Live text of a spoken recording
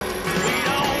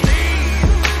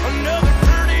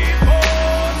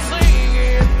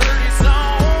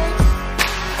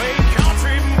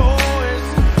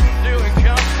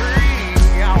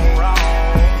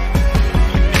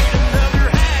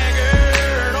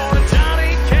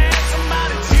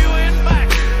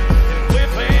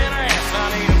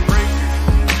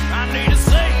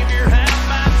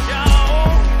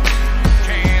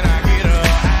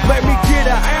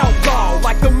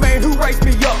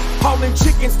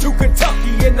to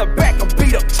Kentucky in the back of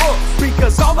beat up trucks.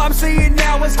 Because all I'm seeing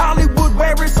now is Hollywood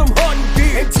wearing some hunting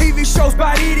gear, and TV shows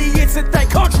about idiots that think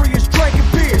country is drinking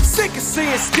beer. Sick of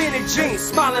seeing skinny jeans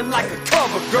smiling like a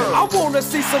cover girl. I wanna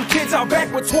see some kids out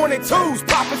back with 22s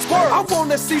popping squirrels. I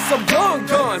wanna see some young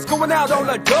guns going out on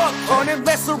a duck hunt, and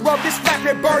lesser of this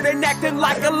flappy bird and acting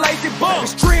like a lazy bum.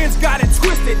 These trends got it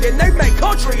twisted and they make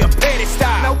country a petty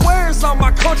style. Now where's all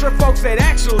my country folks that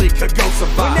actually could go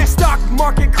survive? When that stock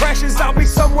market crashes, I'll be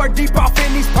somewhere deep off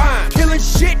in these pines, killing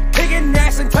shit, kicking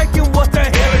ass, and taking what the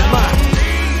hell is mine.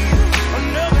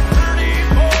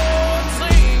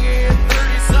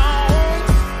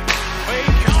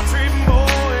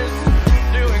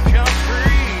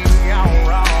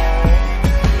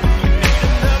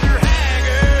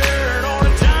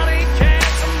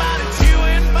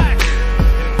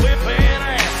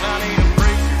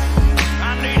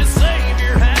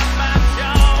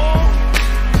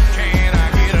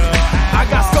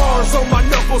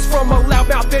 From a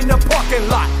loudmouth in the parking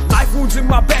lot, life wounds in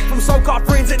my back from so-called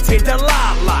friends that tend to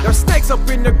lie a lot. There's snakes up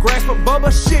in the grass, but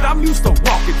Bubba, shit, I'm used to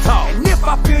walking tall. And if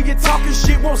I feel you talking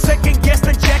shit, won't second guess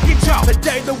the jacket jaw.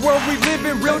 Today, the world we live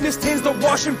in, realness tends to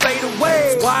wash and fade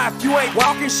away. That's why if you ain't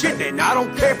walking shit, then I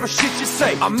don't care for shit you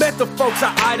say. I met the folks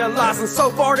I idolize, and so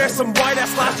far there's some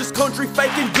white-ass lies, just country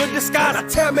faking good disguise. Now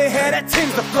tell me how that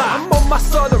tends to fly. I'm on my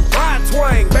southern pride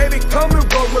twang, baby, come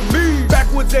and roll with me.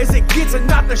 Backwoods as it gets, and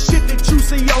not the shit that you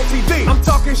see on TV. I'm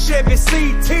talking Chevy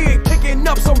CT and kicking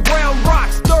up some brown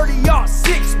rocks,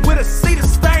 30-06 with a seat of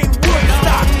stained wood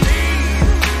stock.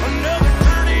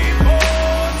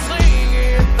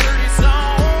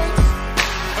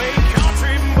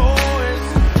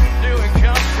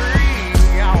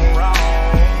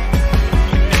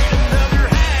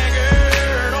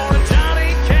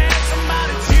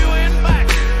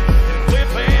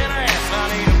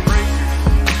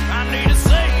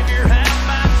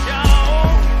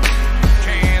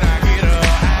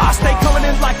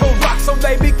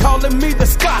 They be calling me the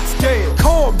Scottsdale,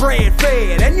 cornbread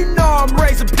fed, and you know I'm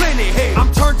raising plenty head.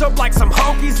 I'm turned up like some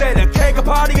honkies at a kegger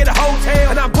party at a hotel,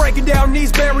 and I'm breaking down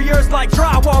these barriers like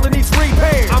drywall that needs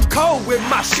repair. I'm cold with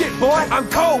my shit, boy. I'm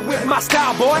cold with my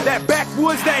style, boy. That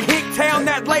backwoods, that hick town,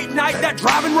 that late night, that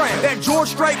driving round, that George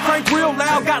Strait crank real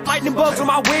loud, got lightning bugs on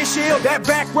my windshield. That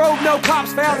back road, no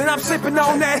cops found, and I'm sipping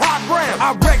on that hot brown.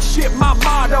 I wreck shit, my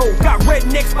motto. Got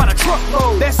rednecks by the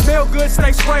truckload. That smell good,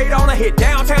 stay sprayed on. I hit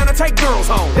downtown and take girls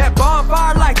home. That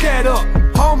bonfire, light that up.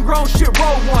 Homegrown shit,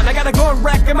 roll one. I got a gun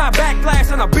rack in my back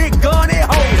glass and a big gun, it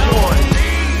holds one.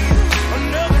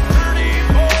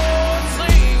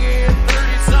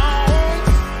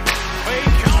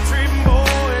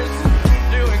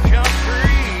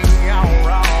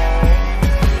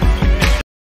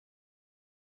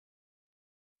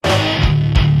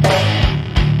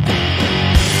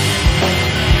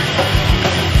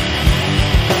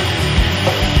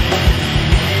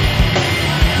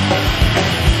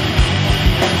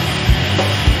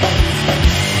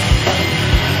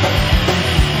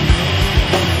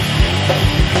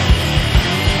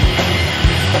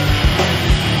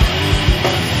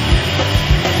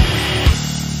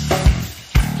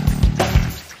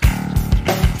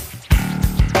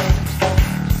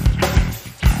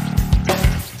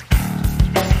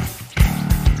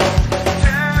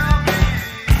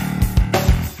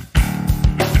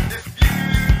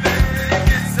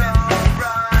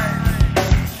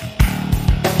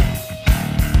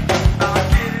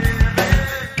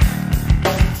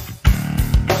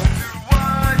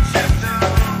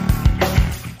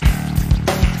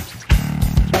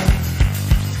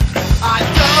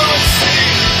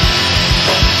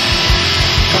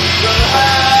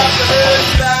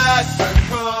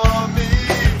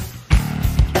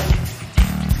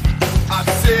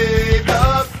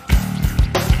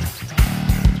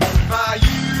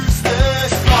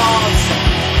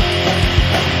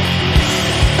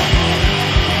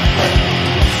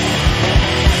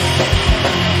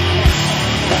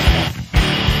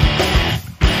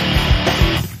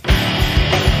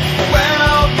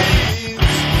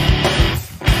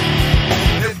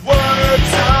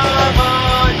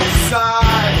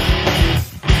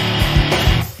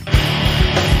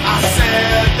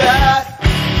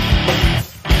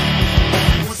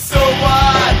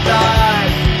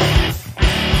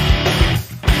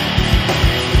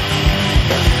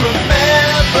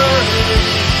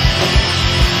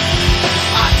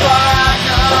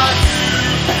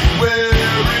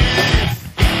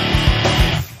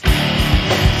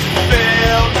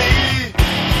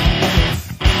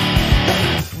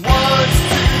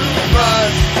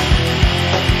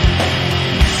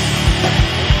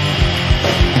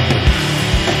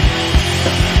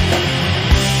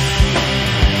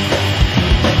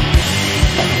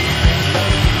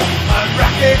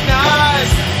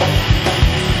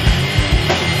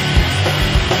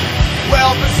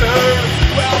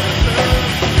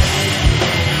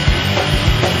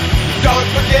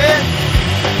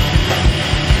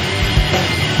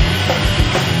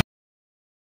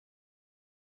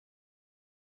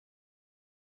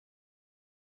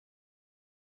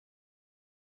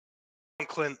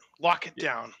 Clint. Lock it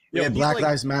down. Yeah, Black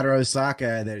Lives Matter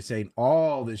Osaka. They're saying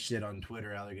all this shit on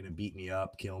Twitter, how they're going to beat me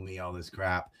up, kill me, all this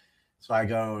crap. So I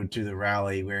go to the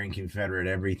rally wearing Confederate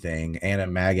everything and a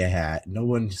MAGA hat. No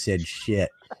one said shit.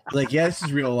 Like, yeah, this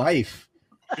is real life.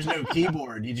 There's no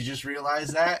keyboard. Did you just realize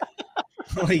that?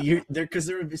 Like, because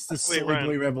it's the silly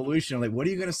boy revolution. Like, what are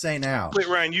you going to say now? Wait,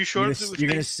 Ryan, you showed up to you're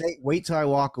going to say, wait till I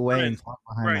walk away and talk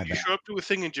behind my back. You showed up to a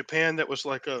thing in Japan that was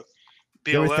like a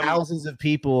BLM. There were thousands of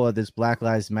people at this Black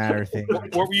Lives Matter thing.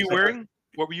 What were you wearing?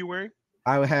 What were you wearing?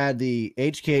 I had the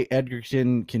H.K.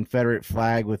 Edgerton Confederate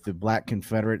flag with the black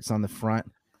Confederates on the front.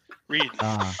 Read.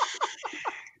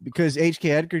 Because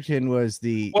H.K. Edgerton was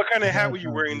the... What kind of hat were you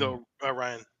wearing, though,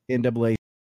 Ryan? NAACP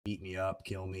beat me up,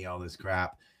 kill me, all this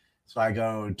crap. So I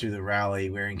go to the rally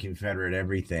wearing Confederate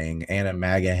everything and a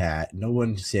MAGA hat. No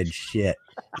one said shit.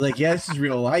 Like, yeah, this is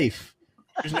real life.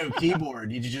 There's no keyboard.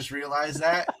 Did you just realize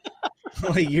that?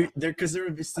 Like,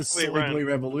 it's the silly boy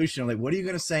revolution. Like, what are you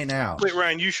going to say now? Wait,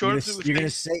 Ryan, you showed up to you're going to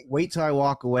say, wait till I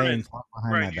walk away and talk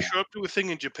behind my back. You showed up to a thing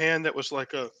in Japan that was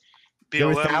like a BLM. There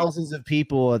were thousands of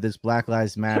people at this Black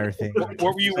Lives Matter thing.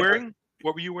 What were you wearing?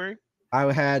 What were you wearing?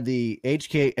 I had the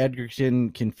H.K.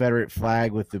 Edgerton Confederate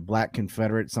flag with the black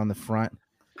Confederates on the front.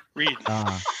 Read.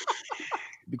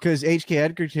 Because H.K.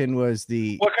 Edgerton was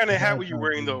the... What kind of hat were you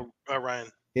wearing, though, Ryan?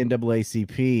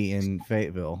 NAACP in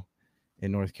Fayetteville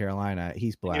in North Carolina.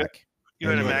 He's black. You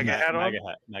had a MAGA hat on?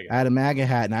 I had a MAGA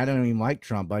hat, and I don't even like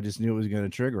Trump. I just knew it was going to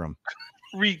trigger him.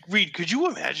 Reed, could you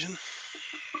imagine?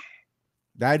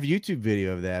 I have a YouTube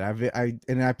video of that.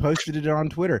 I posted it on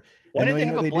Twitter. Why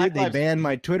did they banned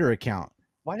my Twitter account.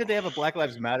 Why did they have a Black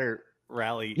Lives Matter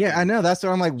rally? Yeah, I know. That's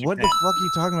why I'm like, what the fuck are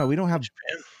you talking about? We don't have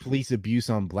police abuse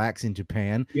on blacks in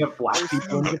Japan. You have black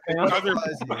people in Japan?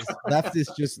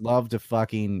 Leftists just love to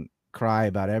fucking cry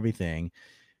about everything.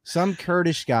 Some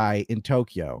Kurdish guy in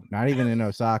Tokyo, not even in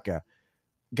Osaka,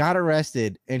 got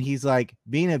arrested, and he's like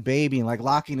being a baby and like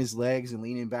locking his legs and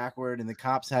leaning backward, and the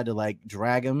cops had to like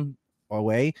drag him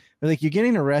away. They're like, you're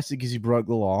getting arrested because you broke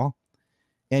the law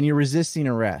and you're resisting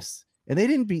arrest. And they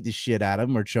didn't beat the shit out of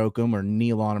him or choke him or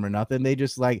kneel on him or nothing. They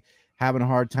just like having a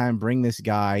hard time bring this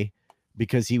guy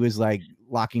because he was like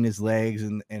locking his legs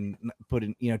and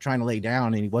putting, trying to lay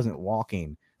down, and he wasn't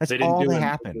walking. That's all that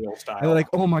happened. And they're like,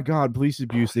 oh my God, police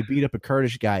abuse. They beat up a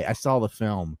Kurdish guy. I saw the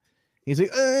film. He's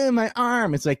like, my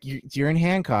arm. It's like you're in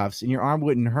handcuffs, and your arm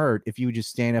wouldn't hurt if you would just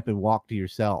stand up and walk to your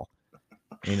cell.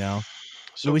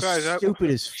 So it was stupid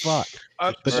as fuck.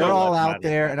 But they're all out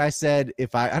there, and I said,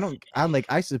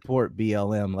 I support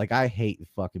BLM. Like, I hate the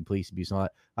fucking police abuse and all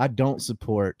that. I don't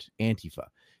support Antifa.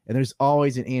 And there's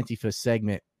always an Antifa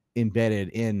segment embedded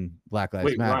in Black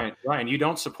Lives Matter. Ryan, you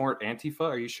don't support Antifa?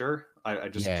 Are you sure? I'm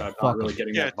not really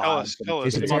getting that tell vibe. us.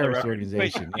 It's a terrorist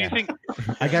organization. Wait, you think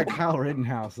I got Kyle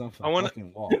Rittenhouse on the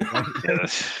fucking wall.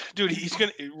 Dude,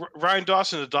 Ryan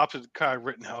Dawson adopted Kyle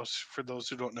Rittenhouse, for those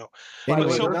who don't know.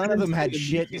 Anyway, none of them had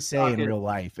shit to say in real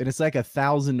life, and it's like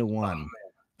 1,000 to 1.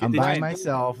 I'm by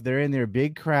myself. They're in their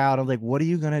big crowd. I'm like, what are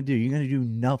you gonna do? You're gonna do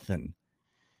nothing.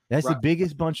 That's the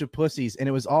biggest bunch of pussies, and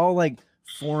it was all like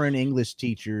foreign English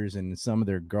teachers and some of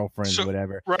their girlfriends or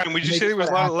whatever. Ryan, would you say there was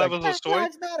a lot of levels of soy? Black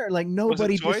Lives Matter. Like,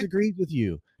 nobody disagrees with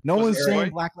you. No one's saying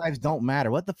Black lives don't matter.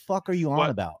 What the fuck are you on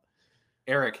about?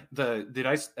 Eric,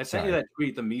 I sent you that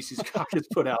tweet the Mises Caucus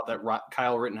put out that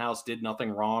Kyle Rittenhouse did nothing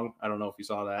wrong. I don't know if you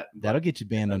saw that. That'll get you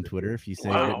banned on Twitter if you say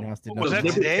Rittenhouse did nothing wrong.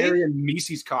 Was that today?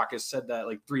 Mises Caucus said that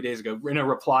like 3 days ago in a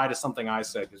reply to something I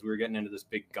said, because we were getting into this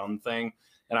big gun thing.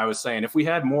 And I was saying, if we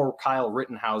had more Kyle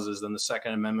Rittenhouses, then the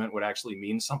Second Amendment would actually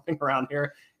mean something around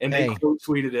here. And they quote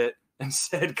tweeted it and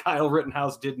said Kyle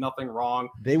Rittenhouse did nothing wrong.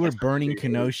 They were burning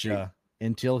Kenosha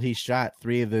until he shot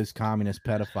 3 of those communist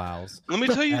pedophiles. Let me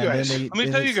tell you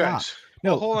guys.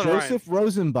 No, Joseph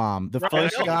Rosenbaum, the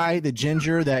first guy, the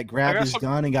ginger that grabbed his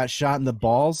gun and got shot in the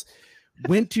balls,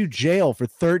 went to jail for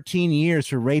 13 years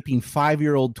for raping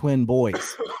 5-year-old twin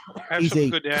boys. He's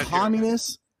a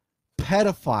communist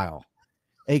pedophile.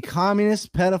 A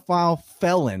communist pedophile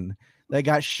felon that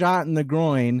got shot in the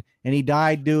groin, and he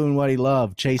died doing what he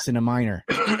loved, chasing a minor,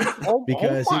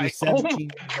 because he was 17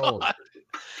 years old.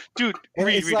 Dude, and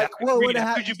it's like, whoa, what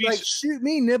happened? Like, shoot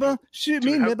me, Nibba,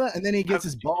 Nibba, and then he gets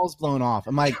his balls blown off.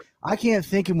 I'm like, I can't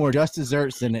think of more just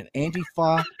desserts than an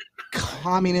Antifa,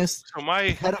 communist,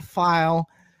 pedophile,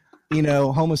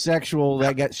 homosexual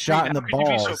that got shot in the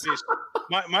balls.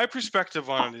 My perspective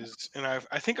on it is, and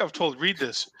I think I've told Reed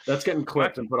this. That's getting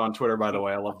clipped and put on Twitter, by the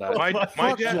way. I love that.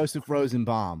 My dad, Joseph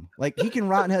Rosenbaum. Like, he can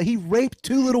rot in hell. He raped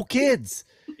 2 little kids.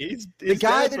 The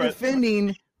guy they're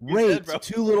defending raped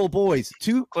 2 little boys,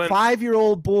 2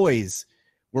 5-year-old boys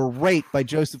were raped by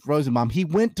Joseph Rosenbaum. He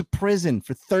went to prison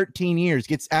for 13 years,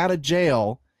 gets out of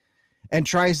jail, and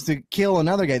tries to kill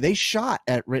another guy. They shot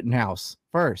at Rittenhouse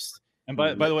first. And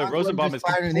by the way, Rosenbaum is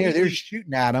firing in the air. They're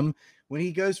shooting at him. When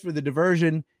he goes for the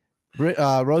diversion,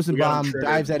 Rosenbaum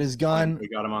dives at his gun. We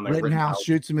got him on there. Rittenhouse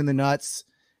shoots him in the nuts.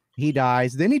 He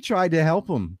dies. Then he tried to help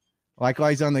him, like while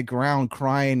he's on the ground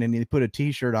crying, and he put a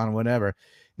T-shirt on, whatever.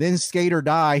 Then Skater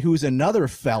Die, who's another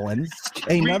felon,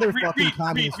 another fucking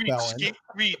communist felon,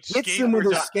 hits him with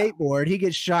a skateboard. He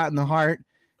gets shot in the heart,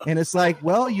 and it's like,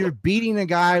 well, you're beating a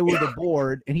guy with a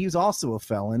board, and he's also a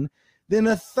felon. Then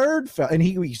a third felon, and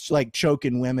he was like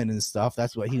choking women and stuff.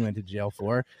 That's what he went to jail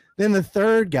for. Then the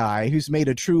third guy, who's made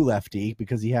a true lefty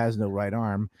because he has no right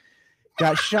arm,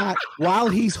 got shot while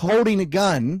he's holding a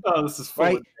gun. Oh, this is fun.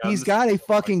 Right? He's got a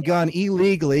fucking gun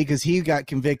illegally because he got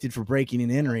convicted for breaking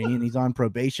and entering, and he's on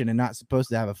probation and not supposed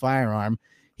to have a firearm.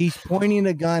 He's pointing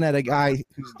a gun at a guy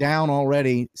who's down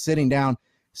already, sitting down.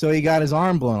 So he got his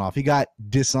arm blown off. He got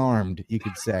disarmed, you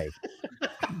could say.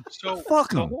 So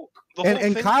fuck him.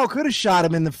 And Kyle could have shot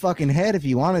him in the fucking head if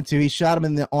he wanted to. He shot him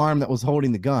in the arm that was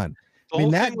holding the gun. I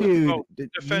mean, that dude,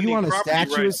 you want a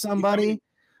statue of somebody?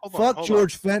 Fuck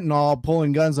George Fentanyl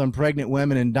pulling guns on pregnant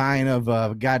women and dying of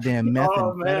goddamn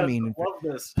methamphetamine. Love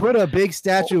this. Put a big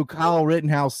statue of Kyle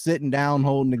Rittenhouse sitting down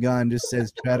holding the gun, just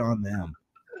says tread on them.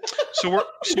 So where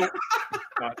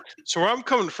I'm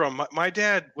coming from, my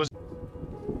dad was.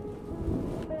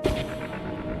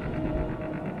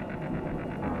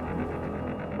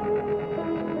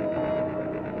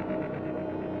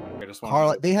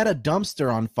 Carl, they had a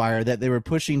dumpster on fire that they were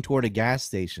pushing toward a gas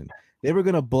station. They were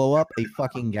going to blow up a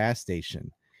fucking gas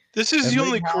station. This is the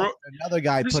only another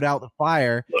guy put out the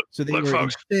fire, so they were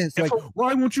incensed. Like,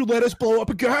 why won't you let us blow up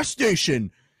a gas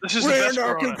station? We're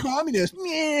anarcho-communists.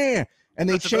 Yeah. And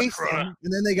they chased him,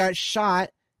 and then they got shot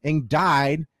and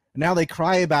died. And now they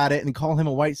cry about it and call him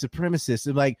a white supremacist.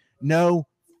 They're like, no,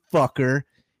 fucker.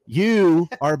 You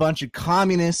are a bunch of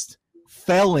communist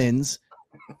felons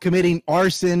committing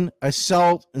arson,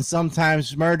 assault, and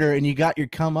sometimes murder, and you got your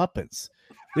comeuppance.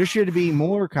 There should be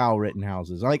more Kyle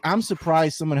Rittenhouses. Like, I'm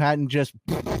surprised someone hadn't just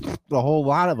the whole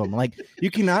lot of them. Like,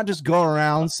 you cannot just go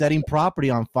around setting property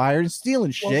on fire and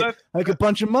stealing shit like a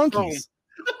bunch of monkeys.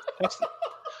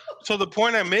 So the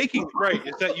point I'm making, right,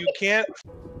 is that you can't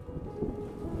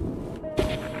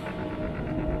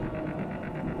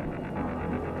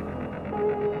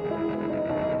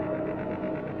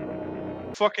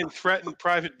fucking threaten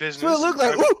private business. So it looked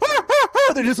like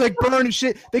they're just like burning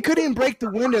shit. They couldn't even break the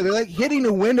window. They're like hitting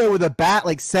the window with a bat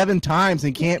like 7 times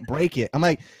and can't break it. I'm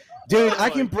like, dude,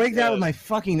 I can break that with my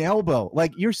fucking elbow.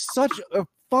 Like, you're such a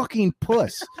fucking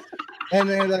puss. And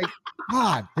they're like,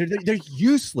 God, they're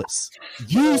useless.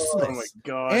 Useless. Oh my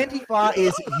God. Antifa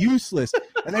is useless.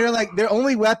 And they're like, their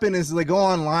only weapon is to like go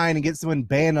online and get someone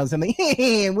banned on something.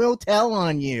 We'll tell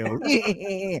on you.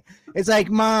 It's like,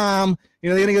 Mom,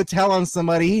 they're gonna go tell on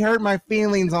somebody. He hurt my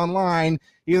feelings online.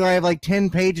 I have like 10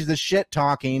 pages of shit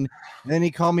talking, and then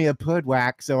he called me a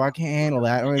pudwhack, so I can't handle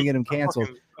that. I'm gonna get him canceled.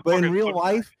 But in real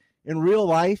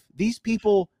life, these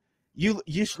people, you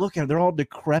just look at them, they're all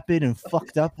decrepit and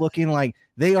fucked up looking. Like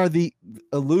they are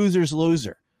a loser's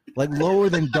loser, like lower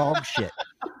than dog shit.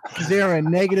 Because they are a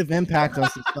negative impact on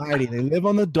society. They live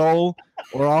on the dole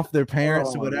or off their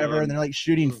parents or whatever, and they're like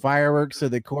shooting fireworks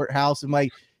at the courthouse. I'm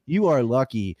like, you are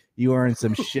lucky you are in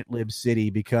some shit lib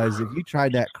city, because if you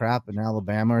tried that crap in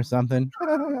Alabama or something,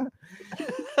 you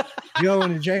go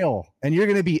into jail, and you're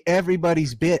gonna be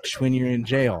everybody's bitch when you're in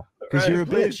jail. Because you're a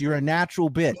bitch. You're a natural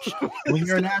bitch. When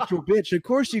you're a natural bitch, of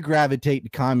course you gravitate to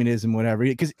communism, whatever.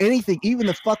 Because anything, even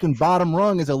the fucking bottom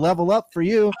rung, is a level up for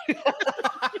you.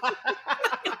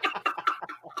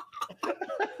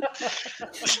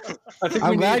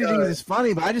 I'm glad you think this is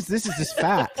funny, but this is just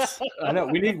facts. I know.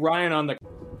 We need Ryan on the.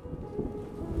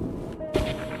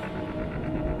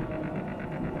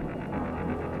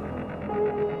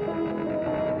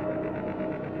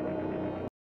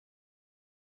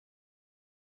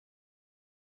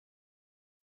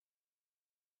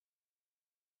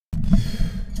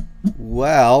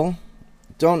 Well,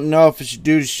 don't know if I should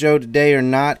do the show today or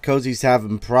not. Cozy's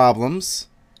having problems.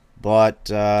 But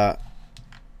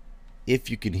if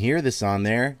you can hear this on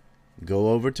there,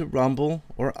 go over to Rumble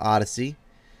or Odyssey.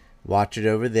 Watch it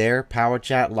over there. Power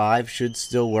Chat Live should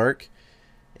still work,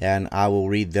 and I will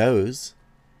read those.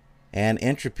 And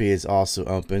Entropy is also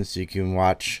open, so you can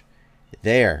watch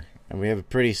there. And we have a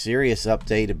pretty serious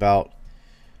update about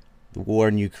the war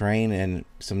in Ukraine and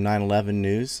some 9/11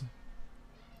 news.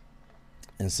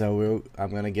 And so I'm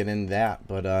going to get into that.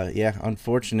 But, yeah,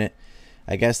 unfortunate.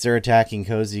 I guess they're attacking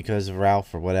Cozy because of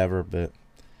Ralph or whatever. But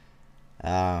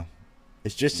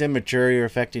It's just immature. You're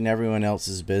affecting everyone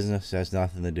else's business. It has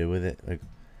nothing to do with it. Like,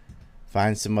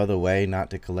 find some other way not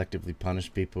to collectively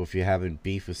punish people if you're having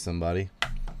beef with somebody,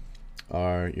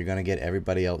 or you're gonna get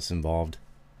everybody else involved.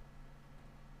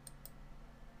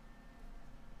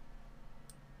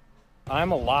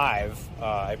 I'm alive.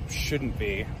 I shouldn't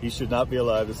be. He should not be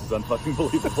alive. This is unfucking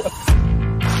believable.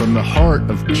 From the heart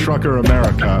of trucker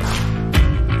America,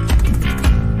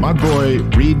 my boy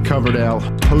Reed Coverdale,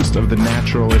 host of The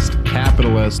Naturalist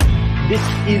Capitalist. This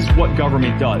is what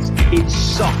government does. It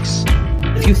sucks.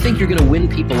 If you think you're going to win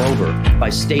people over by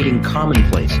stating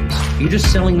commonplaces, you're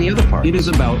just selling the other part. It is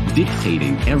about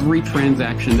dictating every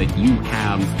transaction that you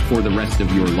have for the rest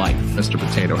of your life. Mr.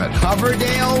 Potato Head.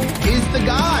 Coverdale is the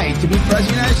guy to be president of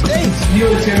the United States. You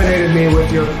intimidated me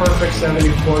with your perfect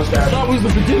 74 stat. That was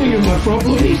the beginning of my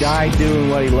problem. He died doing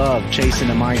what he loved, chasing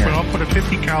a minor. But I'll put a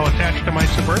 50 cal attached to my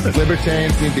Suburban.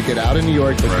 Libertarians need to get out of New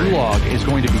York. The gulag is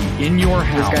going to be in your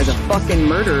house. This guy's a fucking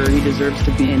murderer. He deserves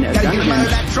to be in a Gotta get him out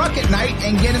of that truck at night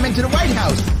and get him into the White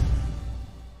House.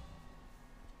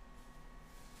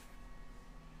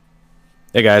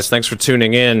 Hey guys, thanks for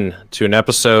tuning in to an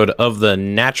episode of The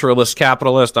Naturalist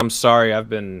Capitalist. I'm sorry, I've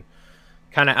been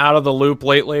kind of out of the loop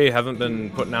lately. Haven't been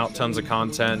putting out tons of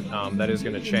content. That is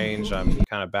going to change. I'm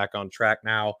kind of back on track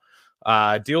now.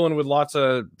 Dealing with lots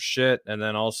of shit, and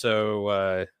then also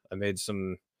I made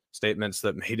some statements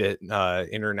that made it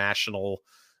international.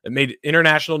 It made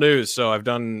international news, so I've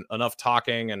done enough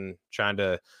talking and trying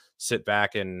to sit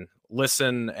back and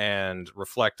listen and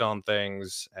reflect on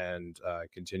things and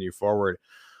continue forward.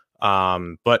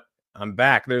 But I'm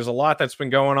back. There's a lot that's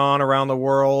been going on around the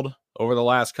world over the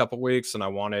last couple weeks, and I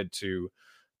wanted to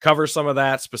cover some of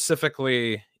that,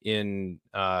 specifically in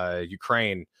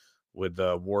Ukraine, with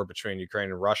the war between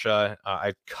Ukraine and Russia.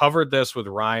 I covered this with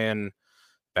Ryan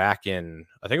back in,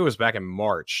 I think it was back in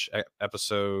March,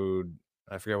 episode,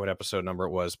 I forget what episode number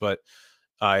it was, but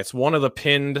it's one of the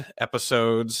pinned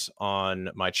episodes on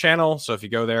my channel. So if you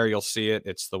go there, you'll see it.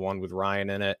 It's the one with Ryan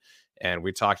in it. And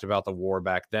we talked about the war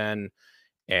back then.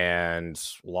 And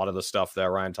a lot of the stuff that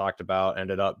Ryan talked about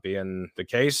ended up being the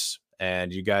case.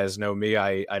 And you guys know me.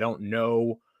 I don't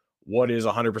know what is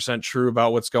 100% true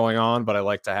about what's going on, but I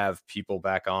like to have people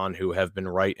back on who have been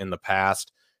right in the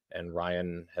past. And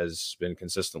Ryan has been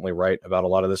consistently right about a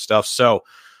lot of this stuff. So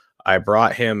I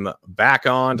brought him back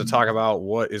on to talk about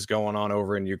what is going on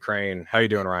over in Ukraine. How you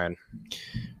doing, Ryan?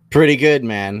 Pretty good,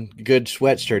 man. Good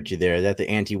sweatshirt you there. Is that the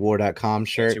antiwar.com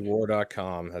shirt?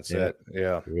 Antiwar.com. That's it.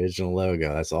 Yeah. Original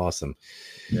logo. That's awesome.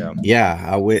 Yeah.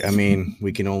 Yeah. I mean,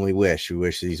 we can only wish. We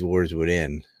wish these wars would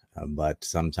end, but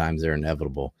sometimes they're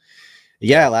inevitable.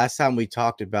 Yeah. Last time we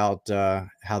talked about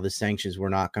how the sanctions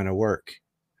were not going to work,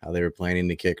 how they were planning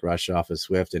to kick Russia off of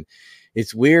SWIFT. And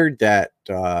it's weird that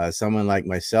someone like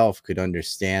myself could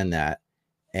understand that.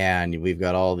 And we've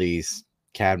got all these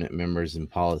cabinet members and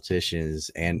politicians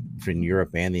and from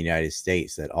Europe and the United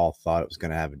States that all thought it was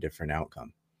going to have a different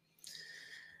outcome.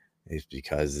 It's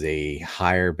because they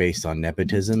hire based on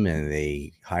nepotism, and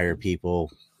they hire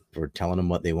people for telling them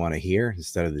what they want to hear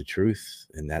instead of the truth.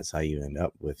 And that's how you end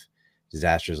up with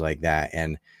disasters like that.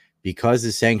 And because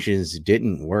the sanctions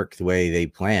didn't work the way they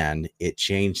planned, it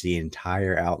changed the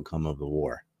entire outcome of the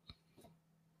war.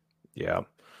 Yeah.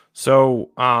 So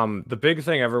the big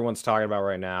thing everyone's talking about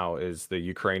right now is the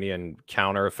Ukrainian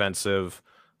counteroffensive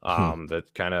that's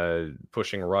kind of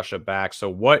pushing Russia back. So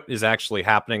what is actually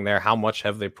happening there? How much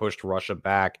have they pushed Russia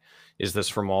back? Is this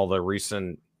from all the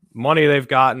recent money they've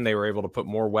gotten? They were able to put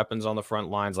more weapons on the front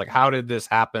lines. Like, how did this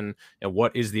happen? And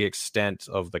what is the extent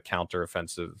of the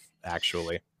counteroffensive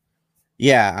actually?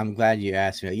 Yeah, I'm glad you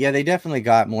asked me. Yeah, they definitely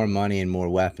got more money and more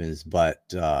weapons, but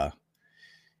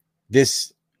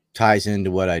this ties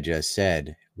into what I just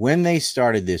said. When they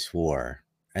started this war,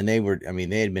 and they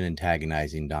had been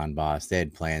antagonizing Donbass. They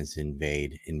had plans to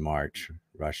invade in March.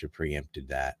 Russia preempted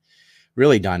that.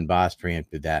 Really, Donbass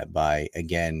preempted that by,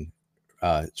 again,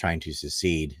 trying to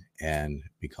secede and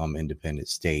become independent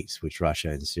states, which Russia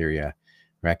and Syria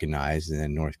recognized, and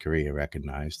then North Korea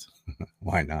recognized.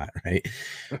 Why not, right?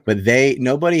 But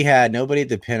nobody at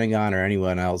the Pentagon or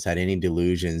anyone else had any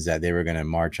delusions that they were going to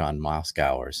march on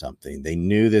Moscow or something. They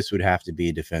knew this would have to be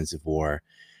a defensive war.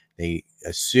 They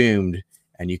assumed,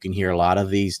 and you can hear a lot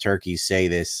of these turkeys say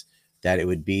this, that it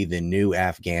would be the new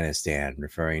Afghanistan,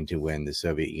 referring to when the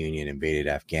Soviet Union invaded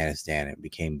Afghanistan. It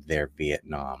became their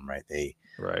Vietnam, right? They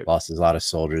lost a lot of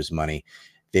soldiers' money.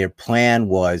 Their plan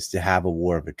was to have a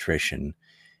war of attrition.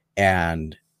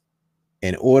 And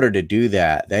in order to do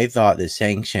that, they thought the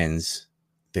sanctions,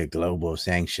 the global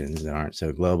sanctions that aren't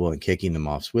so global, and kicking them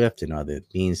off SWIFT and other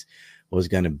means was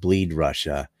going to bleed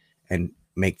Russia. And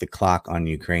make the clock on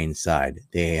Ukraine's side.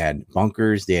 They had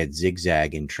bunkers, they had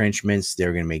zigzag entrenchments. They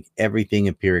were going to make everything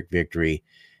a Pyrrhic victory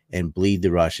and bleed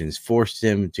the Russians, force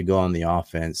them to go on the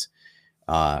offense.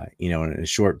 You know, in a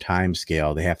short time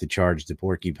scale, they have to charge the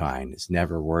porcupine. It's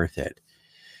never worth it.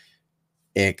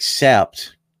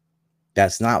 Except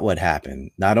that's not what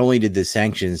happened. Not only did the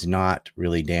sanctions not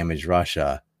really damage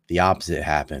Russia, the opposite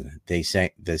happened. The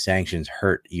sanctions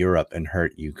hurt Europe and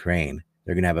hurt Ukraine.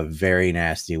 They're going to have a very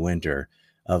nasty winter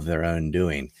of their own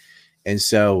doing. And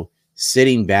so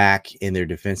sitting back in their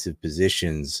defensive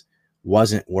positions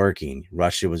wasn't working.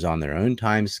 Russia was on their own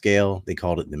time scale. They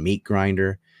called it the meat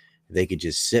grinder. They could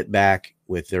just sit back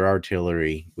with their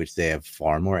artillery, which they have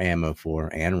far more ammo for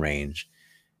and range,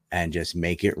 and just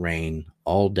make it rain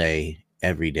all day,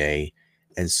 every day,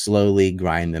 and slowly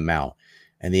grind them out.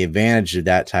 And the advantage of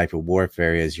that type of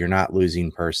warfare is you're not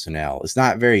losing personnel. It's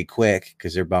not very quick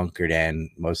because they're bunkered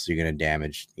in. Mostly going to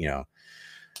damage, you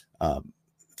know,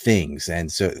 things.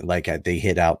 And so like they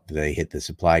hit the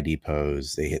supply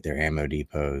depots, they hit their ammo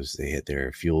depots, they hit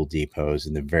their fuel depots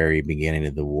in the very beginning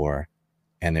of the war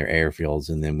and their airfields,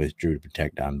 and then withdrew to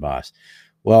protect Donbass.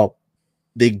 Well,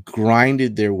 they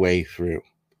grinded their way through.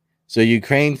 So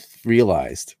Ukraine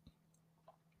realized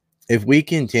if we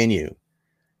continue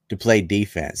to play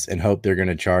defense and hope they're going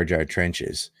to charge our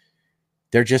trenches,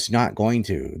 they're just not going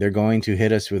to. They're going to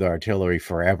hit us with artillery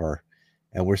forever,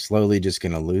 and we're slowly just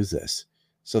going to lose this.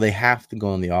 So they have to go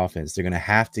on the offense. They're going to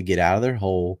have to get out of their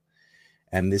hole,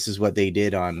 and this is what they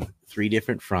did on 3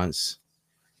 different fronts: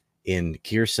 in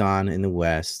Kherson in the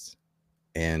west,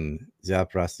 and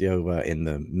Zaporozhye in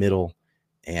the middle,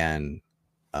 and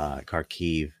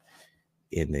Kharkiv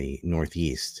in the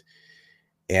northeast.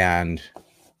 And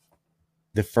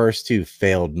the first 2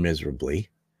 failed miserably.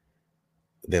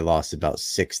 They lost about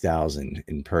 6,000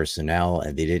 in personnel,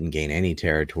 and they didn't gain any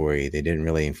territory. They didn't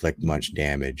really inflict much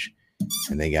damage,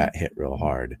 and they got hit real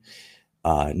hard.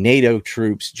 NATO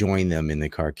troops joined them in the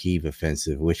Kharkiv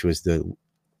offensive, which was the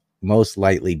most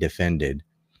lightly defended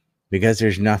because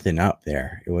there's nothing up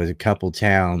there. It was a couple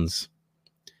towns.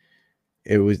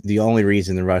 It was the only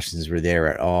reason the Russians were there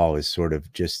at all is sort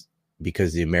of just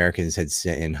because the Americans had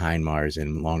sent in HIMARS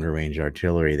and longer range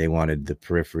artillery. They wanted the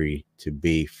periphery to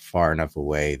be far enough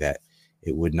away that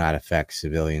it would not affect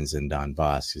civilians in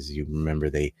Donbass. Because you remember,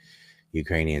 the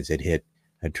Ukrainians had hit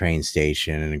a train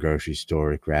station and a grocery store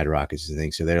with grad rockets and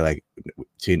things. So they're like,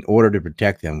 in order to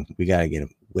protect them, we got to get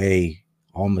them way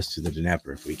almost to the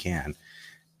Dnieper if we can,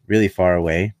 really far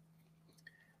away.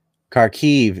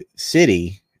 Kharkiv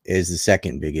city is the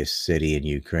second biggest city in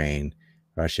Ukraine.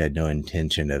 Russia had no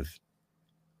intention of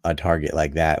a target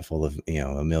like that full of, you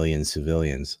know, 1 million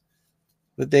civilians,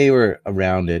 but they were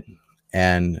around it,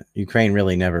 and Ukraine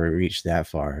really never reached that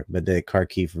far. But the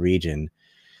Kharkiv region,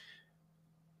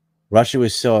 Russia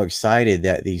was so excited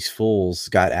that these fools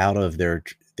got out of their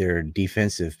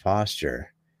defensive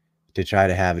posture to try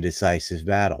to have a decisive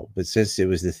battle. But since it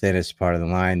was the thinnest part of the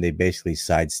line, they basically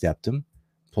sidestepped them,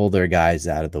 pulled their guys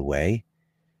out of the way,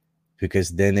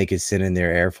 because then they could send in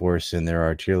their air force and their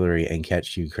artillery and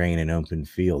catch Ukraine in open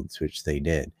fields, which they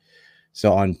did.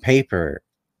 So on paper,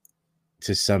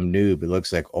 to some noob, it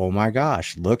looks like, oh my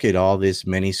gosh, look at all this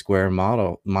many square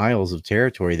miles of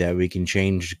territory that we can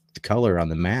change the color on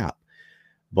the map.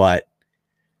 But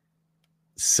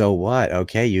so what?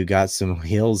 Okay, you got some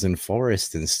hills and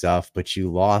forests and stuff, but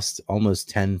you lost almost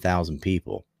 10,000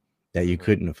 people that you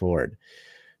couldn't afford.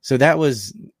 So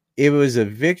it was a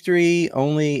victory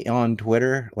only on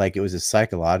Twitter. Like, it was a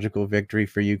psychological victory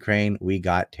for Ukraine. We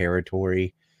got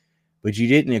territory, but you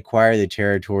didn't acquire the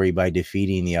territory by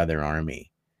defeating the other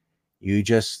army. You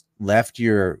just left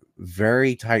your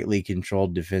very tightly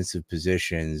controlled defensive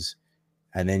positions,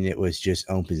 and then it was just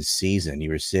open season. You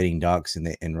were sitting ducks,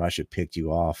 and Russia picked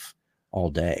you off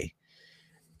all day.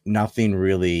 Nothing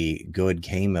really good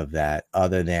came of that,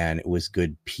 other than it was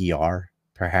good PR,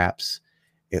 perhaps.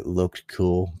 It looked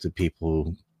cool to people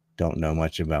who don't know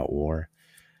much about war,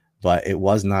 but it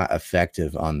was not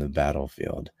effective on the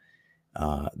battlefield.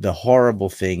 The horrible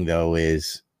thing, though,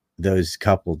 is those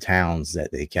couple towns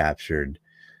that they captured,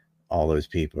 all those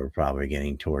people are probably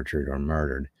getting tortured or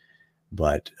murdered.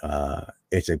 But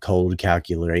it's a cold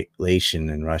calculation,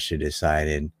 and Russia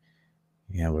decided,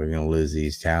 yeah, we're going to lose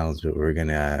these towns, but we're going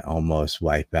to almost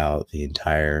wipe out the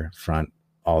entire front,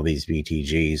 all these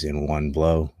BTGs in one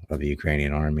blow of the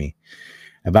Ukrainian army.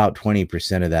 About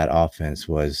 20% of that offense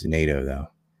was NATO, though,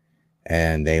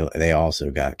 and they also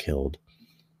got killed,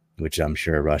 which I'm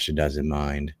sure Russia doesn't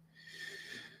mind.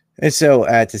 And so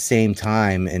at the same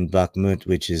time, in Bakhmut,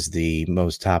 which is the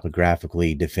most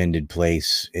topographically defended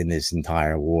place in this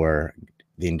entire war,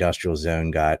 the industrial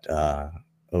zone got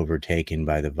overtaken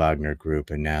by the Wagner group,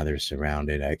 and now they're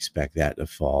surrounded. I expect that to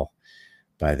fall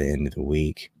by the end of the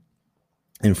week.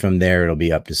 And from there, it'll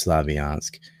be up to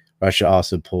Slavyansk. Russia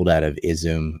also pulled out of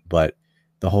Izum, but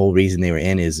the whole reason they were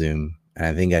in Izum, and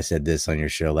I think I said this on your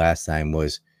show last time,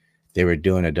 was they were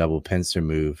doing a double pincer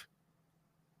move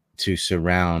to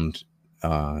surround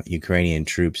Ukrainian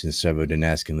troops in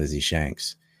Severodonetsk and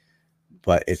Lysychansk.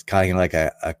 But it's kind of like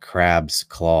a crab's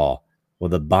claw. Well,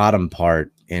 the bottom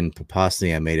part in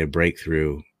Popasnia made a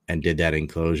breakthrough and did that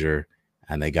enclosure,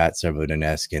 and they got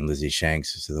Severodonetsk and Lysychansk.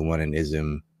 So the one in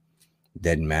Izum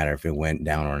didn't matter if it went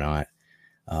down or not.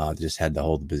 Just had to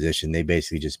hold the position. They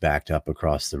basically just backed up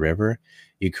across the river.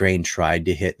 Ukraine tried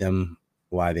to hit them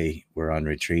while they were on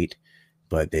retreat,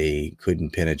 but they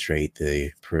couldn't penetrate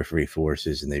the periphery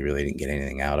forces, and they really didn't get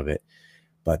anything out of it.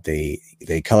 But they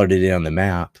colored it in on the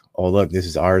map. Oh, look, this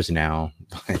is ours now.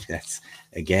 But that's,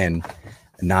 again,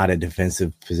 not a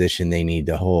defensive position they need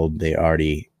to hold. They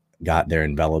already got their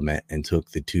envelopment and took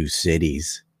the 2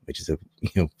 cities, which is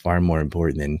far more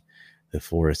important than the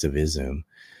forest of Izum.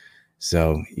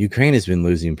 So Ukraine has been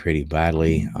losing pretty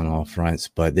badly on all fronts,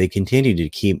 but they continue to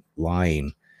keep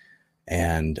lying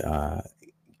and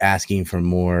asking for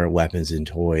more weapons and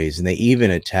toys. And they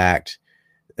even attacked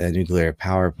a nuclear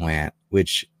power plant,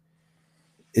 which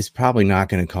is probably not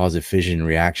going to cause a fission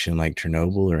reaction like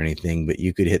Chernobyl or anything, but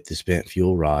you could hit the spent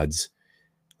fuel rods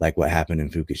like what happened in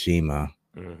Fukushima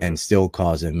and still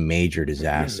cause a major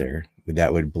disaster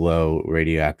that would blow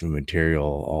radioactive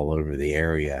material all over the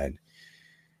area. And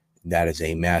that is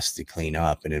a mess to clean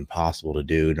up and impossible to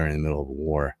do during the middle of a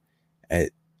war.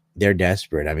 They're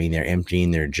desperate. I mean, they're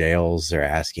emptying their jails. They're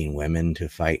asking women to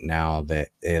fight now. That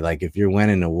like, if you're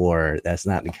winning a war, that's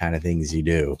not the kind of things you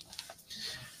do.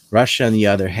 Russia, on the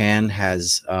other hand,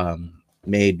 has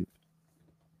made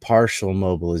partial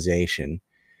mobilization.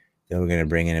 They're going to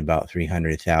bring in about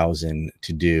 300,000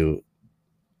 to do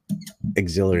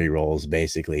auxiliary roles,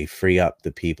 basically free up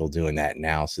the people doing that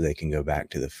now so they can go back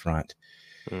to the front.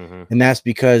 And that's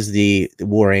because the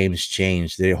war aims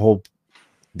changed. The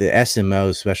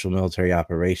SMO, Special Military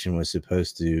Operation, was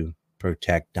supposed to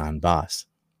protect Donbass.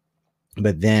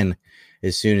 But then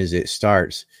as soon as it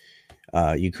starts,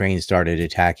 Ukraine started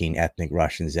attacking ethnic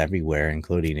Russians everywhere,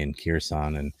 including in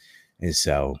Kherson. And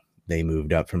so they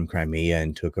moved up from Crimea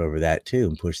and took over that too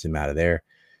and pushed them out of there.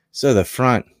 So the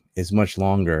front is much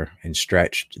longer and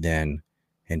stretched than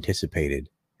anticipated.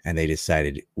 And they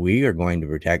decided, we are going to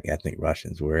protect ethnic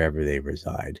Russians wherever they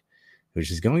reside,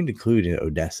 which is going to include in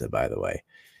Odessa, by the way.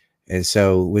 And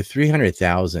so with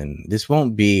 300,000, this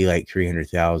won't be like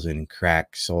 300,000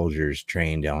 crack soldiers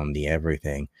trained on the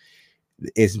everything.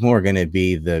 It's more going to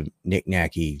be the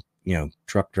knick-knacky,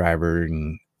 truck driver,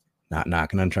 and not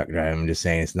knocking on truck driver. I'm just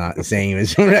saying it's not the same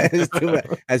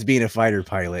as being a fighter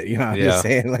pilot. I'm just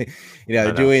saying, like,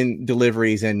 doing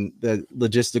deliveries and the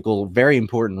logistical, very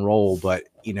important role, but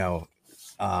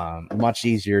much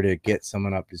easier to get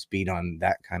someone up to speed on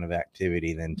that kind of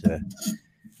activity than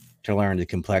to learn the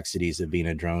complexities of being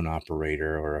a drone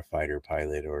operator or a fighter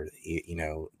pilot. Or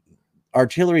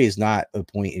artillery is not a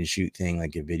point and shoot thing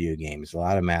like a video game. It's a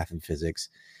lot of math and physics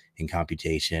and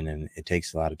computation, and it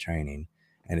takes a lot of training.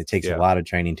 And it takes a lot of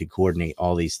training to coordinate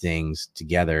all these things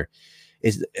together.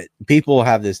 People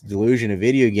have this delusion of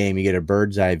video game. You get a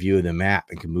bird's eye view of the map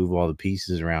and can move all the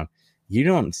pieces around. You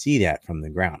don't see that from the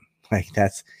ground. Like,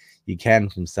 you can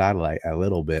from satellite a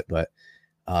little bit, but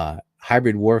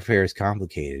hybrid warfare is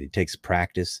complicated. It takes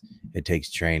practice. It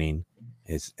takes training.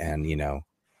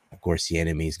 Of course, the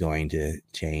enemy is going to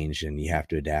change, and you have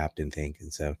to adapt and think.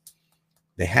 And so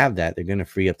they have that. They're going to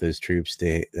free up those troops.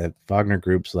 Wagner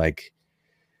groups like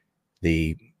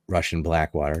the Russian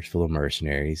Blackwater is full of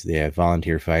mercenaries. They have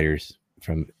volunteer fighters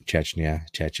from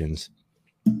Chechnya, Chechens.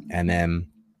 And then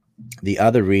the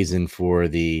other reason for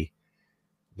the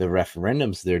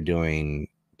referendums they're doing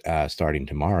starting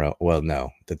tomorrow. Well,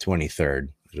 no, the 23rd.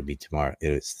 It'll be tomorrow.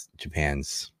 It's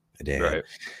Japan's day. Right.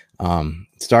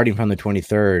 Starting from the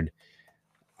 23rd,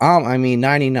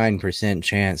 99%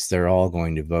 chance they're all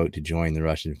going to vote to join the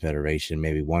Russian Federation.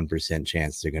 Maybe 1%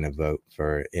 chance they're going to vote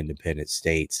for independent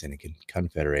states and a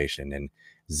confederation, and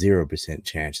 0%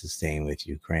 chance of staying with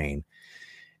Ukraine.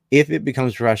 If it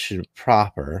becomes Russian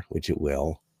proper, which it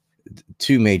will,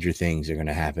 2 major things are going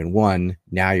to happen. 1,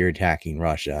 now you're attacking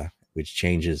Russia, which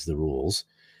changes the rules.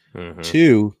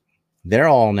 2, they're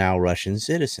all now Russian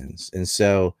citizens. And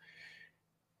so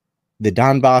the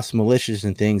Donbass militias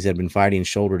and things that have been fighting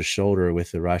shoulder to shoulder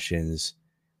with the Russians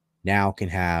now can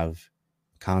have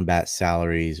combat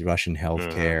salaries, Russian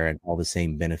healthcare, and all the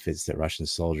same benefits that Russian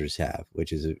soldiers have,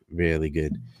 which is a really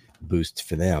good boost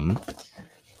for them.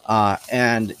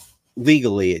 And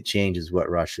legally, it changes what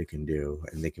Russia can do,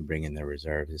 and they can bring in their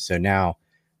reserves. So now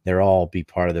they're all be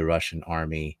part of the Russian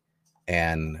army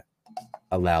and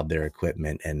allowed their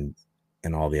equipment and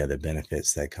all the other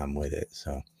benefits that come with it.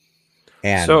 So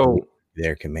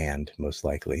their command, most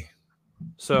likely.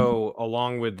 So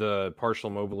along with the partial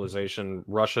mobilization,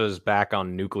 Russia's back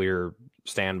on nuclear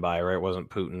standby, right? Wasn't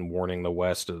Putin warning the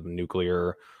West of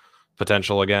nuclear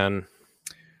potential again?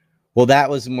 Well, that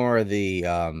was more the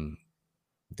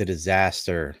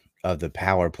disaster of the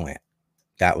power plant.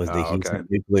 That was the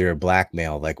nuclear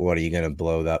blackmail. Like, what are you going to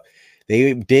blow up?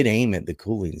 They did aim at the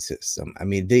cooling system. I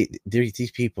mean,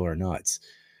 these people are nuts.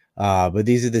 But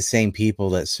these are the same people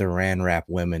that saran wrap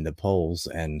women to poles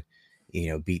and,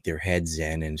 beat their heads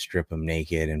in and strip them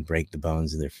naked and break the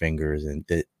bones of their fingers and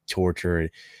torture.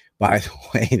 By the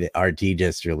way, the RT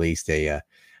just released a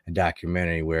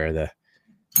documentary where the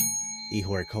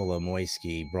Ihor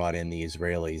Kolomoisky brought in the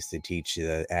Israelis to teach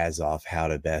the Azov how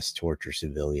to best torture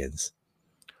civilians.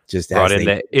 Just brought in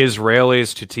the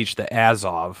Israelis to teach the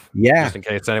Azov. Yeah. Just in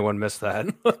case anyone missed that.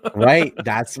 Right.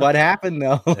 That's what happened,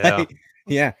 though. Yeah.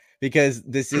 Yeah. Because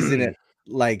this isn't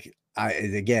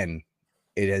again,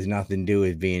 it has nothing to do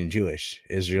with being Jewish.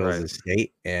 Israel is a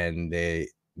state, and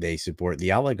they support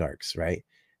the oligarchs, right?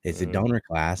 It's a donor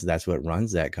class. That's what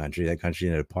runs that country. That country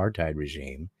is an apartheid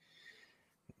regime.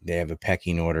 They have a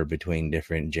pecking order between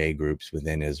different J groups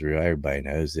within Israel. Everybody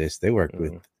knows this. They work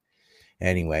with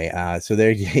anyway. So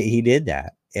there he did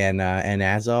that, and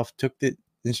Azov took the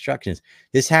instructions.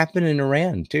 This happened in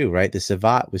Iran too, right? The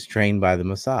Savat was trained by the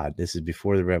Mossad. This is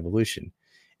before the revolution,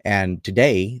 and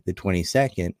today, the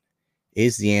 22nd,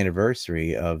 is the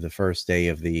anniversary of the first day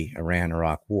of the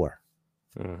Iran-Iraq War.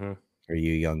 For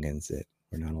you youngins that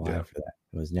were not alive for that,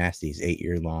 it was nasty. It's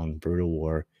 8-year-long brutal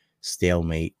war,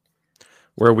 stalemate.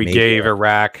 Where we gave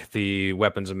Iraq the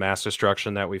weapons of mass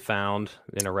destruction that we found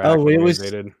in Iraq. Oh, it was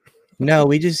invaded. No,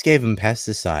 we just gave them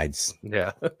pesticides.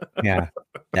 Yeah. Yeah.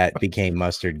 That became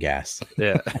mustard gas.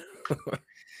 Yeah.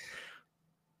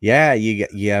 Yeah,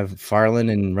 you have Farland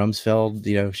and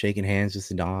Rumsfeld, shaking hands with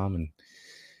Saddam, and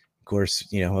of course,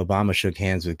 Obama shook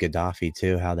hands with Gaddafi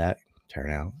too. How'd that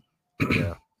turn out?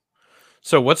 Yeah.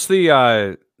 So what's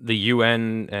the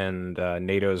UN and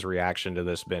NATO's reaction to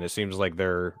this been? It seems like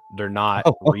they're not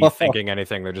rethinking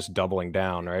anything. They're just doubling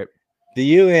down, right? The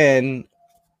UN,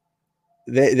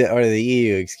 or the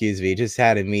EU, excuse me, just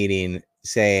had a meeting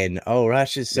saying, "Oh,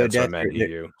 Russia's so desperate." I meant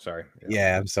EU. Sorry.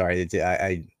 Yeah, I'm sorry.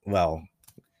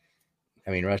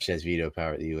 Russia has veto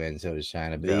power at the UN, so does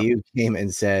China. But the EU came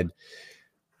and said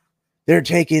they're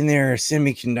taking their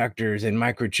semiconductors and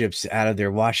microchips out of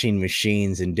their washing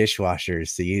machines and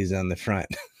dishwashers to use on the front.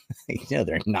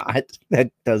 They're not.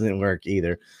 That doesn't work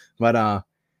either. But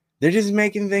they're just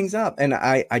making things up. And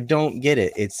I don't get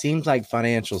it. It seems like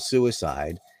financial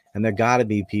suicide. And there got to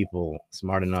be people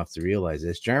smart enough to realize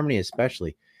this. Germany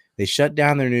especially. They shut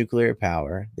down their nuclear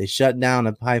power. They shut down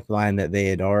a pipeline that they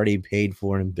had already paid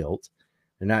for and built.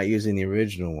 They're not using the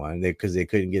original one because they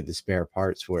couldn't get the spare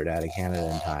parts for it out of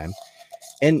Canada in time.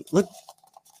 And look,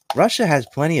 Russia has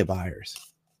plenty of buyers.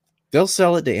 They'll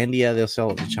sell it to India. They'll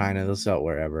sell it to China. They'll sell it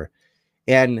wherever.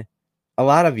 And a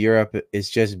lot of Europe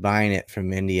is just buying it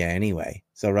from India anyway.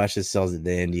 So Russia sells it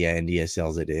to India. India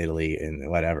sells it to Italy and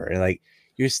whatever. Like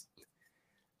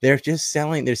they're just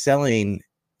selling. They're selling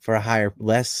for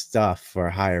less stuff for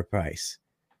a higher price,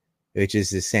 which is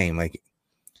the same. Like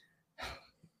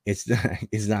it's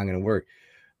not going to work.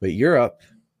 But Europe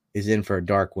is in for a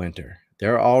dark winter.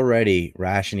 They're already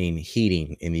rationing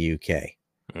heating in the UK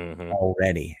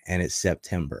already, and it's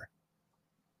September.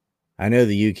 I know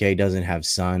the UK doesn't have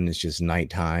sun. It's just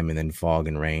nighttime and then fog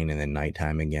and rain and then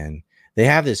nighttime again. They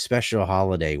have this special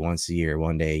holiday once a year,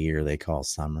 one day a year they call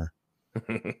summer.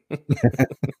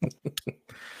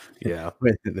 Yeah.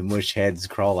 Where the mush heads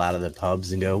crawl out of the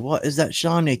pubs and go, "What is that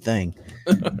shiny thing?"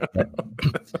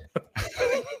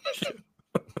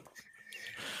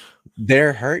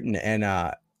 They're hurting, and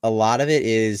a lot of it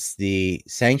is the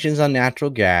sanctions on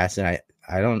natural gas. And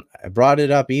I brought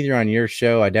it up either on your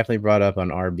show. I definitely brought it up on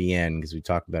RBN because we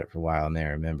talked about it for a while in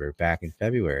there. Remember back in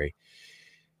February,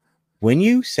 when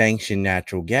you sanction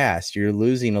natural gas, you're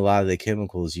losing a lot of the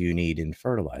chemicals you need in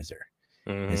fertilizer.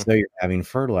 And so you're having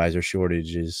fertilizer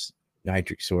shortages,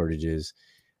 nitric shortages.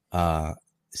 So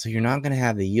you're not going to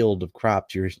have the yield of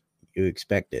crops you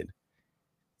expected.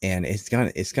 And it's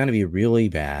gonna be really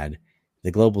bad.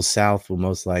 The global south will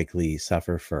most likely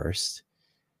suffer first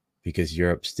because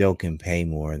Europe still can pay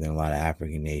more than a lot of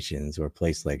African nations or a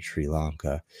place like Sri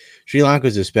Lanka. Sri Lanka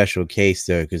is a special case,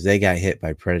 though, because they got hit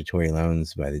by predatory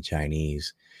loans by the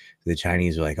Chinese. The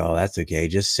Chinese were like, "Oh, that's okay.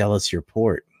 Just sell us your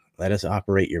port. Let us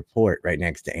operate your port right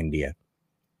next to India.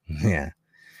 Yeah.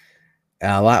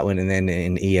 A lot went, and then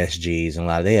in ESGs and a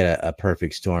lot, they had a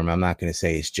perfect storm. I'm not going to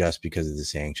say it's just because of the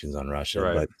sanctions on Russia,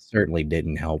 Right. but certainly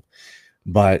didn't help.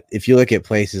 But if you look at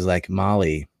places like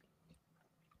Mali,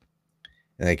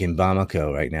 like in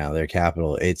Bamako right now, their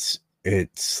capital, it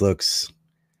looks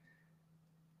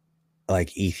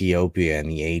like Ethiopia in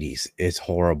the 80s. It's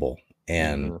horrible.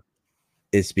 And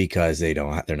it's because they're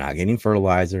not getting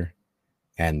fertilizer,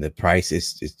 and the price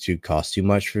costs too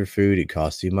much for food. It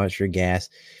costs too much for gas.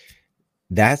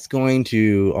 That's going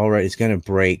to, it's going to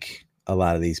break a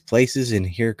lot of these places. And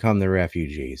here come the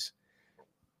refugees,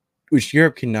 which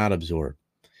Europe cannot absorb.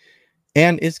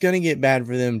 And it's going to get bad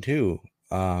for them too.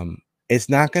 It's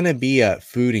not going to be a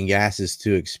food and gas is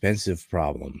too expensive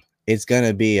problem. It's going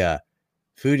to be a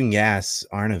food and gas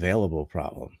aren't available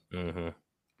problem. Mm-hmm.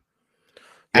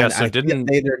 Yeah, so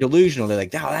they're delusional. They're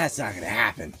like, no, that's not going to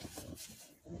happen.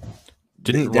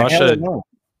 Didn't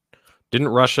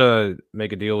Russia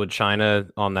make a deal with China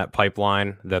on that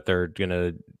pipeline that they're going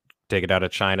to take it out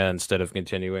of China instead of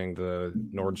continuing the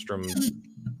Nord Stream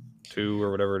 2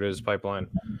 or whatever it is pipeline?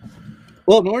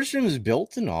 Well, Nord Stream is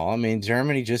built and all. I mean,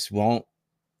 Germany just won't.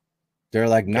 They're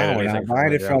like, no, we're not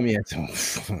buying it from you.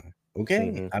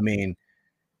 Okay. I mean,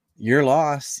 you're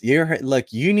lost.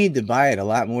 Look, you need to buy it a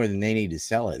lot more than they need to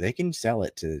sell it. They can sell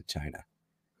it to China.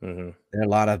 There are a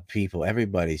lot of people.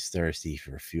 Everybody's thirsty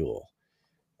for fuel.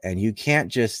 And you can't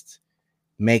just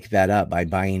make that up by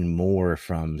buying more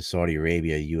from Saudi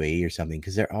Arabia, UAE or something,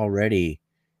 because they're already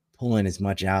pulling as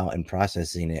much out and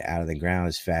processing it out of the ground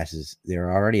as fast as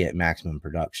they're already at maximum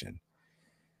production.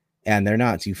 And they're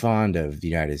not too fond of the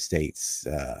United States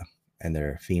and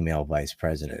their female vice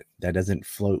president. That doesn't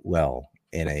float well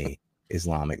in a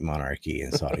Islamic monarchy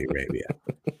in Saudi Arabia.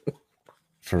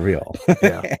 For real.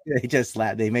 Yeah.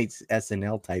 They make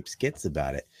SNL type skits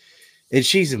about it. And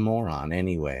she's a moron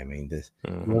anyway. I mean,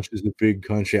 Russia's a big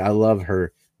country. I love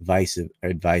her advice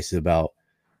about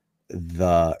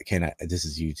this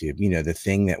is YouTube, the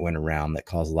thing that went around that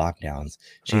caused lockdowns.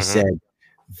 She said,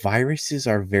 viruses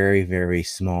are very, very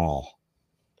small.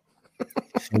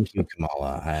 Thank you,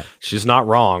 Kamala. She's not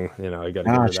wrong. I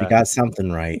got she got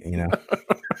something right,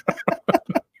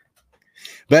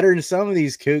 Better than some of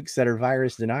these kooks that are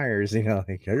virus deniers,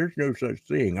 like, there's no such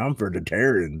thing. I'm for the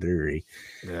Terran theory.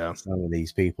 Yeah. Some of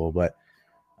these people. But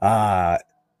I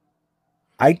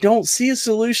don't see a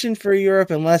solution for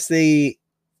Europe unless they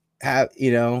have,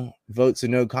 votes of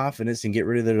no confidence and get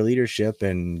rid of their leadership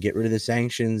and get rid of the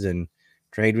sanctions and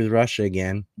trade with Russia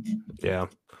again. Yeah.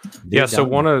 So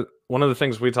one of the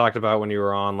things we talked about when you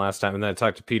were on last time, and then I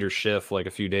talked to Peter Schiff like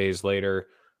a few days later,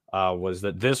 was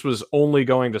that this was only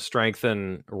going to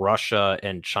strengthen Russia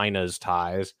and China's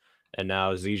ties. And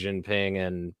now Xi Jinping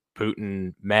and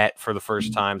Putin met for the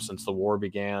first time since the war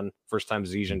began. First time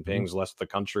Xi Jinping's left the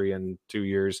country in 2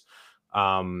 years.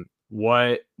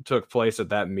 What took place at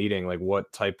that meeting? Like,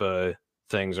 what type of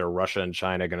things are Russia and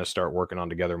China going to start working on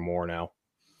together more now?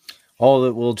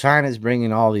 Well, China's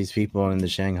bringing all these people in the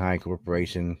Shanghai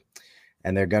Corporation,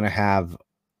 and they're going to have.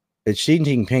 Xi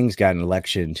Jinping's got an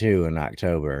election too in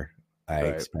October. I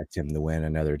expect him to win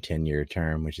another 10-year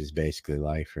term, which is basically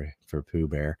life for Pooh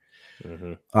Bear.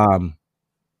 Putin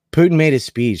made a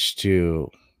speech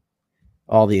to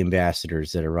all the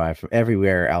ambassadors that arrived from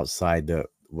everywhere outside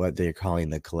what they're calling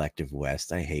the collective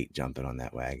West. I hate jumping on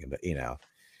that wagon, but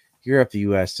Europe, the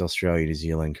US, Australia, New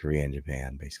Zealand, Korea, and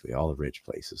Japan, basically all the rich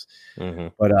places.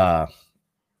 But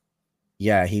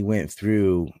he went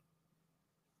through.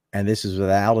 And this is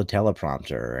without a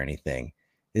teleprompter or anything.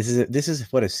 This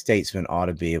is what a statesman ought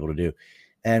to be able to do.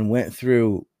 And went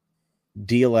through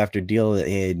deal after deal that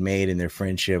he had made in their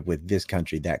friendship with this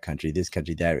country, that country, this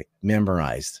country, that,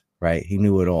 memorized, right? He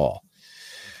knew it all.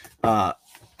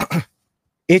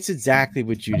 It's exactly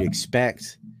what you'd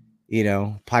expect.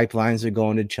 Pipelines are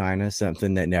going to China,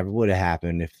 something that never would have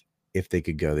happened if they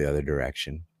could go the other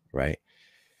direction, right?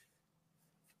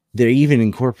 They're even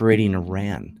incorporating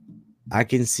Iran. I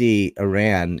can see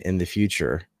Iran in the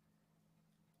future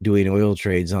doing oil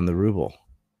trades on the ruble.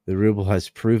 The ruble has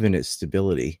proven its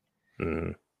stability.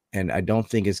 And I don't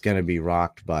think it's going to be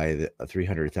rocked by the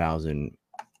 300,000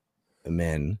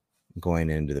 men going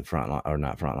into the front line, or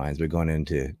not front lines, but going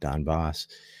into Donbass.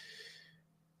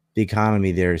 The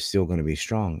economy there is still going to be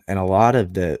strong. And a lot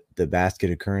of the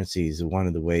basket of currencies, one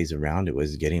of the ways around it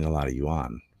was getting a lot of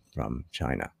yuan from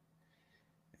China.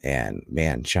 And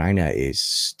man, China is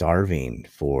starving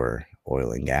for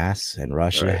oil and gas, and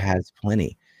Russia has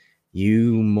plenty.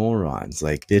 You morons.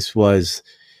 Like, this was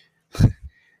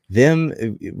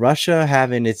Russia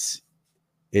having its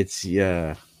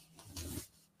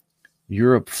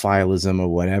Europhilism or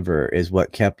whatever is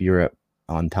what kept Europe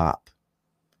on top.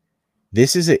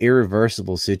 This is an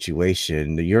irreversible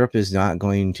situation. Europe is not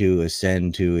going to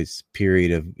ascend to its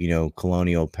period of,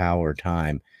 colonial power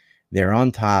time. They're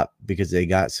on top because they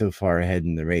got so far ahead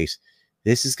in the race.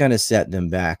 This is going to set them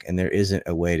back, and there isn't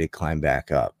a way to climb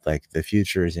back up. Like, the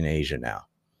future is in Asia now.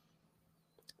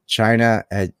 China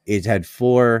had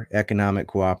 4 economic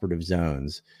cooperative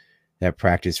zones that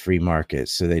practice free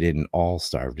markets, so they didn't all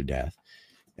starve to death.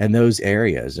 And those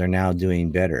areas are now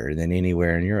doing better than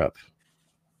anywhere in Europe.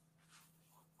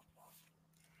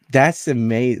 That's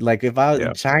amazing. Like, if I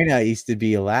was China, used to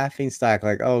be a laughing stock.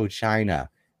 Like, oh, China,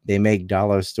 they make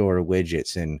dollar store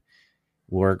widgets and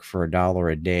work for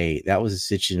 $1 a day. That was a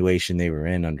situation they were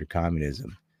in under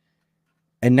communism.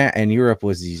 And Europe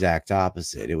was the exact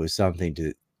opposite. It was something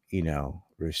to,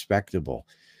 respectable.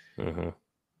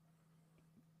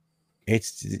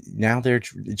 It's now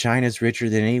China's richer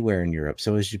than anywhere in Europe.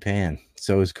 So is Japan.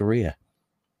 So is Korea.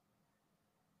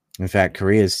 In fact,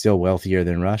 Korea is still wealthier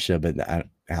than Russia, but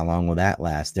how long will that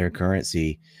last? Their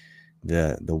currency,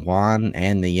 the won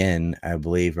and the yen, I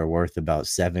believe, are worth about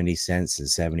 70 cents and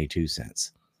 72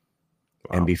 cents.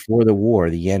 Wow. And before the war,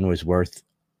 the yen was worth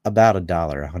about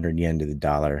 $1, 100 yen to the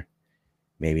dollar,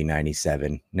 maybe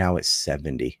 97. Now it's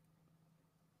 70.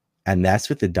 And that's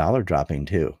with the dollar dropping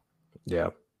too. Yeah.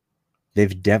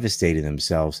 They've devastated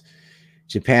themselves.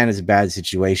 Japan is a bad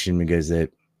situation because the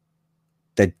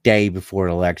day before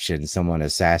an election, someone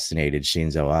assassinated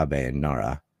Shinzo Abe in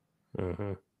Nara.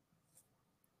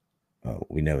 Oh,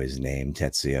 we know his name,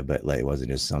 Tetsuya, but it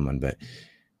wasn't just someone. But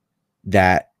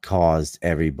that caused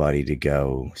everybody to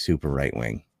go super right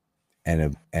wing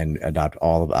and adopt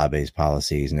all of Abe's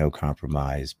policies, no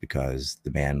compromise, because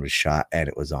the man was shot and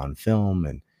it was on film.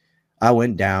 And I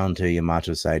went down to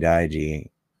Yamato Saidaiji.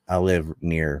 I live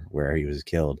near where he was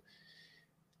killed.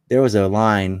 There was a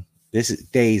line. This is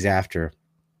days after,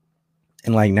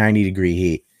 in like 90-degree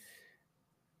heat,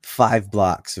 5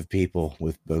 blocks of people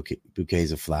with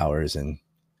bouquets of flowers and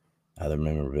other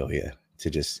memorabilia to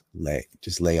just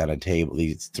lay on a table.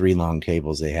 These 3 long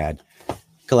tables they had,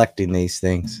 collecting these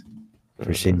things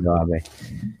for Shinzo Abe.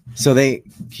 So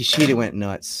Kishida went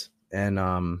nuts,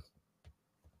 and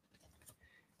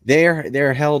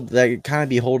they're held. They kind of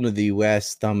be holding to the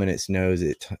U.S., thumbing its nose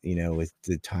at with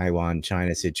the Taiwan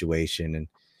China situation, and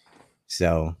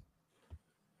so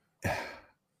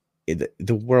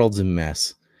the world's a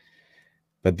mess.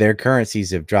 But their currencies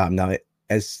have dropped now.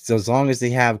 As long as they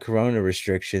have corona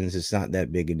restrictions, it's not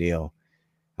that big a deal.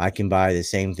 I can buy the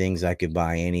same things I could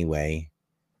buy anyway,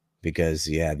 because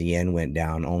the yen went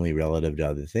down only relative to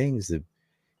other things.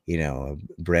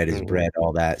 Bread is bread,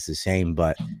 all that's the same.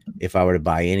 But if I were to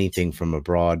buy anything from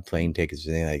abroad, plane tickets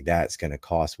or anything like that, it's going to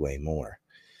cost way more.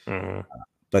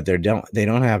 But they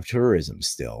don't have tourism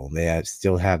still. They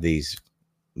still have these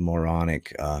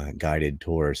moronic guided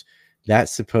tours.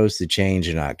 That's supposed to change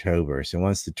in October. So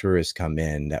once the tourists come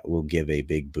in, that will give a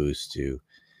big boost to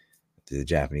the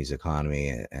Japanese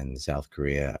economy, and South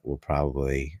Korea will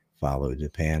probably follow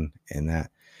Japan in that,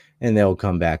 and they'll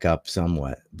come back up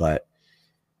somewhat. But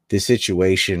the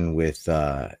situation with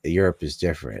Europe is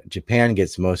different. Japan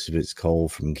gets most of its coal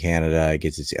from Canada. It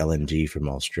gets its LNG from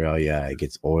Australia. It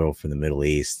gets oil from the Middle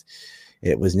East.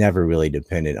 It was never really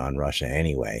dependent on Russia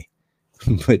anyway.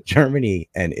 But Germany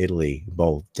and Italy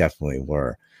both definitely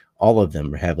were. All of them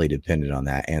were heavily dependent on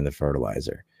that and the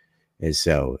fertilizer. And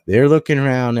so they're looking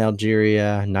around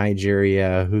Algeria,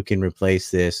 Nigeria, who can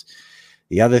replace this.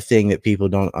 The other thing that people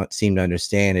don't seem to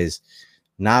understand is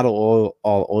not all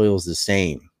oil is the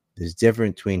same. There's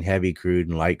difference between heavy crude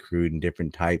and light crude and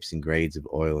different types and grades of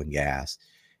oil and gas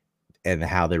and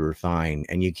how they're refined.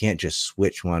 And you can't just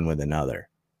switch one with another,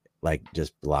 like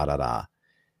just blah, blah, blah.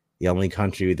 The only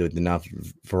country with enough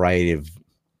variety of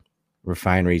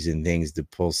refineries and things to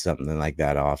pull something like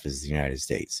that off is the United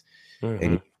States.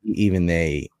 And even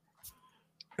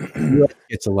US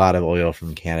gets a lot of oil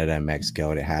from Canada and Mexico,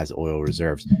 and it has oil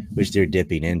reserves, which they're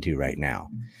dipping into right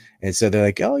now. And so they're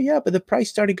like, oh, yeah, but the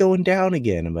price started going down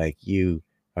again. I'm like, you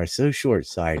are so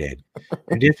short-sighted.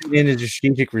 They're dipping into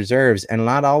strategic reserves, and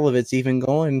not all of it's even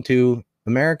going to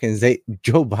Americans.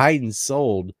 Joe Biden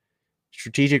sold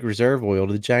strategic reserve oil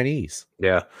to the Chinese.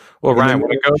 Yeah. Well, Ryan,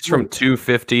 when it goes from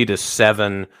 250 to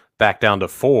 7 back down to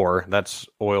 4, that's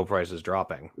oil prices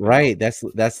dropping. Right. That's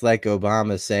like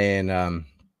Obama saying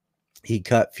he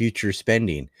cut future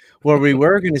spending. Well, we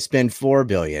were going to spend $4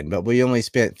 billion, but we only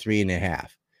spent $3.5 billion.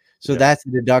 So that's a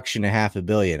deduction of $500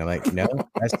 million. I'm like, no,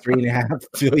 that's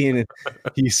 $3.5 billion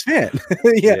you spent.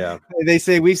 Yeah. They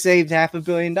say we saved $500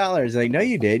 million. Like, no,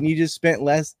 you didn't. You just spent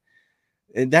less.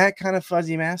 that kind of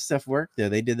fuzzy math stuff worked there.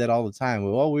 They did that all the time.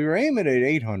 Well, we were aiming at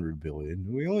 800 billion.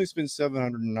 We only spent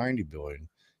 790 billion.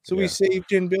 So we saved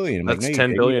 10 billion. That's like, no,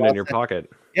 10 billion in your pocket.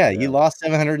 Yeah, you lost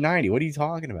 790. What are you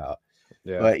talking about?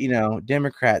 Yeah. But, you know,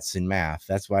 Democrats in math,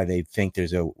 that's why they think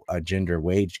there's a gender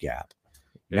wage gap.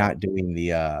 Not doing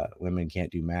the women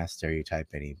can't do math stereotype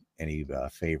any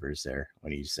favors there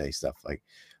when you say stuff like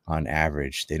on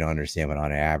average. They don't understand what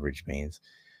on average means.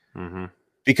 Mm-hmm.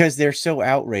 Because they're so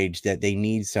outraged that they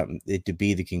need something to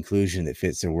be the conclusion that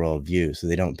fits their worldview, so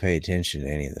they don't pay attention to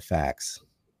any of the facts.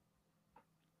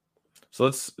 So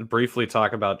let's briefly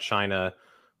talk about China.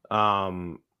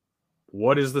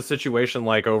 What is the situation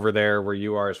like over there where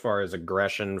you are as far as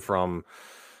aggression from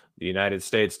the United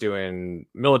States doing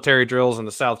military drills in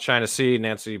the South China Sea,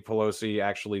 Nancy Pelosi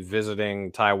actually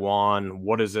visiting Taiwan?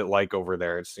 What is it like over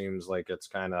there? It seems like it's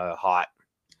kind of hot.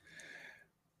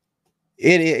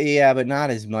 Yeah, but not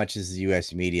as much as the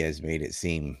U.S. media has made it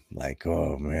seem like,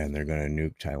 oh man, they're going to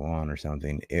nuke Taiwan or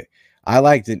something. I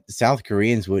like that South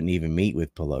Koreans wouldn't even meet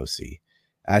with Pelosi.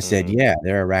 I said, yeah,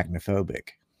 they're arachnophobic.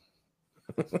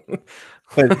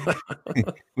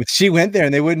 But she went there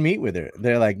and they wouldn't meet with her.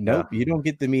 They're like, nope, you don't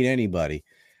get to meet anybody.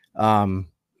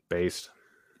 Based.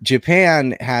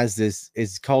 Japan has this,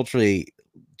 is culturally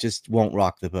just won't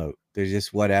rock the boat. They're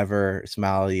just whatever,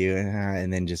 smile at you,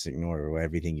 and then just ignore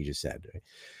everything you just said.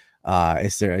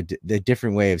 It's there a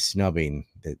different way of snubbing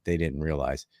that they didn't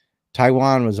realize.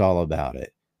 Taiwan was all about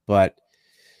it, but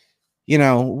you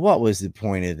know what was the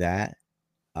point of that?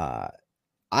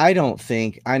 I don't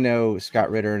think, I know Scott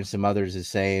Ritter and some others is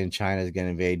saying China is going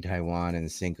to invade Taiwan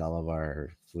and sink all of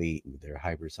our fleet with their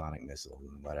hypersonic missiles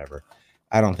and whatever.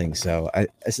 I don't think so.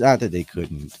 It's not that they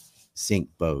couldn't sink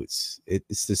boats.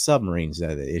 It's the submarines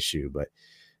that are the issue, but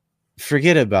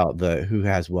forget about the who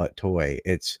has what toy.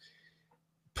 It's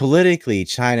politically,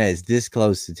 China is this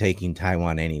close to taking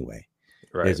Taiwan anyway.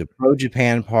 Right. There's a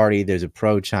pro-Japan party. There's a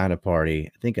pro-China party.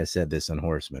 I think I said this on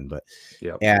Horseman, but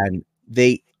and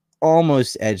they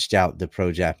almost edged out the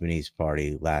pro-Japanese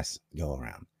party last go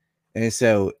around. And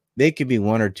so they could be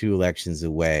 1 or 2 elections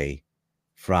away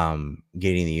from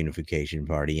getting the unification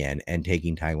party in and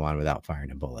taking Taiwan without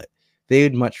firing a bullet. They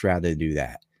would much rather do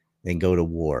that than go to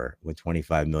war with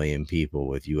 25 million people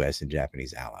with US and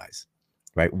Japanese allies,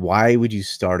 right? Why would you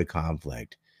start a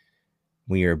conflict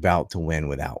when you're about to win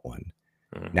without one?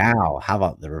 Now, how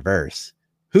about the reverse?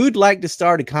 Who'd like to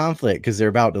start a conflict because they're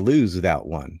about to lose without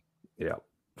one? Yeah.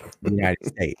 The United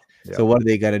States. So what are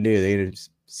they going to do? They're going to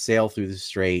sail through the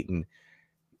strait and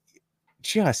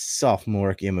just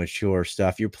sophomoric, immature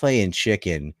stuff. You're playing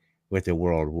chicken with the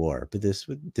world war, but this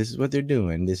is what they're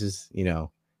doing. This is, you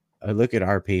know, look at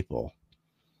our people.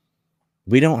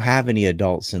 We don't have any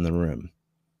adults in the room.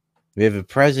 We have a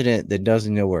president that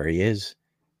doesn't know where he is,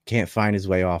 can't find his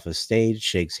way off a stage,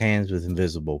 shakes hands with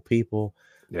invisible people.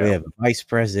 We have a vice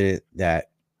president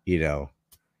that, you know,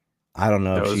 I don't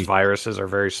know. Those viruses are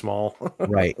very small.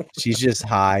 Right. She's just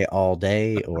high all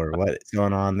day or what's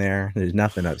going on there. There's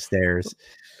nothing upstairs.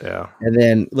 Yeah. And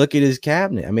then look at his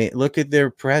cabinet. I mean, look at their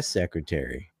press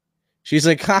secretary. She's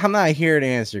like, I'm not here to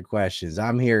answer questions.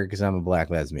 I'm here because I'm a black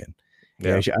lesbian.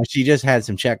 Yeah. You know, she just had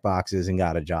some check boxes and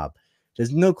got a job.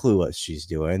 There's no clue what she's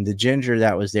doing. The ginger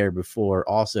that was there before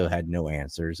also had no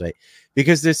answers. Like,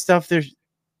 because there's stuff,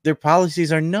 their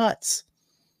policies are nuts.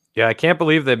 Yeah, I can't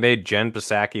believe they made Jen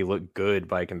Psaki look good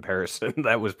by comparison.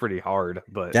 That was pretty hard,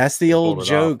 but that's the old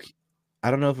joke. I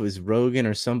don't know if it was Rogan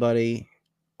or somebody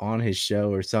on his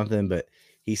show or something, but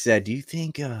he said, do you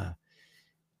think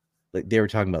like they were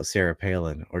talking about Sarah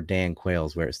Palin or Dan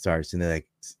Quayle's where it starts, and they're like,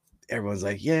 everyone's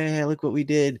like, yeah, look what we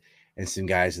did. And some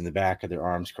guys in the back of their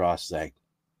arms crossed, like,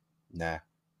 nah,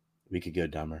 we could go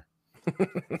dumber.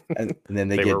 and then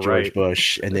they get George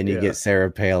Bush, and then you get Sarah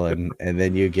Palin, and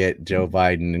then you get Joe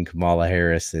Biden and Kamala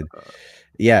Harris. And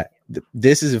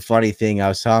this is a funny thing. I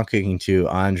was talking to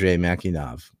Andrei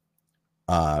Makinov,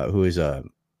 who is a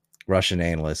Russian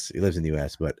analyst. He lives in the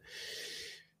US, but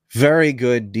very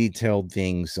good detailed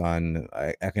things on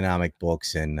economic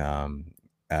books and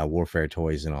warfare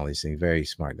toys and all these things. Very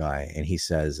smart guy. And he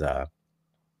says,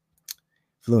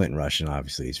 fluent in Russian,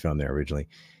 obviously he's from there originally.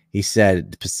 He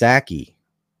said Psaki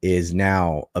is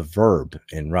now a verb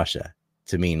in Russia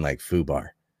to mean like foobar.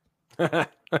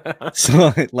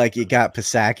 So like you got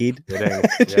Psaki'd.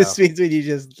 It just means when you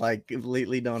just like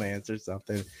completely don't answer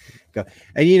something.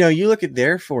 And you know, you look at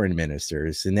their foreign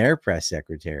ministers and their press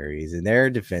secretaries and their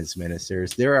defense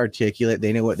ministers, they're articulate,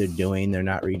 they know what they're doing, they're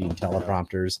not reading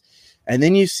teleprompters. And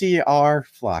then you see our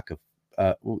flock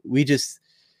of we just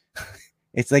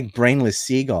it's like brainless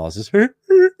seagulls. Just,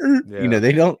 you know,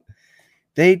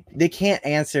 they can't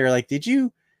answer like, did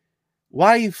you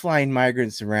Why are you flying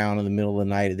migrants around in the middle of the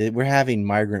night? We're having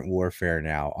migrant warfare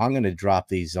now. I'm going to drop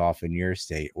these off in your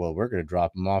state. Well, we're going to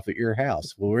drop them off at your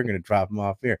house. Well, we're going to drop them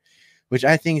off here, which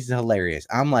I think is hilarious.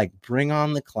 I'm like, bring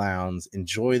on the clowns,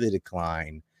 enjoy the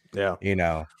decline. Yeah. You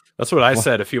know, that's what I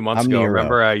said a few months ago. Nero.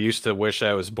 Remember, I used to wish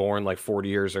I was born like 40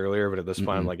 years earlier, but at this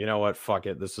point, I'm like, you know what? Fuck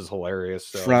it. This is hilarious.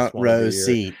 So front row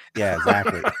seat. Yeah,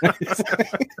 exactly.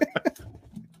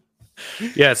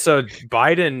 Yeah, so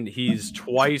Biden, he's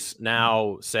twice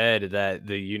now said that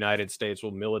the United States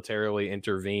will militarily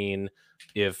intervene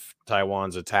if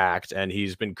Taiwan's attacked, and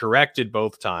he's been corrected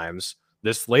both times.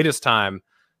 This latest time,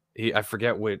 I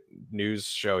forget what news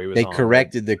show he was on. They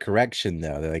corrected the correction,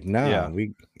 though. They're like, no,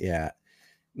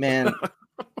 man,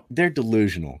 they're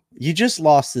delusional. You just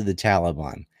lost to the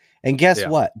Taliban. And guess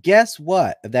what? Guess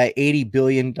what? That $80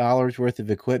 billion worth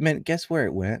of equipment, guess where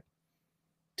it went?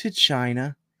 To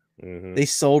China. They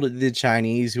sold it to the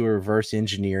Chinese, who are reverse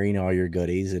engineering all your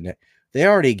goodies, and they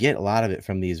already get a lot of it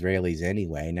from the Israelis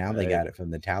anyway. Now they got it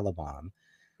from the Taliban.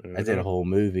 I did a whole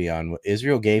movie on what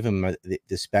Israel gave them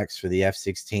the specs for the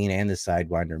F-16 and the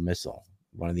Sidewinder missile,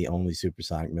 one of the only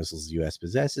supersonic missiles the U.S.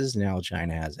 possesses. Now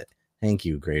China has it. Thank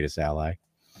you, greatest ally.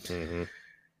 You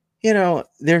know,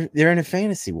 they're in a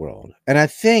fantasy world, and I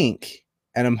think,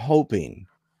 and I'm hoping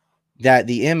that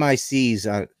the MICs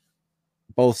on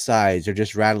both sides are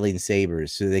just rattling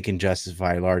sabers so they can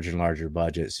justify larger and larger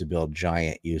budgets to build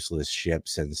giant useless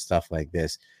ships and stuff like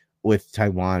this, with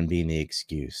Taiwan being the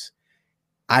excuse.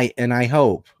 I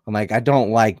hope, I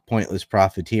don't like pointless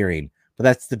profiteering, but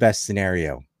that's the best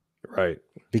scenario. Right.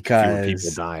 Because fewer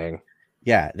people dying.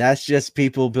 Yeah, that's just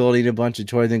people building a bunch of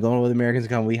toys and going, with Americans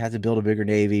come, we have to build a bigger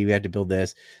Navy, we have to build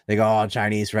this. They go, oh,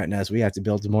 Chinese threaten us, we have to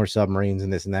build some more submarines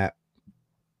and this and that.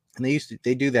 And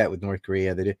they do that with North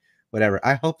Korea. They do whatever.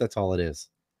 I hope that's all it is.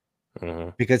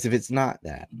 Because if it's not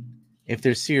that, if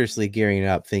they're seriously gearing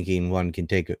up thinking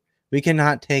we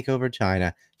cannot take over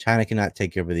China, China cannot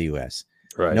take over the US.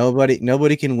 Right.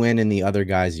 Nobody can win in the other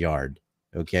guy's yard.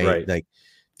 Okay. Right. Like,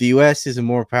 the US is a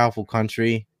more powerful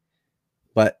country,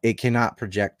 but it cannot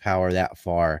project power that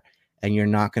far, and you're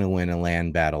not going to win a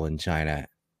land battle in China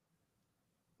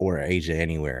or Asia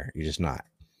anywhere. You're just not.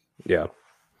 Yeah.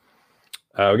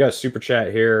 We got a super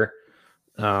chat here.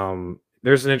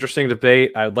 There's an interesting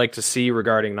debate I'd like to see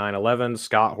regarding 9/11,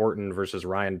 Scott Horton versus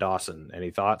Ryan Dawson.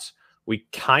 Any thoughts? We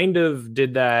kind of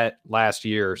did that last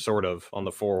year, sort of, on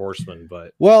the Four Horsemen,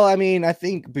 but well, I mean, I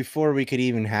think before we could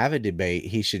even have a debate,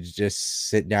 he should just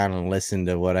sit down and listen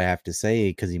to what I have to say,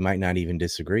 because he might not even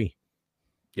disagree.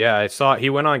 Yeah, I saw he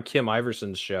went on Kim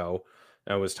Iverson's show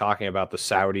and was talking about the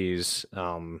Saudis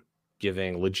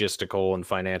giving logistical and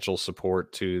financial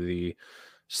support to the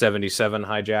 77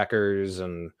 hijackers,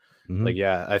 and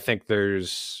I think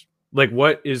there's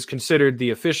what is considered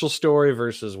the official story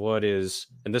versus what is,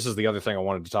 and this is the other thing I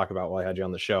wanted to talk about while I had you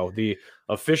on the show, the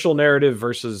official narrative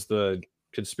versus the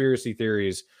conspiracy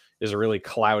theories is a really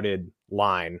clouded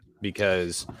line,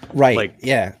 because I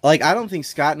don't think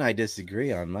Scott and I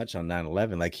disagree on much on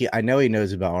 9/11. I know he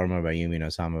knows about Omar Bayoumi and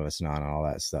Osama bin Laden and all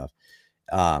that stuff.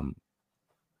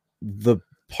 The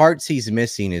parts he's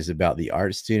missing is about the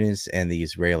art students and the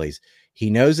Israelis. He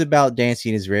knows about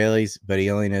dancing Israelis, but he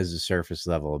only knows the surface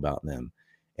level about them.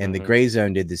 And the Gray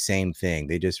Zone did the same thing.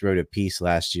 They just wrote a piece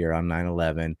last year on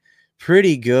 9/11.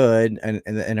 Pretty good. And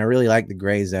I really like the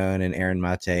Gray Zone and Aaron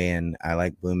Mate, and I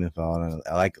like Blumenfeld, and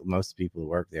I like most of the people who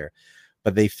work there.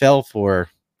 But they fell for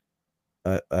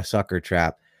a sucker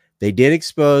trap. They did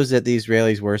expose that the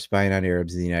Israelis were spying on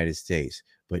Arabs in the United States,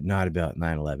 but not about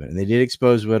 9/11. And they did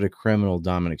expose what a criminal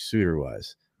Dominic Suter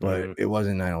was, but it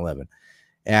wasn't 9/11.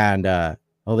 And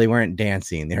they weren't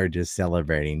dancing, they were just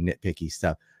celebrating nitpicky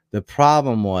stuff. The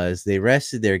problem was they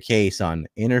rested their case on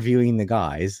interviewing the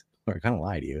guys, or kind of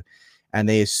lie to you, and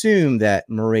they assumed that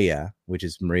Maria, which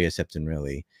is Maria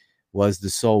Septimilli, was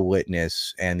the sole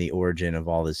witness and the origin of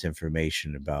all this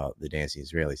information about the dancing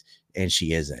Israelis, and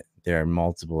she isn't. There are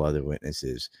multiple other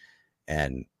witnesses,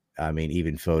 and I mean,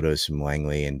 even photos from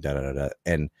Langley and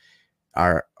and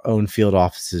our own field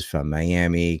offices from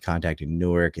Miami contacted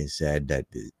Newark and said that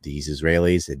these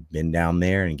Israelis had been down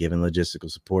there and given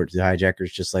logistical support to the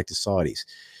hijackers, just like the Saudis.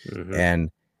 And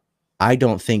I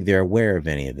don't think they're aware of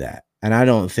any of that. And I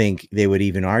don't think they would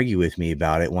even argue with me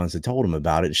about it once I told them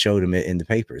about it, showed them it in the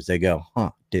papers. They go,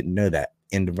 didn't know that.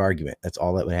 End of argument. That's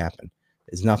all that would happen.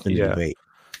 There's nothing to debate.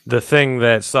 The thing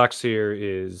that sucks here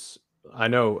is, I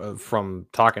know from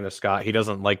talking to Scott, he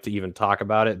doesn't like to even talk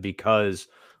about it because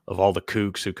of all the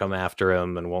kooks who come after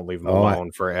him and won't leave him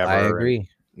alone forever. I agree.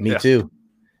 Me too.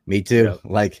 Yeah.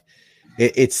 Like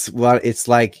it's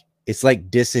like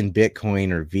dissing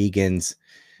Bitcoin or vegans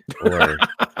or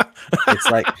It's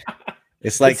like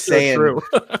It's so saying, true.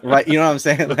 right? You know what I'm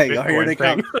saying? The Like, oh, here Bitcoin they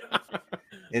come. thing.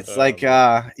 It's like,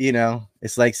 you know,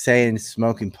 it's like saying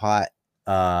smoking pot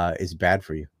is bad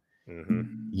for you.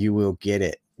 You will get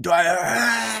it.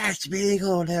 It's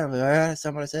illegal. That's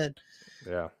not what I said.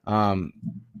 Yeah.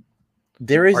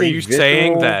 There is. Are you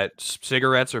saying that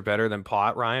cigarettes are better than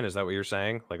pot, Ryan? Is that what you're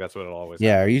saying? Like that's what it always.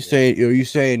 Yeah. happens. Are you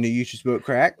saying that you should smoke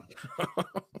crack?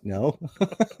 No.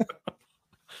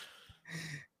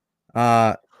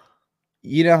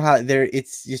 You know how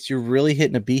it's just you're really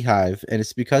hitting a beehive, and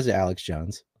it's because of Alex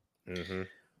Jones.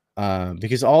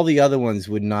 Because all the other ones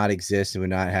would not exist and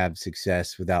would not have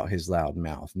success without his loud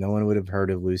mouth. No one would have heard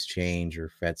of Loose Change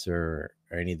or Fetzer or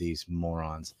any of these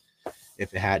morons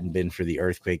if it hadn't been for the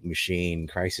Earthquake Machine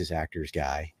crisis actors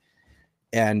guy.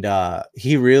 And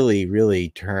he really, really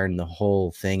turned the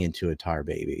whole thing into a tar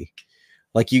baby.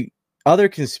 Like other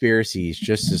conspiracies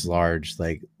just as large,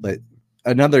 like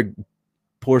another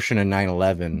portion of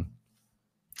 9/11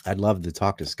 I'd love to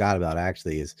talk to Scott about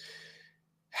actually is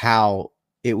how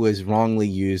it was wrongly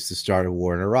used to start a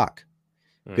war in Iraq.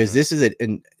 Because this is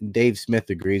and Dave Smith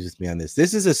agrees with me on this.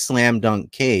 This is a slam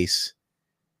dunk case.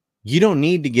 You don't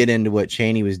need to get into what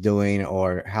Cheney was doing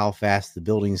or how fast the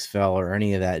buildings fell or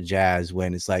any of that jazz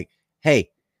when it's like, hey,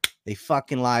 they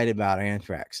fucking lied about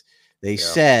anthrax. They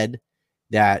said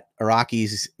that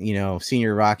Iraqis, you know,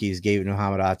 senior Iraqis gave it to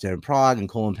Mohammed Atta in Prague, and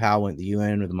Colin Powell went to the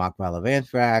UN with a mock vial of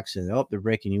anthrax, and they're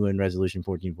breaking UN Resolution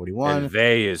 1441. And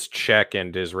they is Czech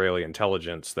and Israeli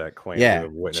intelligence that claim to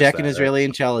have witnessed Czech and that, Israeli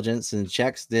intelligence, and the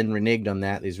Czechs then reneged on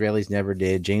that. The Israelis never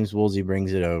did. James Woolsey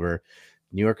brings it over.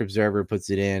 New York Observer puts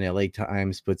it in. LA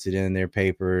Times puts it in their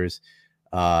papers.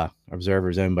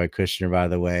 Observer's owned by Kushner, by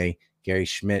the way. Gary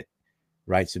Schmidt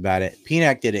writes about it.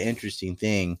 PNAC did an interesting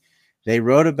thing. They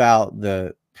wrote about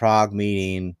the Prague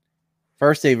meeting.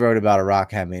 First, they wrote about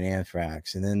Iraq having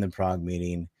anthrax, and then the Prague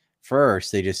meeting.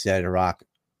 First, they just said Iraq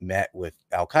met with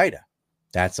Al Qaeda.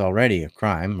 That's already a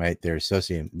crime, right? They're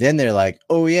associated. Then they're like,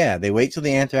 oh, yeah. They wait till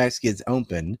the anthrax gets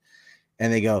opened,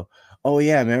 and they go, oh,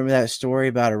 yeah. Remember that story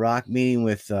about Iraq meeting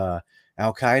with Al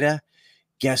Qaeda?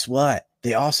 Guess what?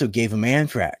 They also gave them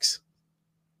anthrax,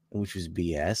 which was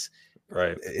BS.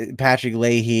 Right. Patrick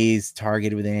Leahy's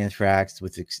targeted with anthrax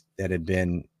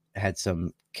that had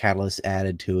some catalyst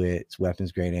added to it. It's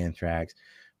weapons grade anthrax.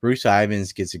 Bruce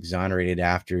Ivins gets exonerated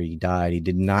after he died. He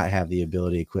did not have the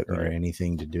ability, equipment, or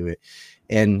anything to do it.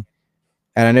 And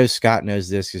I know Scott knows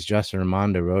this because Justin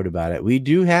Raimondo wrote about it. We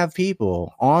do have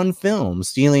people on film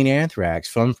stealing anthrax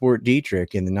from Fort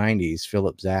Detrick in the 90s.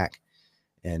 Philip Zach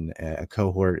and a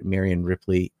cohort, Marion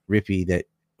Rippey, that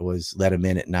was let them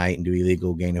in at night and do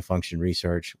illegal gain of function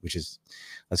research, which is,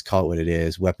 let's call it what it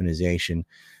is, weaponization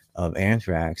of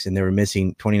anthrax. And there were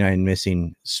 29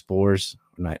 missing spores,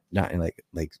 not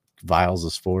like vials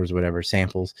of spores or whatever,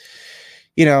 samples,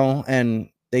 you know, and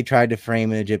they tried to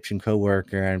frame an Egyptian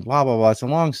coworker and blah, blah, blah. It's a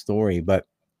long story, but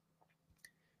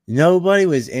nobody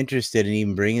was interested in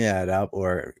even bringing that up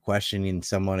or questioning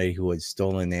somebody who had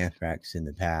stolen anthrax in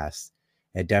the past.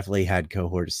 It definitely had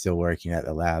cohorts still working at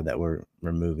the lab that were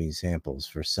removing samples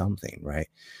for something, right?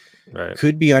 Right.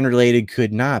 Could be unrelated,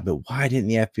 could not. But why didn't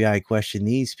the FBI question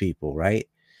these people, right?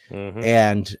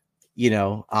 And, you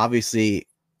know, obviously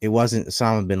it wasn't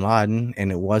Osama bin Laden,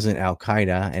 and it wasn't Al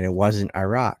Qaeda, and it wasn't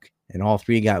Iraq. And all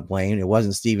three got blamed. It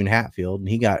wasn't Stephen Hatfield, and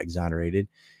he got exonerated.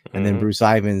 And then Bruce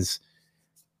Ivins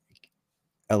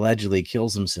allegedly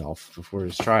kills himself before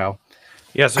his trial.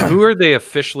 Yeah, so who are they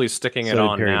officially sticking it So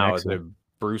on Perry now? Maxwell. Is it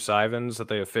Bruce Ivins that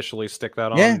they officially stick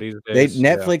that on these days?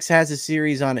 Netflix has a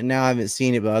series on it now. I haven't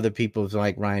seen it, but other people are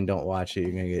like, Ryan, don't watch it.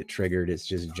 You're gonna get triggered. It's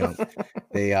just junk.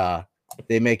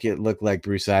 They make it look like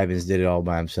Bruce Ivins did it all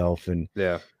by himself. And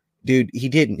dude, he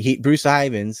didn't. Bruce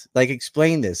Ivins, like,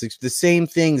 explain this. It's the same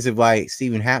things of why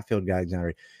Stephen Hatfield got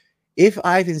exonerated. If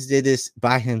Ivins did this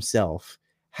by himself,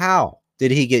 how did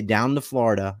he get down to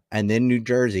Florida and then New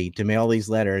Jersey to mail these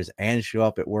letters and show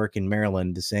up at work in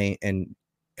Maryland the same and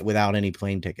without any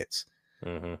plane tickets?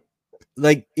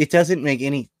 Like, it doesn't make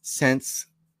any sense.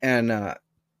 And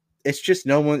it's just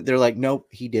no one. They're like, nope,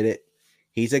 he did it.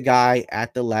 He's a guy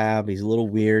at the lab. He's a little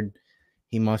weird.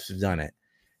 He must have done it.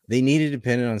 They needed to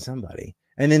pin it on somebody.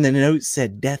 And then the note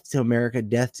said death to America,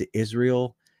 death to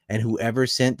Israel. And whoever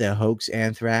sent the hoax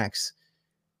anthrax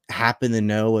happened to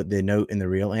know what the note in the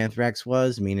real anthrax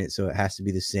was. I mean, so it has to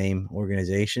be the same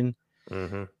organization.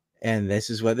 And this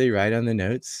is what they write on the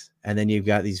notes. And then you've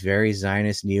got these very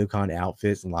Zionist neocon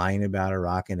outfits lying about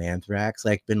Iraq and anthrax.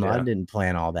 Like, bin Laden didn't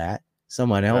plan all that.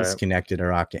 Someone else connected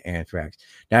Iraq to anthrax.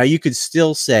 Now, you could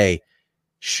still say,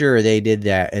 sure, they did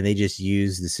that, and they just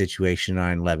used the situation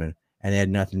 9/11, and they had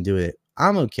nothing to do with it.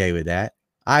 I'm okay with that.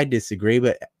 I disagree,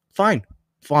 but fine.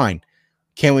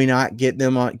 Can we not get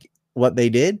them on what they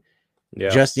did?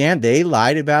 Yeah. They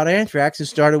lied about anthrax and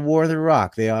started War in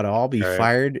Iraq. They ought to all be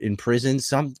fired, in prison.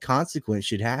 Some consequence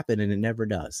should happen, and it never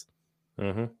does.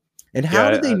 Mm-hmm. And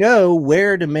how did they know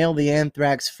where to mail the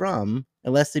anthrax from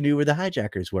unless they knew where the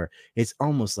hijackers were? It's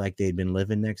almost like they'd been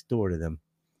living next door to them.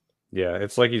 Yeah,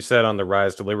 it's like you said on the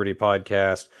Rise to Liberty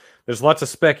podcast. There's lots of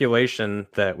speculation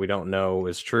that we don't know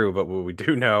is true, but what we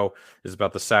do know is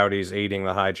about the Saudis aiding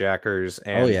the hijackers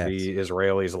and the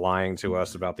Israelis lying to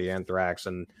us about the anthrax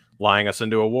and lying us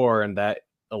into a war, and that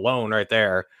alone right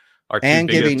there are two and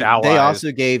biggest giving allies. They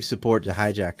also gave support to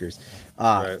hijackers.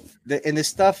 And the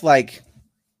stuff like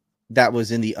that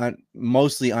was in the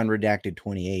mostly unredacted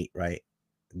 28, right?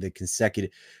 The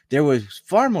consecutive, there was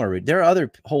far more. There are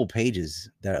other whole pages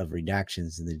of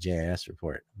redactions in the JIS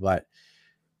report, but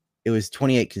it was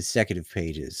 28 consecutive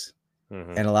pages,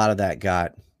 and a lot of that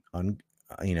got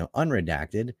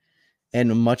unredacted,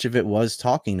 and much of it was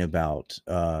talking about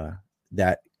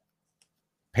that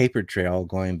paper trail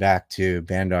going back to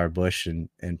Bandar Bush and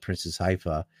Princess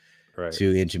Haifa,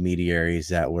 two intermediaries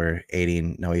that were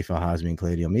aiding Noifa Hazmi and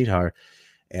Claudio Midhar.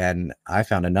 And I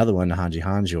found another one to Hanji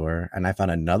Hanjour, and I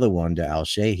found another one to Al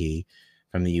Shehi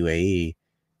from the UAE.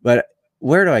 But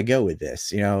where do I go with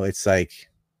this? It's like,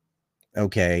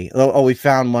 okay. Oh, we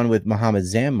found one with Mohammed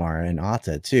Zammar and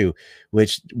Atta too,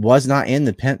 which was not in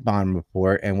the Pentbon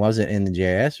report and wasn't in the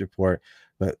JIS report,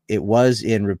 but it was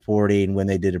in reporting when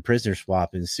they did a prisoner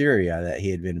swap in Syria that he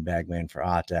had been a bagman for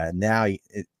Atta. And now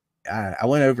I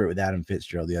went over it with Adam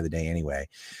Fitzgerald the other day anyway.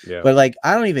 Yeah. But like,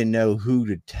 I don't even know who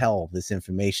to tell this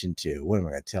information to. What am I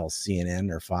going to tell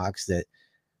CNN or Fox that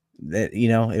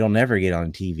it'll never get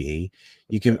on TV?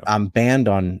 I'm banned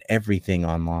on everything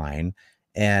online.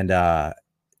 And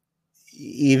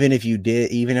even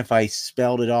if I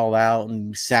spelled it all out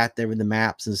and sat there with the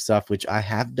maps and stuff, which I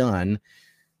have done,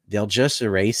 they'll just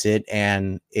erase it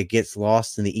and it gets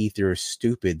lost in the ether of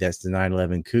stupid. That's the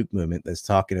 9/11 kook movement that's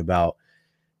talking about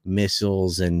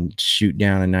missiles and shoot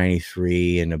down a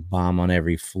 93 and a bomb on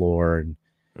every floor and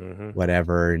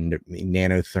whatever, and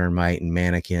nanothermite and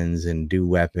mannequins and do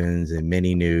weapons and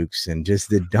mini nukes and just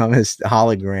the dumbest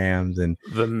holograms. And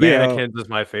the mannequins is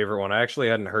my favorite one. I actually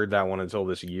hadn't heard that one until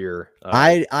this year.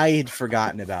 I had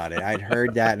forgotten about it. I'd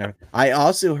heard that, and I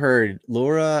also heard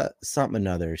Laura something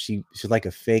another. She's like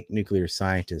a fake nuclear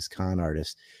scientist, con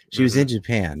artist. She was in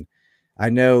Japan. I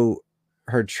know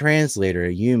her translator,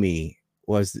 Yumi,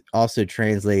 was also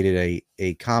translated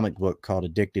a comic book called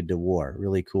Addicted to War.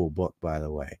 Really cool book, by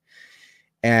the way.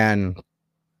 And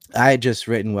I had just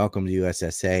written Welcome to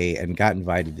USSA and got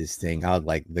invited to this thing. I was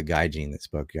like the gaijin that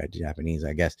spoke Japanese,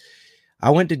 I guess. I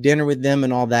went to dinner with them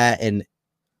and all that, and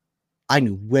I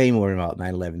knew way more about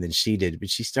 9/11 than she did. But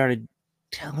she started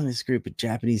telling this group of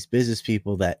Japanese business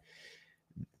people that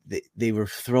they were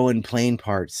throwing plane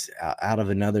parts out of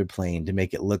another plane to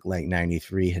make it look like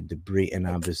 93 had debris. And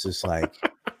I was just like,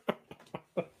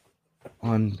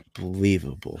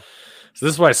 unbelievable. So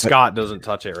this is why Scott doesn't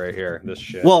touch it right here. This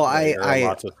shit. Well,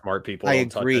 lots of smart people. I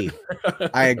agree.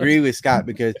 I agree with Scott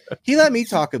because he let me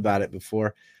talk about it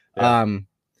before. Yeah.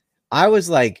 I was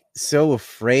like so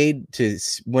afraid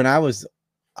I was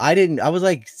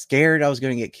like scared I was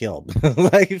going to get killed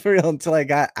like for real until I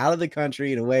got out of the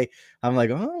country. In a way, I'm like,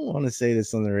 oh, I don't want to say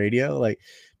this on the radio, like,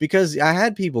 because I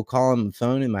had people calling the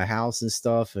phone in my house and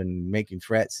stuff and making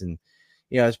threats, and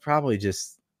it's probably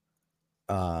just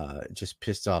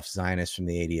pissed off Zionists from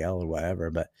the ADL or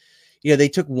whatever. But they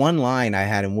took one line I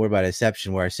had in War by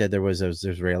Deception where I said there was an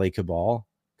Israeli cabal,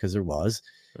 because there was.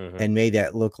 And made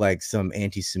that look like some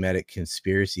anti-Semitic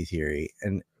conspiracy theory,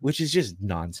 and which is just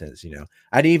nonsense.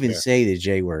 I didn't even say the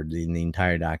J word in the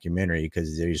entire documentary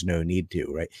because there's no need to,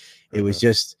 right? It was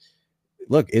just,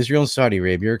 look, Israel and Saudi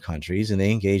Arabia are countries and they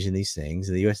engage in these things,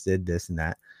 and the US did this and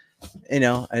that,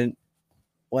 and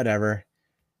whatever.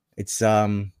 It's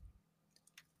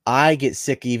I get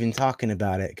sick even talking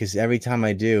about it because every time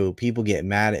I do, people get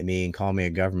mad at me and call me a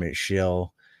government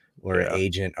shill or an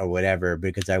agent or whatever,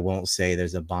 because I won't say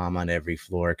there's a bomb on every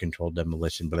floor, controlled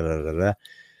demolition, blah, blah, blah, blah.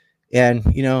 And,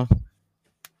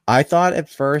 I thought at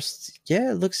first,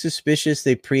 it looks suspicious.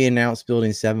 They pre-announced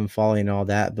Building 7 falling and all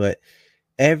that, but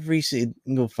every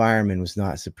single fireman was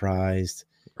not surprised.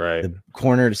 Right.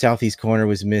 The southeast corner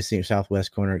was missing,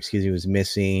 southwest corner, was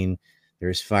missing.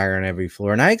 There's fire on every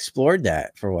floor. And I explored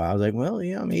that for a while. I was like, well,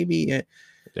 maybe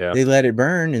they let it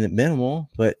burn in the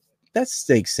minimal, but that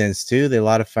makes sense too. A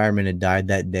lot of firemen had died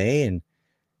that day, and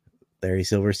Larry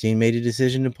Silverstein made a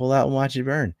decision to pull out and watch it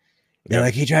burn. They're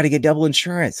like, he tried to get double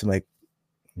insurance. I'm like,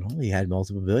 well, he had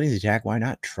multiple buildings attacked. Why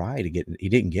not try to get it? He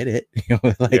didn't get it.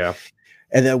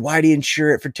 And then why do you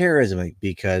insure it for terrorism? Like,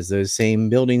 because those same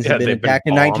buildings have been they've been attacked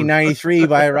in bombed. 1993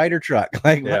 by a Ryder truck.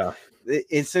 Like, Yeah.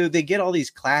 and so they get all these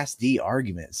Class D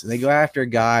arguments, and they go after a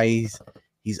guy.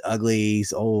 He's ugly,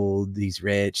 he's old, he's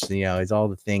rich, you know, it's all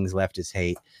the things leftists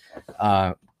hate.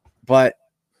 But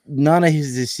none of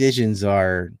his decisions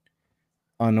are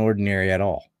unordinary at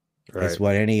all. Right. It's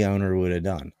what any owner would have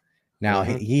done. Now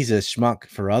he's a schmuck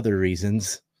for other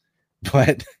reasons,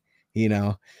 but you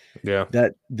know, yeah,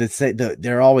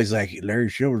 they're always like,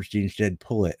 Larry Silverstein said,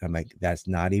 pull it. I'm like, that's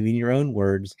not even your own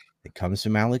words. It comes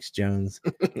from Alex Jones.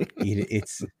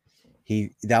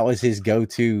 That was his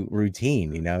go-to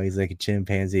routine. You know, he's like a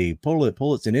chimpanzee. Pull it.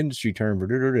 It's an industry term.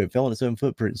 It fell in its own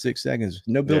footprint in 6 seconds.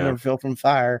 No building ever fell from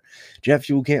fire. Jet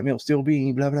fuel can't melt steel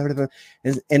beam. Blah blah blah blah.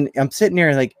 And I'm sitting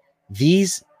there like,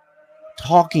 these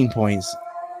talking points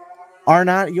are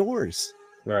not yours.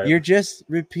 Right. You're just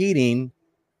repeating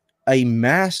a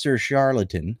master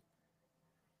charlatan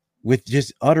with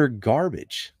just utter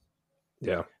garbage.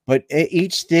 Yeah. But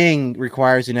each thing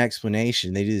requires an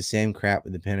explanation. They do the same crap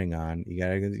with the Pentagon. You got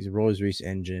to get these Rolls-Royce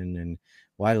engine and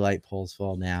why light poles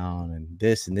fall down and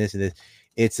this and this and this.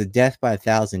 It's a death by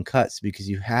 1,000 cuts because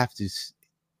you have to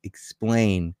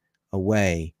explain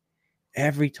away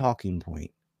every talking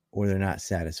point or they're not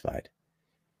satisfied.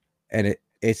 And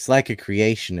it's like a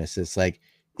creationist. It's like,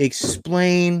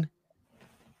 explain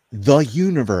the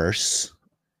universe.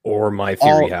 Or my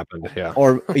theory happened. Yeah.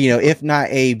 Or, you know, if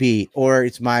not A, B, or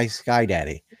it's my Sky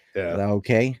Daddy. Yeah.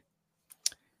 Okay.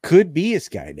 Could be a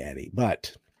Sky Daddy,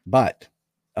 but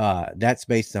that's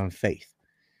based on faith.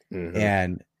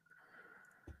 And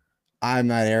I'm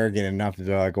not arrogant enough to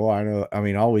be like, oh, I know. I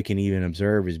mean, all we can even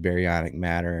observe is baryonic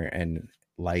matter and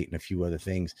light and a few other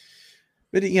things.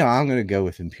 But, you know, I'm going to go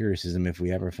with empiricism. If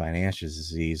we ever find answers to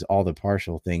disease, all the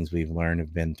partial things we've learned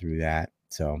have been through that.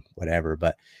 So whatever.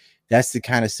 But that's the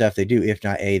kind of stuff they do. If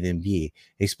not A, then B.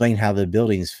 Explain how the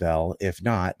buildings fell. If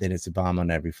not, then it's a bomb on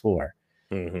every floor.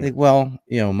 Like, well,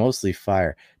 you know, mostly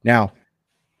fire. Now,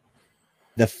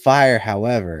 the fire,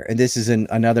 however, and this is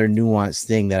another nuanced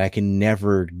thing that I can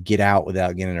never get out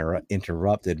without getting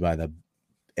interrupted by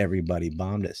everybody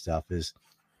bombed at stuff, is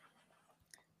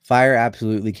fire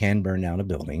absolutely can burn down a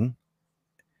building.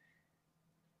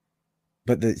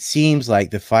 But it seems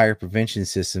like the fire prevention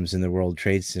systems in the World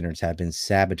Trade Centers have been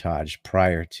sabotaged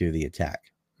prior to the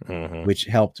attack, which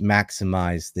helped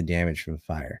maximize the damage from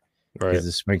fire because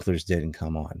the sprinklers didn't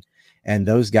come on. And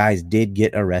those guys did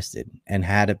get arrested and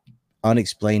had an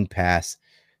unexplained pass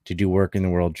to do work in the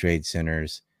World Trade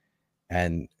Centers.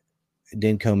 And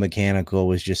Denko Mechanical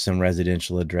was just some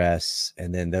residential address.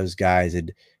 And then those guys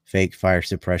had fake fire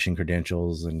suppression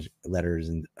credentials and letters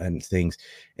and things.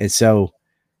 And so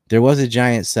there was a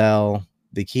giant cell.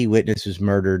 The key witness was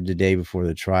murdered the day before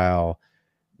the trial.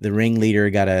 The ringleader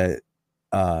got a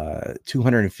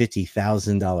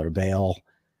 $250,000 bail.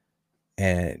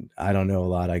 And I don't know a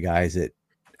lot of guys that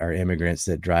are immigrants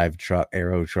that drive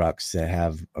aero trucks that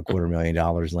have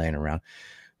 $250,000 laying around.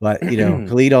 But, you know,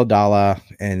 Khalid Al-Dala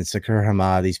and Sakur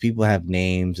Hamad, these people have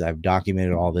names. I've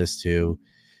documented all this too.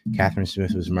 Catherine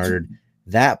Smith was murdered.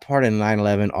 That part of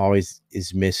 9/11 always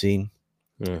is missing.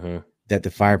 That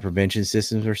the fire prevention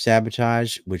systems were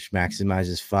sabotaged, which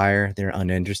maximizes fire. They're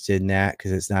uninterested in that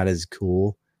because it's not as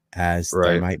cool as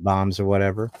thermite bombs or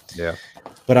whatever. Yeah.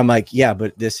 But I'm like, yeah,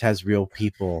 but this has real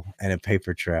people and a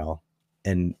paper trail.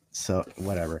 And so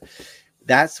whatever.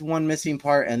 That's one missing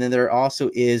part. And then there also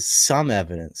is some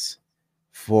evidence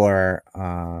for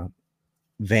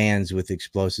vans with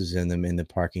explosives in them in the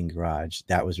parking garage.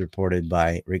 That was reported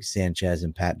by Rick Sanchez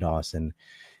and Pat Dawson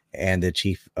and the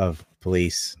chief of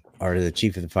police, or the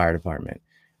chief of the fire department.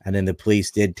 And then the police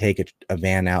did take a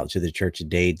van out to the Church of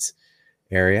Dades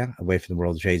area away from the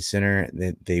World Trade Center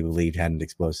that they believed had an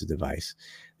explosive device.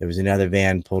 There was another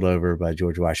van pulled over by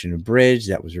George Washington Bridge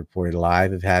that was reported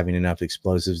live of having enough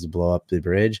explosives to blow up the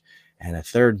bridge. And a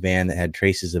third van that had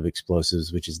traces of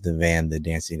explosives, which is the van the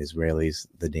Dancing Israelis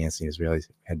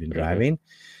had been driving.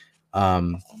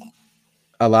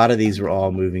 A lot of these were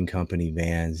all moving company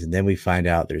vans. And then we find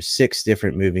out there's 6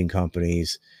 different moving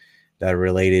companies that are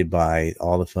related by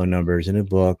all the phone numbers in a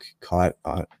book caught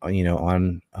on,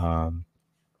 on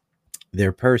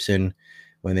their person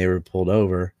when they were pulled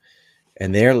over.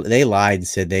 And they lied and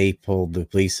said they pulled the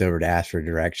police over to ask for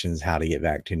directions how to get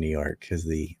back to New York because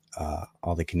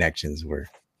all the connections were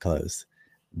closed.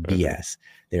 BS.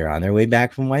 They're on their way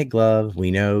back from White Glove.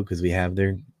 We know because we have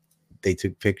they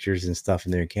took pictures and stuff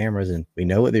in their cameras and we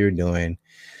know what they were doing.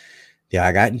 They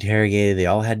all got interrogated. They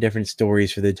all had different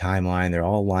stories for the timeline. They're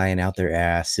all lying out their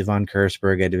ass. Sivan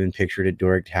Kursberg had been pictured at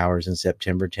Doric Towers on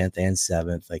September 10th and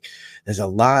 7th. Like, there's a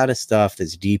lot of stuff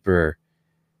that's deeper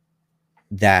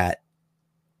that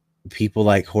people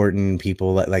like Horton,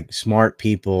 people like smart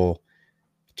people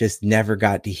just never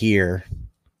got to hear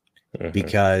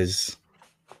because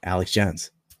Alex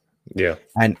Jones. Yeah.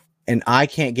 And I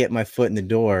can't get my foot in the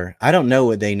door. I don't know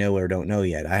what they know or don't know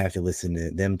yet. I have to listen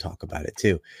to them talk about it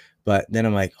too. But then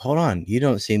I'm like, hold on, you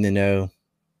don't seem to know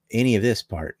any of this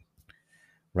part.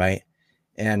 Right.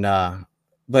 And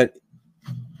but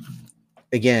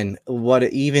again,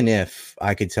 even if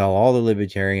I could tell all the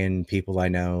libertarian people I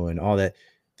know and all that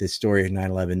the story of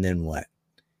 9/11, then what?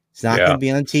 It's not going to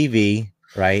be on TV,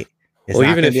 right? It's well,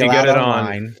 even if you get it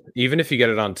online. Even if you get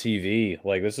it on TV,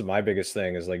 like this is my biggest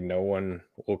thing is like no one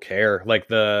will care. Like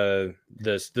the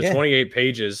 28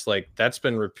 pages, like that's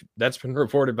been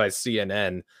reported by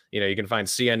CNN. You know, you can find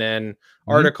CNN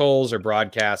articles or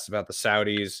broadcasts about the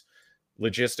Saudis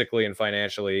logistically and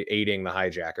financially aiding the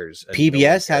hijackers.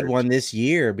 PBS had one this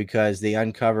year because they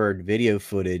uncovered video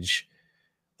footage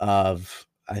of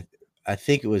I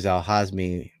think it was Al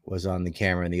Hazmi was on the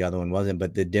camera and the other one wasn't,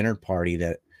 but the dinner party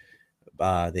that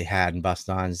they had in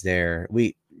Bastan's there.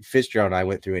 Fitzgerald and I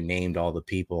went through and named all the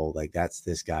people. Like that's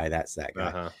this guy, that's that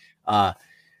guy.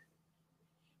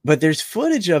 But there's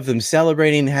footage of them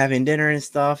celebrating, having dinner and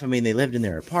stuff. I mean, they lived in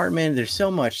their apartment. There's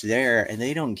so much there, and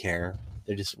they don't care.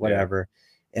 They're just whatever.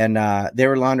 Yeah. And they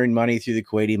were laundering money through the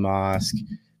Kuwaiti mosque.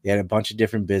 They had a bunch of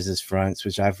different business fronts,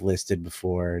 which I've listed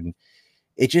before, and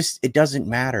it doesn't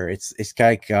matter. It's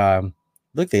like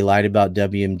look, they lied about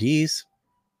WMDs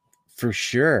for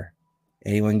sure.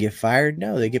 Anyone get fired?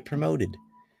 No, they get promoted.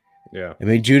 Yeah. I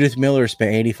mean, Judith Miller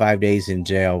spent 85 days in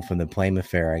jail from the Plame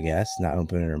affair, I guess, not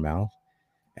opening her mouth,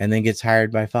 and then gets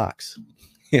hired by Fox.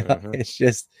 You know, it's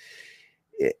just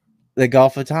the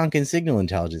Gulf of Tonkin signal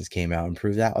intelligence came out and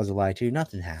proved that was a lie too.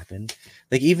 Nothing happened.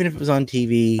 Like even if it was on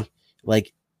TV,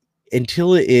 like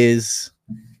until it is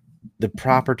the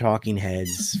proper talking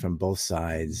heads from both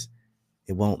sides,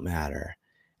 it won't matter.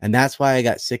 And that's why I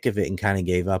got sick of it and kind of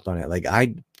gave up on it. Like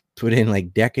I put in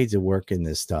like decades of work in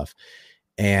this stuff,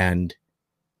 and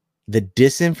the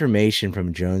disinformation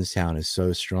from Jonestown is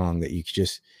so strong that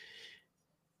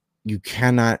you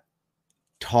cannot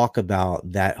talk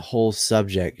about that whole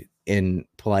subject in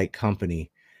polite company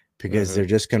because they're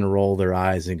just going to roll their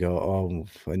eyes and go, oh,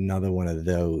 another one of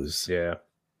those. Yeah.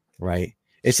 Right.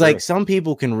 It's like some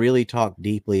people can really talk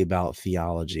deeply about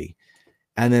theology,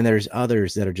 and then there's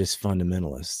others that are just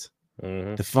fundamentalists.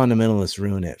 The fundamentalists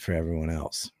ruin it for everyone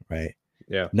else, right?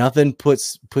 Yeah. Nothing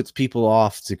puts people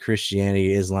off to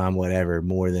Christianity, Islam, whatever,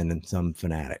 more than some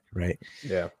fanatic, right?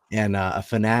 Yeah. And a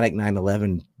fanatic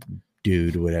 9/11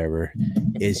 dude, whatever,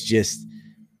 is just,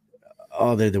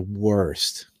 oh, they're the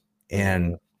worst.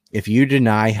 And if you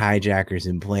deny hijackers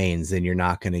and planes, then you're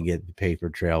not going to get the paper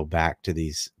trail back to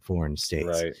these foreign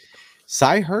states. Right.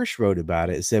 Cy Hirsch wrote about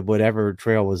it. It said whatever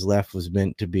trail was left was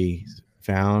meant to be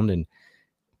found and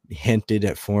hinted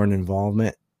at foreign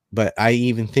involvement. But I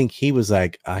even think he was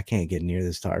like, I can't get near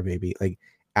this tar baby. Like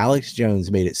Alex Jones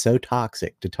made it so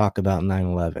toxic to talk about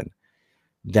 9/11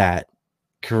 that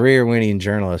career winning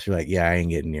journalists were like, yeah, I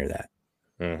ain't getting near that.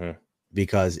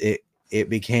 Because it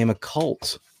became a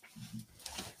cult.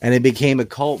 And it became a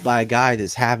cult by a guy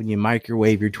that's having you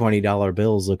microwave your $20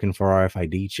 bills looking for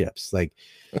RFID chips. Like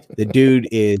the dude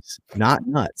is not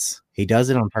nuts. He does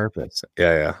it on purpose.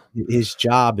 Yeah. His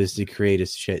job is to create a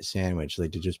shit sandwich,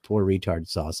 like to just pour retard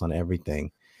sauce on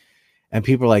everything. And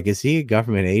people are like, is he a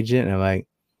government agent? And I'm like,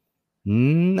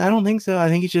 I don't think so. I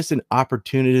think he's just an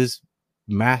opportunist,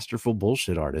 masterful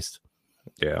bullshit artist.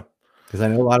 Yeah. Because I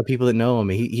know a lot of people that know him.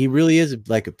 He really is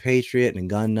like a patriot and a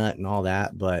gun nut and all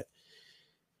that, but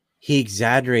he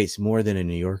exaggerates more than a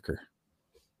New Yorker.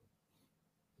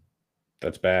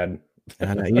 That's bad.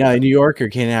 And, you know, a New Yorker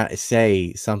cannot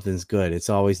say something's good. It's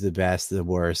always the best, the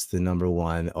worst, the number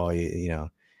one. Oh, you know,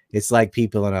 it's like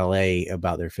people in LA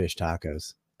about their fish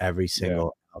tacos. Every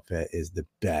single outfit is the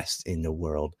best in the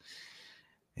world.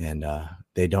 And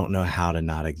they don't know how to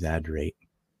not exaggerate.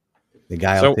 The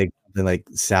guy will take something like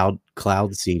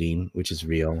cloud seeding, which is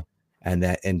real,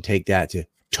 and take that to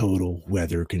total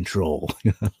weather control.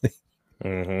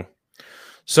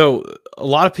 So a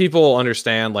lot of people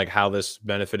understand like how this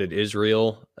benefited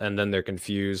Israel, and then they're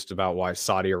confused about why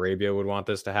Saudi Arabia would want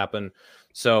this to happen.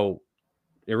 So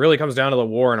it really comes down to the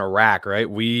war in Iraq, right?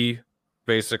 We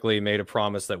basically made a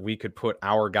promise that we could put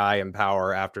our guy in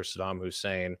power after Saddam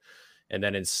Hussein. And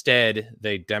then instead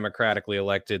they democratically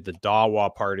elected the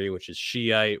Dawa party, which is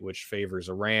Shiite, which favors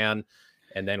Iran.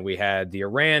 And then we had the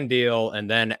Iran deal. And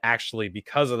then actually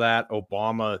because of that,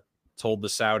 Obama told the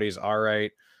Saudis, all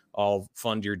right, I'll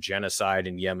fund your genocide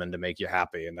in Yemen to make you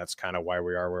happy. And that's kind of why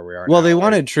we are where we are. Well, now, they right?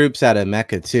 wanted troops out of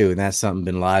Mecca too, and that's something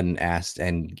bin Laden asked,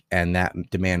 and that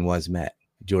demand was met.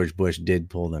 George Bush did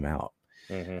pull them out.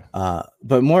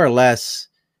 But more or less,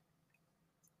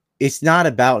 it's not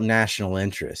about national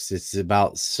interests. It's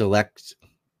about select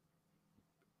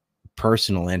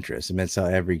personal interests. And that's how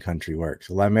every country works.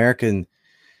 Well, American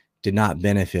did not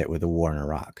benefit with the war in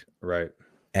Iraq. Right.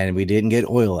 And we didn't get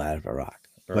oil out of Iraq.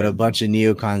 Right. But a bunch of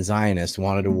neocon Zionists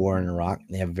wanted a war in Iraq.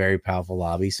 They have a very powerful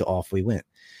lobby, so off we went.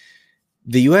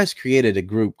 The U.S. created a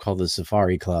group called the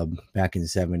Safari Club back in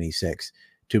 '76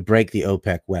 to break the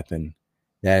OPEC weapon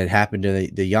that had happened to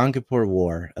the Yom Kippur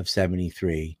War of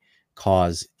 '73,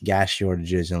 caused gas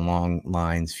shortages and long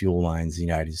lines, fuel lines in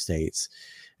the United States.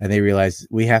 And they realized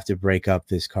we have to break up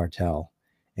this cartel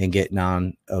and get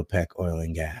non-OPEC oil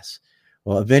and gas.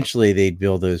 Well, eventually they'd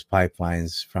build those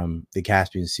pipelines from the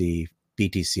Caspian Sea,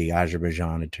 BTC,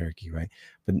 Azerbaijan, and Turkey, right?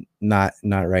 But not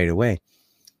right away.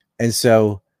 And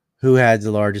so who had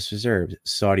the largest reserves?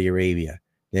 Saudi Arabia.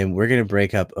 Then we're going to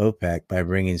break up OPEC by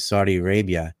bringing Saudi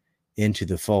Arabia into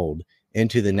the fold,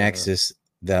 into the nexus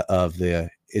of the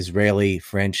Israeli,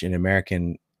 French, and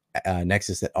American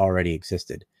nexus that already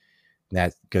existed. And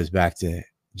that goes back to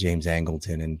James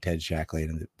Angleton and Ted Shackley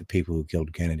and the people who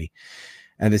killed Kennedy.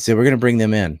 And they said, we're going to bring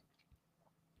them in.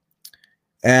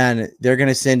 And they're going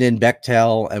to send in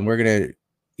Bechtel, and we're going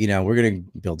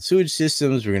to build sewage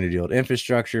systems. We're going to build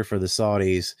infrastructure for the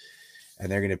Saudis,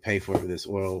 and they're going to pay for it with this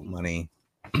oil money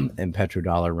and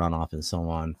petrodollar runoff and so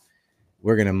on.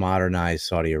 We're going to modernize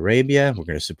Saudi Arabia. We're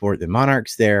going to support the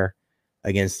monarchs there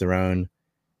against their own,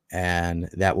 and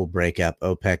that will break up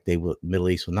OPEC. Middle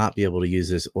East will not be able to use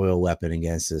this oil weapon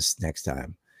against us next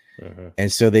time.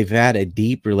 And so they've had a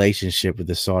deep relationship with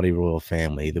the Saudi royal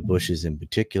family, the Bushes in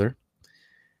particular,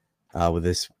 with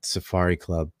this Safari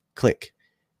Club clique.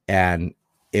 And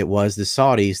it was the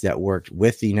Saudis that worked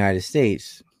with the United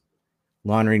States,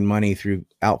 laundering money through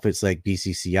outfits like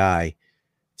BCCI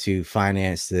to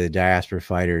finance the diaspora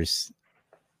fighters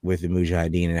with the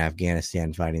Mujahideen in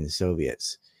Afghanistan fighting the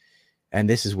Soviets. And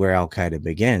this is where Al-Qaeda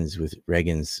begins, with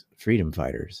Reagan's freedom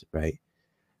fighters, right?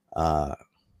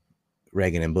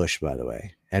 Reagan and Bush, by the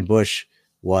way. And Bush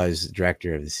was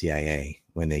director of the CIA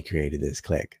when they created this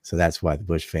clique. So that's why the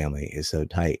Bush family is so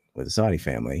tight with the Saudi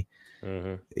family.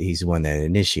 He's the one that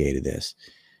initiated this.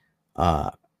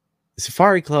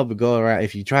 Safari Club would go around.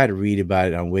 If you try to read about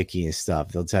it on Wiki and stuff,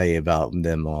 they'll tell you about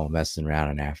them all messing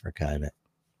around in Africa. But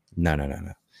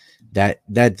no.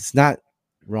 That's not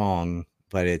wrong,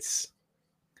 but it's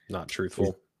not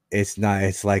truthful. It's not.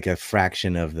 It's like a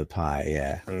fraction of the pie.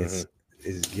 Yeah,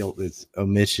 it's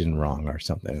omission wrong or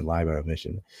something. Lie by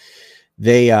omission.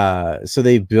 So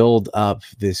they build up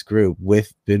this group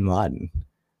with bin Laden,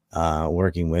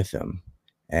 working with them,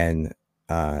 and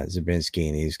Zabinski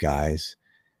and these guys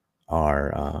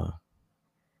are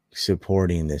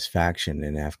supporting this faction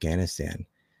in Afghanistan.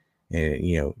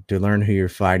 And, to learn who you're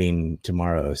fighting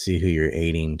tomorrow, see who you're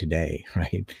aiding today,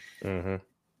 right?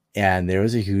 And there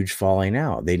was a huge falling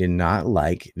out. They did not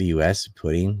like the U.S.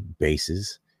 putting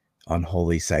bases on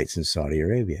holy sites in Saudi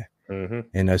Arabia. And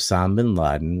Osama bin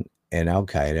Laden and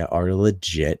Al-Qaeda are a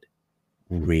legit,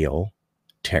 real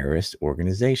terrorist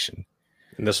organization.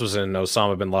 And this was in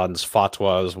Osama bin Laden's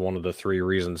fatwa as one of the 3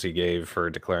 reasons he gave for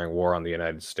declaring war on the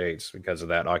United States, because of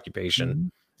that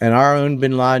occupation. And our own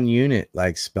bin Laden unit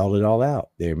spelled it all out.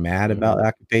 They're mad about the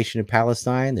occupation of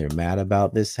Palestine. They're mad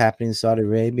about this happening in Saudi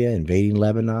Arabia, invading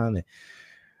Lebanon,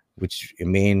 which, I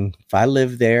mean, if I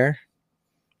lived there,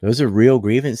 those are real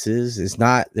grievances.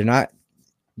 They're not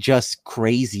just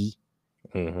crazy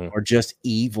or just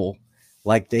evil.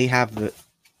 Like, they have the,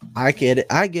 I get it.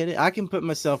 I can put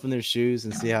myself in their shoes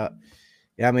and see how,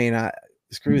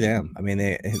 screw them. I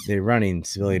mean, they're running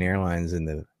civilian airlines in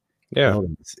the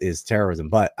buildings is terrorism,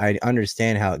 but I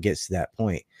understand how it gets to that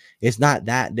point. It's not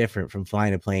that different from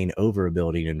flying a plane over a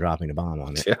building and dropping a bomb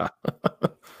on it.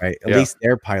 Right. At least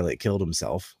their pilot killed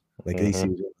himself. At least he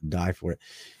was going to die for it.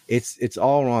 It's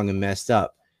all wrong and messed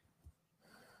up.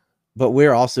 But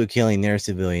we're also killing their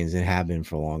civilians and have been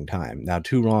for a long time. Now,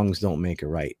 2 wrongs don't make a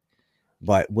right.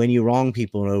 But when you wrong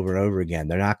people over and over again,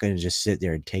 they're not going to just sit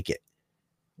there and take it.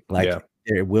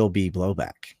 There will be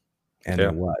blowback. And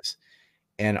there was.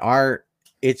 And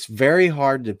it's very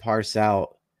hard to parse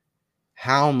out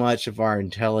how much of our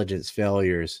intelligence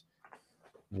failures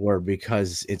were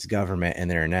because it's government and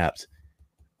they're inept,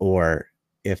 or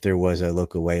if there was a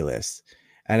look away list.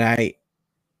 And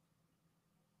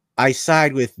I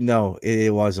side with no,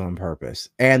 it was on purpose,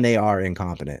 and they are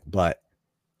incompetent, but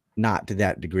not to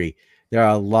that degree. There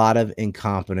are a lot of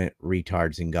incompetent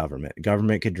retards in government.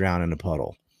 Government could drown in a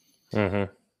puddle.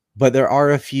 But there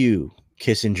are a few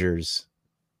Kissingers,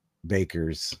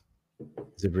 Bakers,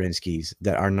 Zabrinskis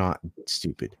that are not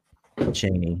stupid.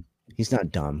 Cheney, he's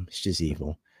not dumb. He's just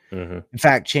evil. In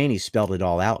fact, Cheney spelled it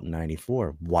all out in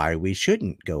 '94 why we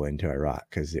shouldn't go into Iraq,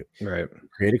 because it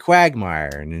created a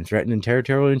quagmire and threatening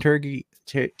territorial integrity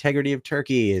of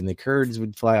Turkey, and the Kurds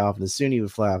would fly off, and the Sunni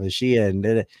would fly off, the Shia,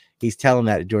 and he's telling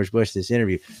that to George Bush in this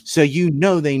interview. So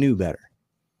they knew better.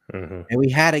 And we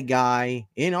had a guy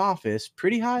in office,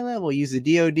 pretty high level. He's the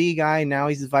DOD guy. Now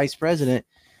he's the vice president,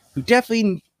 who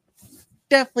definitely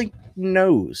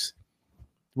knows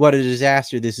what a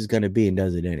disaster this is going to be and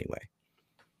does it anyway.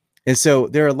 And so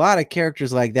there are a lot of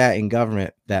characters like that in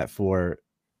government that for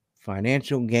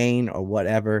financial gain or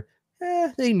whatever,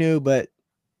 they knew, but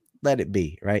let it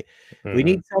be, right? We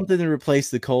need something to replace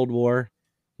the Cold War.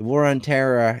 The war on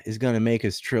terror is going to make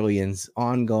us trillions.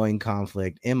 Ongoing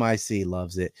conflict. MIC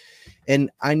loves it.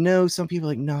 And I know some people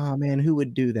are like, nah, man, who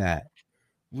would do that?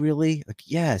 Really? Like,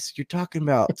 yes, you're talking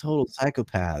about total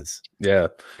psychopaths. Yeah,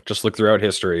 just look throughout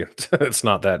history. It's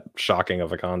not that shocking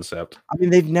of a concept. I mean,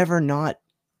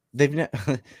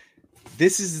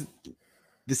 this is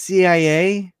the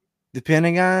CIA, the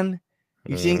Pentagon.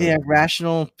 You think they have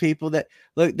rational people that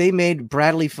look? They made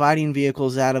Bradley fighting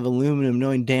vehicles out of aluminum,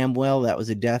 knowing damn well that was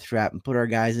a death trap, and put our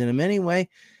guys in them anyway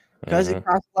because it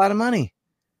costs a lot of money.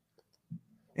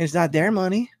 And it's not their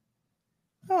money.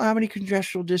 Oh, how many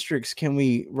congressional districts can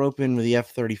we rope in with the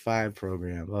F-35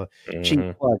 program?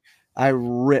 Cheap plug. I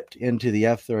ripped into the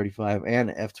F-35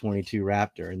 and F-22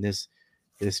 Raptor in this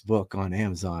book on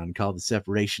Amazon called The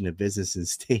Separation of Business and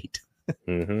State.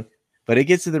 But it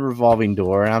gets to the revolving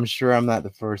door, and I'm sure I'm not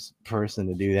the first person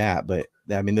to do that. But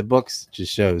I mean, the books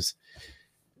just shows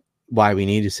why we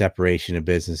need a separation of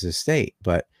business and state.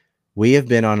 But we have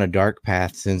been on a dark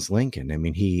path since Lincoln. I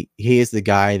mean, he is the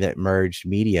guy that merged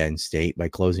media and state by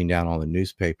closing down all the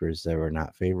newspapers that were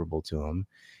not favorable to him.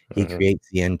 He creates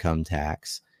the income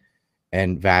tax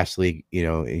and vastly,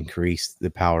 increased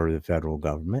the power of the federal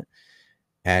government.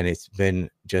 And it's been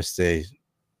just a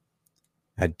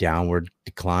downward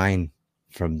decline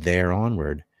from there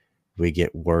onward. We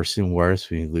get worse and worse.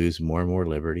 We lose more and more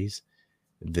liberties.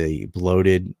 The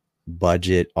bloated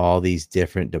budget, all these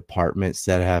different departments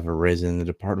that have arisen, the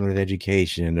Department of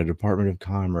Education, the Department of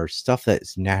Commerce, stuff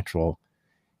that's natural.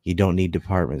 You don't need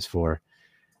departments for.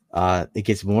 It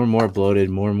gets more and more bloated,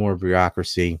 more and more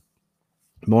bureaucracy,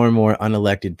 more and more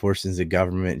unelected portions of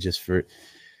government just for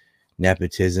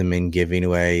nepotism and giving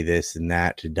away this and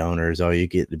that to donors. Oh, you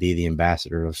get to be the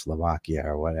ambassador of Slovakia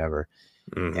or whatever.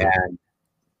 And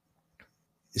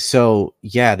so,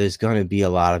 yeah, there's going to be a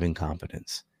lot of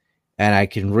incompetence. And I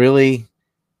can really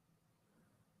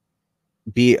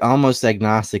be almost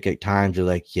agnostic at times. You're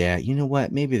like, yeah, you know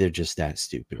what? Maybe they're just that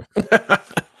stupid.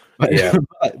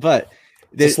 but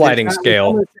the sliding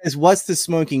scale says, what's the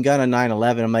smoking gun on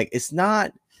 9/11? I'm like, it's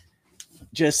not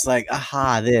just like,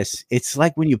 this. It's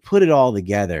like when you put it all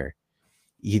together,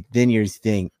 then you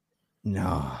think,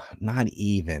 no, not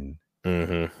even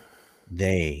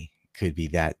they could be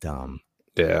that dumb.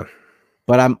 Yeah.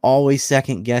 But I'm always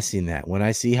second guessing that when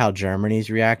I see how Germany's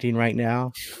reacting right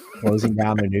now, closing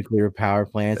down their nuclear power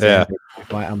plants. Yeah.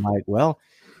 I'm like, well,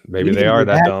 maybe they are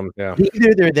that dumb. Yeah.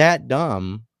 Either they're that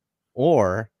dumb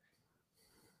or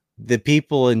the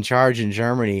people in charge in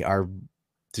Germany are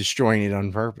destroying it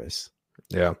on purpose.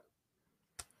 Yeah.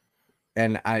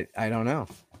 And I don't know.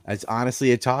 It's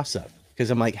honestly a toss-up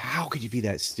because I'm like, how could you be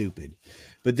that stupid?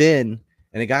 But then,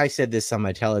 and a guy said this on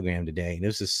my Telegram today, and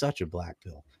this is such a black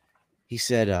pill. He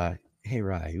said, hey,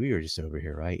 Rye, we were just over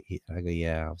here, right? I go,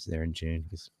 yeah, I was there in June. He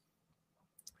goes,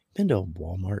 been to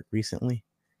Walmart recently?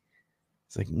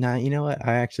 It's like, nah, you know what?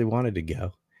 I actually wanted to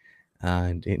go.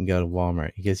 And didn't go to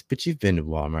Walmart. He goes, but you've been to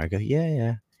Walmart. I go,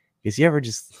 yeah. He goes, you ever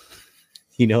just,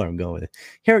 you know where I'm going with it.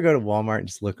 You ever go to Walmart and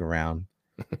just look around?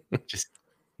 Just,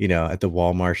 at the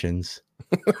Walmartians.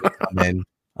 And then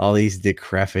all these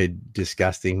decrepit,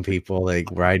 disgusting people like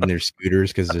riding their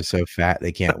scooters because they're so fat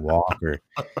they can't walk, or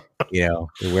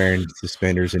they're wearing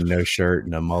suspenders and no shirt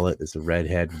and a mullet that's a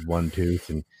redhead with one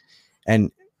tooth,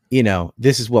 and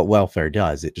this is what welfare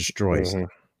does. It destroys.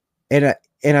 And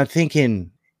I'm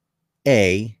thinking,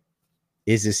 A,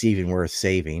 is this even worth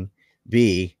saving?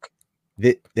 B,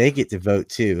 that they get to vote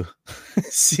too.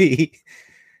 C,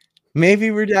 maybe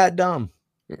we're that dumb.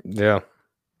 Yeah.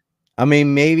 I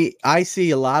mean, maybe I see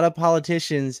a lot of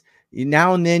politicians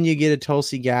now and then. You get a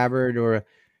Tulsi Gabbard or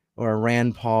a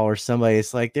Rand Paul or somebody.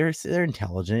 It's like they're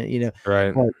intelligent,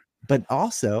 right? But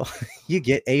also you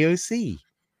get AOC,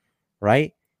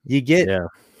 right? You get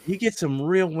some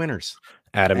real winners.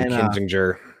 Adam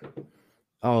Kinzinger.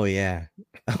 Oh yeah.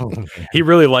 Oh, He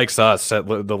really likes us at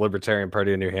the Libertarian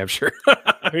Party of New Hampshire.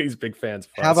 He's big fans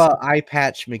of us. How about Eye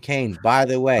Patch McCain? By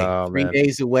the way, Oh, 3 man.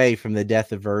 days away from the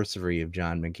death anniversary of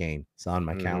John McCain. It's on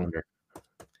my calendar.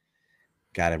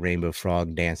 Got a rainbow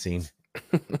frog dancing.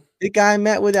 The guy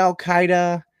met with Al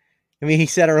Qaeda. I mean, he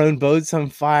set our own boats on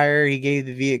fire. He gave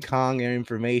the Viet Cong their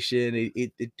information.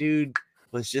 The dude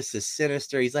was just a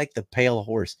sinister. He's like the pale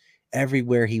horse.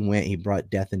 Everywhere he went, he brought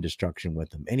death and destruction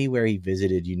with him. Anywhere he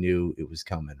visited, you knew it was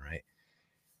coming, right?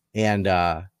 And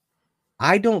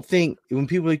I don't think when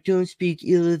people are like, don't speak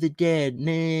ill of the dead,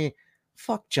 nah,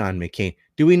 fuck John McCain.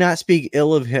 Do we not speak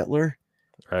ill of Hitler?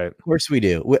 Right. Of course we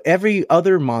do. Every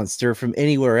other monster from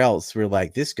anywhere else, we're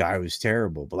like, this guy was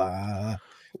terrible, blah.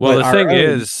 Well, But the thing our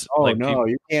own, is, oh like, no,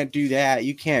 you can't do that.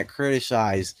 You can't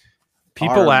criticize.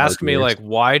 People our ask me, murderers. like,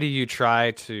 why do you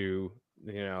try to,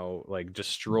 you know, like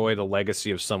destroy the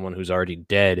legacy of someone who's already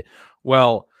dead?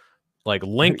 Well, like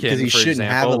Lincoln, because he for shouldn't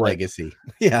example, have a like, legacy.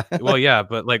 Yeah. well, yeah,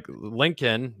 but like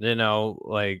Lincoln, you know,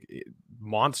 like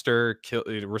monster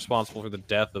responsible for the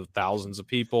death of thousands of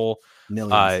people.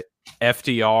 Millions.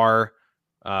 FDR,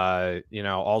 you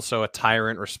know, also a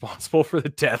tyrant responsible for the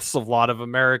deaths of a lot of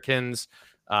Americans,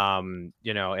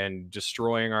 you know, and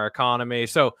destroying our economy.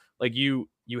 So like you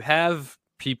have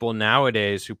people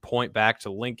nowadays who point back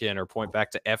to Lincoln or point back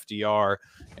to FDR,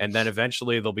 and then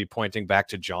eventually they'll be pointing back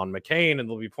to John McCain, and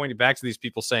they'll be pointing back to these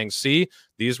people saying, see,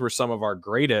 these were some of our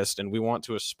greatest, and we want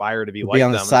to aspire to be like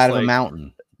on them. the side It's of a like,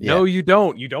 mountain. no, you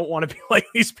don't. You don't want to be like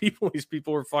these people. These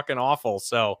people were fucking awful.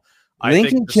 So I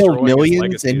Lincoln think killed destroying his millions,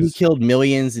 legacy and he is- killed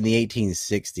millions in the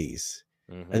 1860s.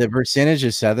 The percentage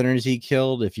of Southerners he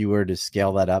killed, if you were to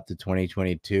scale that up to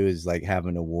 2022, is like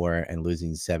having a war and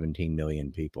losing 17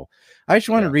 million people. I just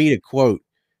want to read a quote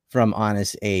from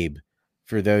Honest Abe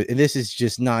for those. And this is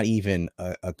just not even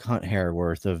a cunt hair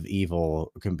worth of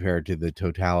evil compared to the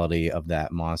totality of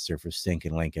that monster for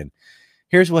stinking Lincoln.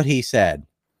 Here's what he said.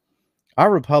 Our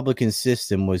Republican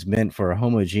system was meant for a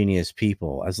homogeneous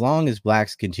people. As long as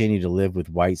blacks continue to live with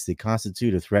whites, they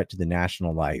constitute a threat to the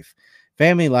national life.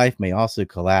 Family life may also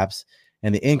collapse,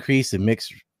 and the increase of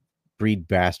mixed breed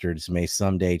bastards may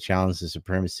someday challenge the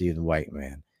supremacy of the white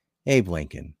man. Abe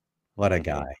Lincoln, what a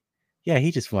guy. Yeah, he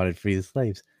just wanted to free the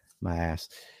slaves. My ass.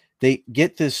 They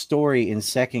get this story in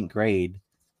second grade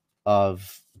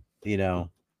of, you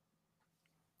know,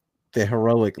 the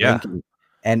heroic Lincoln.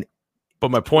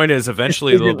 But my point is,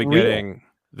 eventually This they'll be isn't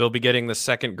real. getting the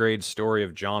second grade story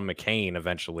of John McCain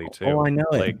eventually too. Oh, I know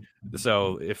it. Like,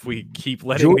 so if we keep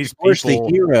letting George these Bush, people,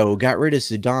 the hero, got rid of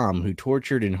Saddam, who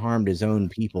tortured and harmed his own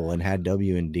people and had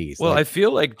WMDs. well, I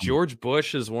feel like George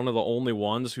Bush is one of the only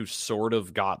ones who sort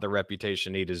of got the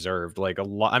reputation he deserved. Like a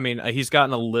lot. I mean, he's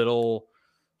gotten a little,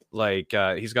 like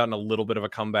he's gotten a little bit of a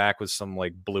comeback with some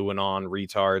like blue and on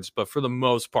retards, but for the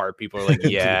most part, people are like,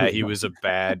 yeah, he was a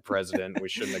bad president. We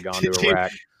shouldn't have gone to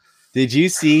Iraq. Did you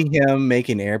see him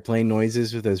making airplane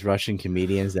noises with those Russian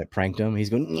comedians that pranked him? He's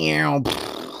going,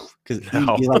 because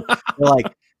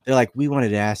they're like, we wanted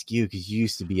to ask you because you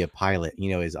used to be a pilot.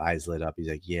 You know, his eyes lit up. He's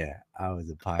like, yeah, I was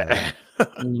a pilot.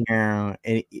 And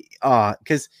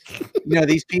because you know,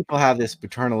 these people have this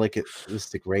paternalistic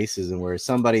racism where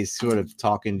somebody's sort of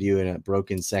talking to you in a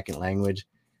broken second language,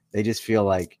 they just feel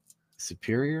like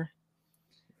superior.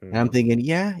 And I'm thinking,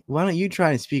 yeah, why don't you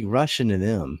try and speak Russian to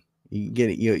them? You get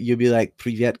it. You'll be like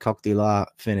Privet Cocktail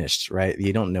finished, right?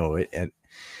 You don't know it, and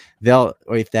they'll,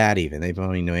 or if that even, they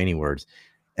don't even know any words,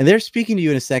 and they're speaking to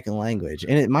you in a second language,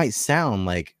 and it might sound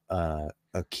like a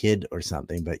kid or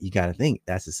something, but you got to think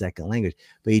that's a second language.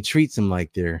 But he treats them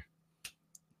like they're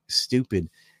stupid,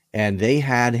 and they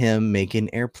had him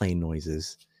making airplane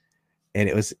noises, and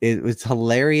it was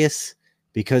hilarious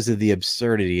because of the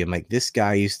absurdity. I'm like, this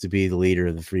guy used to be the leader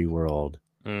of the free world.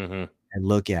 And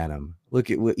look at him.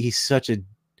 Look at what he's such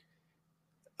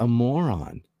a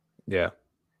moron. Yeah.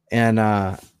 And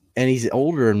he's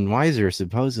older and wiser,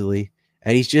 supposedly.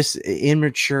 And he's just an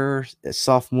immature,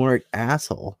 sophomoric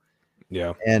asshole.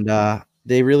 Yeah. And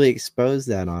they really exposed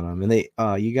that on him. And they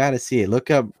you got to see it.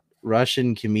 Look up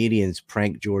Russian comedians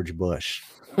prank George Bush.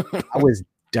 I was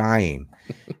dying.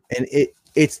 And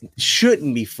it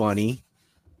shouldn't be funny.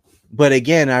 But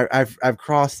again, I've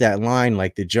crossed that line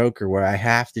like the Joker, where I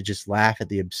have to just laugh at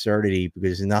the absurdity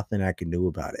because there's nothing I can do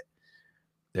about it.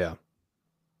 Yeah,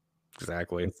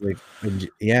 exactly. It's like,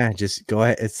 yeah, just go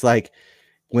ahead. It's like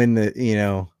when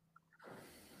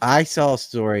I saw a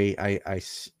story. I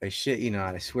shit you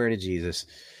not. I swear to Jesus,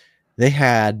 they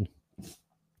had.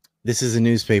 This is a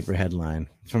newspaper headline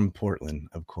from Portland,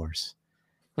 of course.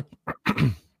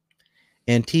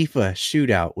 Antifa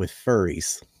shootout with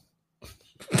furries.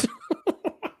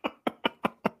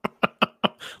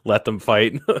 Let them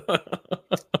fight.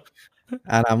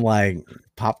 And I'm like,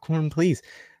 popcorn, please.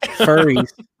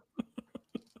 Furries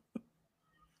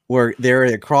were they're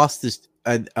across this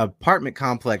apartment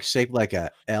complex shaped like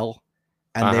a L,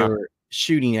 and they were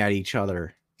shooting at each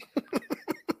other.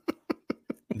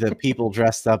 The people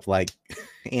dressed up like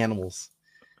animals,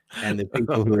 and the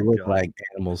people who looked like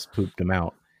animals pooped them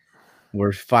out.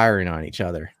 Were firing on each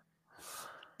other,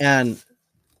 and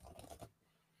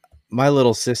my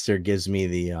little sister gives me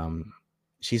the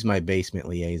she's my basement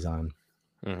liaison.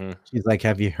 She's like,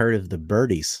 have you heard of the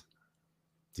birdies?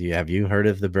 Have you heard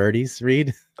of the birdies,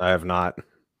 Reed? I have not.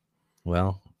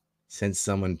 Well, since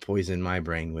someone poisoned my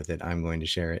brain with it, I'm going to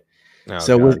share it. Oh,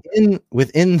 so God.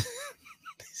 within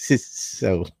this is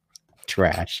so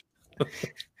trash.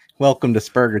 Welcome to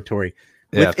Spurgatory.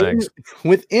 Yeah, thanks.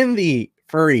 Within the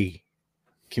furry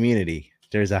community,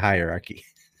 there's a hierarchy.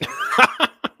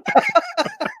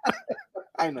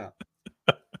 I know.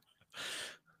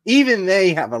 Even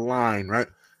they have a line, right?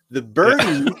 The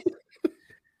birdies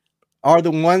are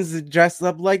the ones that dress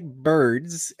up like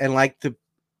birds and like to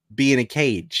be in a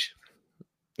cage,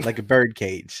 like a bird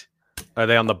cage. Are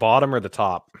they on the bottom or the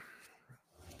top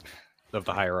of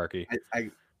the hierarchy?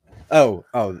 Oh,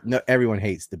 no, everyone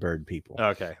hates the bird people.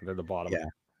 Okay, they're the bottom.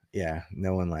 Yeah,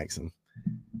 no one likes them.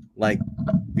 Like,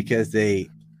 because they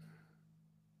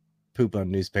poop on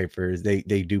newspapers, they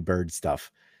do bird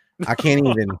stuff. I can't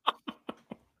even.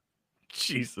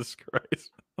 Jesus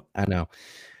Christ. I know.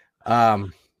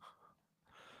 I'm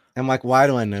like, why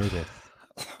do I know this?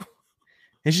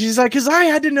 And she's like, because I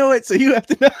had to know it, so you have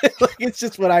to know it. Like, it's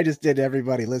just what I just did to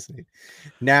everybody listening.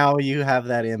 Now you have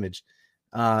that image.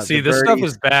 See, this stuff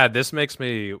is bad. This makes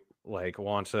me like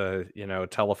want to,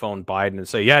 telephone Biden and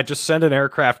say, yeah, just send an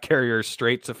aircraft carrier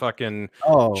straight to fucking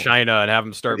China and have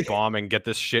them start bombing, get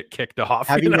this shit kicked off.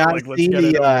 Have you not seen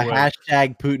the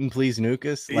hashtag Putin please nuke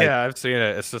us? Like, yeah, I've seen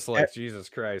it. It's just like, Jesus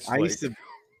Christ. I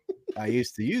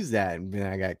used to use that, and then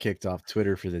I got kicked off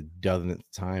Twitter for the dozenth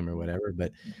time or whatever.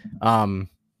 But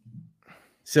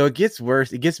so it gets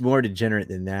worse. It gets more degenerate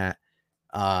than that.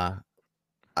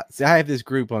 So I have this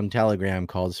group on Telegram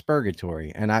called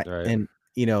Spurgatory, and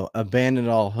abandon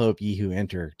all hope, ye who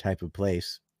enter type of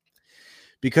place,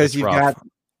 because you've got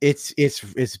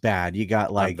it's bad. You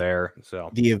got like the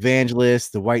evangelists,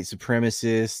 the white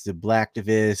supremacists, the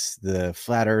blacktivists, the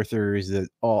flat earthers, the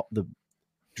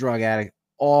drug addict,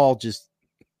 all just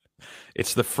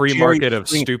it's the free market of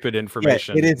stupid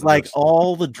information. Yeah, it is like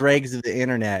all the dregs of the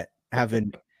internet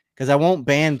haven't, because I won't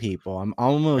ban people. I'm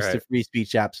almost a free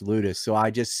speech absolutist, so I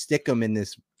just stick them in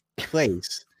this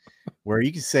place where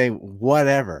you can say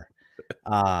whatever,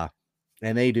 and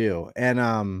they do.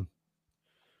 And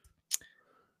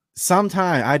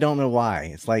sometimes I don't know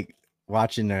why. It's like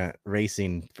watching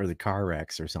racing for the car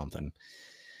wrecks or something.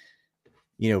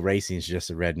 Racing is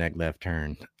just a redneck left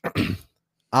turn.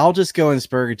 I'll just go in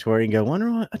Spurgatory and go, I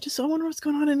wonder what's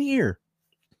going on in here.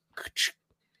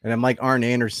 And I'm like Arn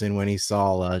Anderson when he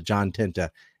saw John Tenta.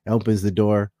 Opens the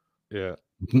door,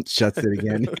 shuts it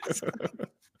again.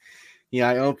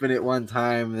 I open it one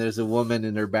time. There's a woman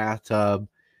in her bathtub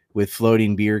with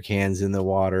floating beer cans in the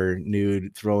water,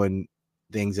 nude, throwing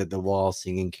things at the wall,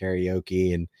 singing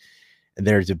karaoke, and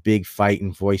there's a big fight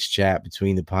and voice chat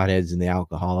between the potheads and the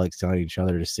alcoholics, telling each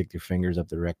other to stick their fingers up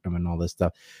the rectum and all this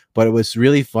stuff. But it was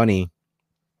really funny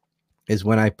is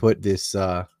when I put this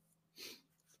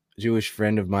Jewish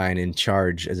friend of mine in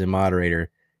charge as a moderator,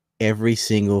 every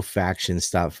single faction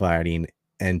stopped fighting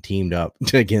and teamed up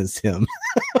against him.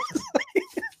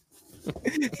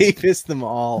 He pissed them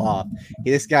all off.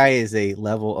 This guy is a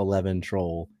level 11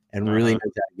 troll and really knows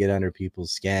how to get under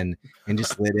people's skin and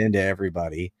just lit into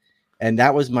everybody. And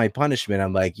that was my punishment.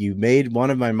 I'm like, you made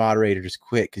one of my moderators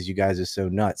quit because you guys are so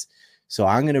nuts. So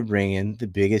I'm going to bring in the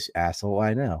biggest asshole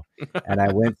I know. And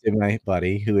I went to my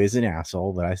buddy who is an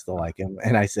asshole, but I still like him.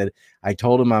 And I said, I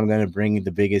told him I'm going to bring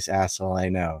the biggest asshole I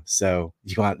know. So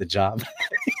you want the job?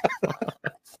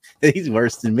 He's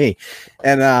worse than me.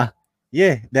 And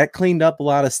yeah, that cleaned up a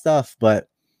lot of stuff. But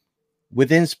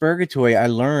within Spurgatory, I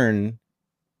learned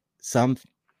some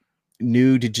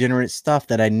new degenerate stuff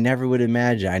that I never would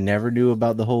imagine. I never knew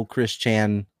about the whole Chris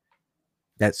Chan.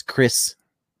 That's Chris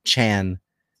Chan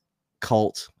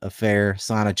cult affair,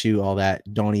 Sonichu, all that.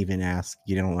 Don't even ask.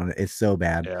 You don't want to. It's so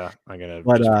bad. Yeah, I'm gonna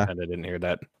pretend I didn't hear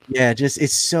that. Yeah, just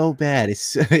it's so bad.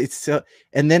 It's so.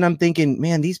 And then I'm thinking,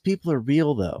 man, these people are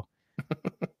real though.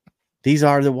 These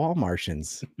are the wall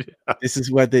Martians. Yeah. This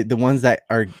is what the ones that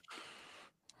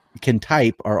can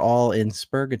type are all in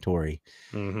Spurgatory.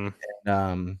 Mm-hmm.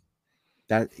 And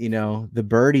that the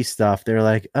birdie stuff, they're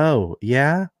like, oh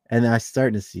yeah, and I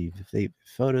starting to see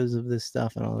photos of this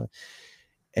stuff and all that.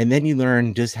 And then you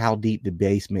learn just how deep the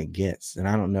basement gets. And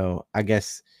I don't know, I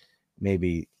guess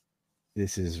maybe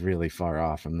this is really far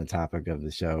off from the topic of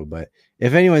the show, but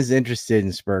if anyone's interested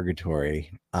in Spurgatory,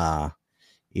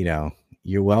 you know,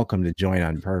 you're welcome to join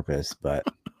on purpose. But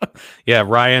yeah,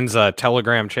 Ryan's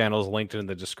Telegram channel is linked in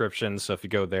the description. So if you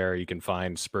go there, you can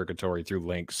find Spurgatory through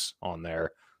links on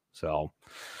there. So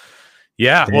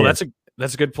yeah, well, that's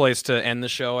a good place to end the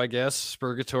show, I guess.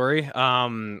 Spurgatory.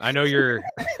 I know you're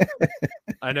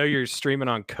I know you're streaming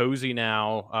on Cozy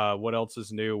now. What else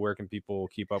is new? Where can people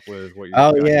keep up with what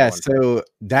you're doing? Oh yeah, going? so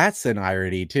that's an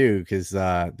irony too, because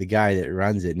the guy that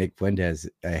runs it, Nick Fuentes,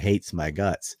 hates my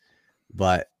guts.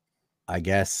 But I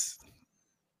guess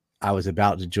I was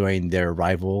about to join their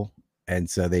rival, and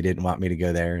so they didn't want me to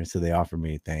go there, so they offered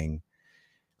me a thing.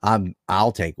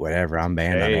 I'll take whatever. I'm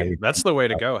banned on everything. That's the way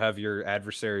to go. Have your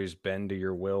adversaries bend to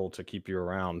your will to keep you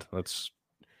around. That's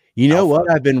what?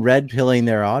 I've been red pilling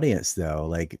their audience though.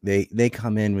 Like they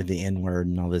come in with the N-word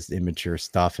and all this immature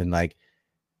stuff, and like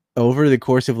over the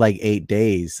course of like 8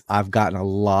 days, I've gotten a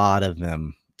lot of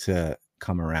them to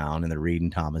come around, and they're reading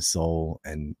Thomas Sowell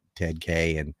and Ted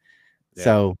K. And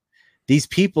so these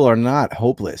people are not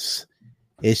hopeless.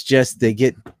 It's just they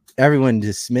get everyone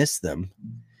dismiss them.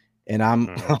 And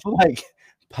I'm like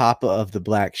Papa of the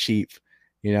black sheep,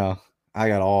 you know. I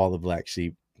got all the black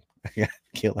sheep. I got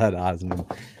Gilad Osman.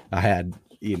 I had,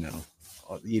 and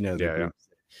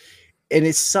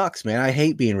it sucks, man. I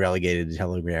hate being relegated to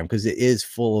Telegram because it is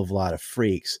full of a lot of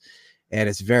freaks, and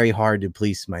it's very hard to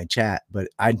police my chat. But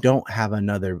I don't have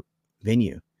another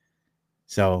venue,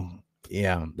 so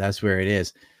yeah, that's where it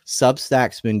is.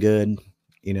 Substack's been good,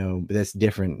 but that's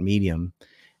different medium.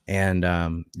 And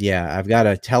yeah, I've got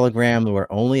a Telegram where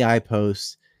only I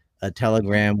post, a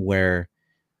Telegram where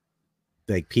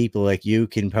like people like you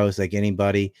can post like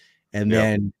anybody, and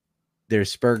then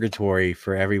there's Spurgatory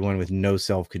for everyone with no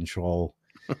self-control.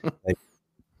 Like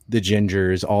the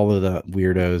gingers, all of the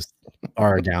weirdos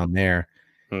are down there.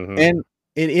 And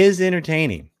it is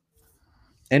entertaining.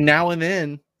 And now and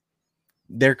then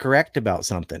they're correct about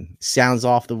something. Sounds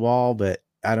off the wall, but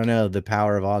I don't know, the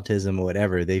power of autism or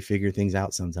whatever. They figure things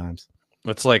out sometimes.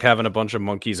 It's like having a bunch of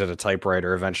monkeys at a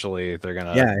typewriter. Eventually, they're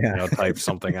gonna type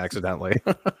something accidentally.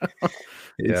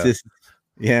 It's just,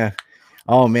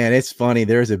 oh man, it's funny.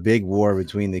 There's a big war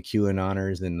between the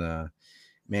QAnoners and the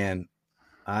man.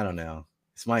 I don't know.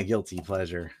 It's my guilty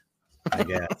pleasure, I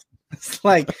guess. It's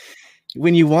like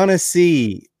when you want to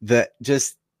see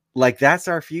just like that's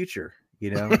our future,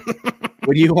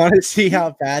 When you want to see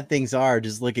how bad things are,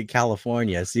 just look at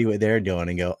California, see what they're doing,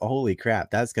 and go, holy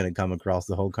crap, that's going to come across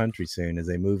the whole country soon as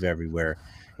they move everywhere.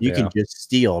 You can just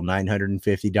steal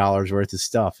 $950 worth of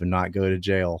stuff and not go to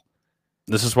jail.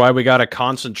 This is why we got to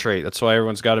concentrate. That's why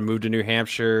everyone's got to move to New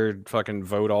Hampshire, fucking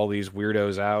vote all these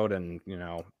weirdos out, and,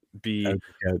 be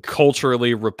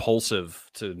culturally repulsive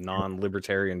to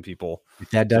non-libertarian people. If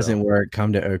that doesn't work,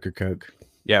 come to Ocracoke.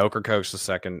 Yeah, Ocracoke's the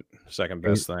second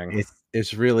best thing.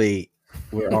 It's really...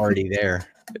 We're already there.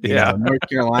 North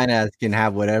Carolina can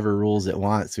have whatever rules it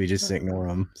wants. We just ignore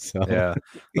them. So yeah,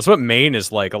 that's what Maine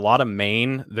is like. A lot of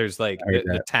Maine, there's like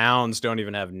the towns don't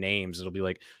even have names. It'll be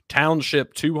like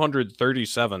Township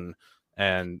 237,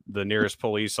 and the nearest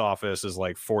police office is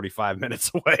like 45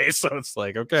 minutes away. So it's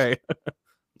like, okay.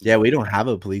 Yeah, we don't have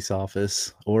a police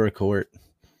office or a court.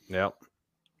 Yep.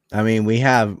 I mean, we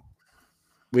have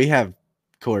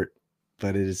court,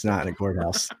 but it is not in a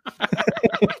courthouse.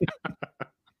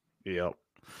 Yep. All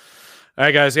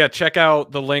right, guys. Yeah, check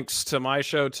out the links to my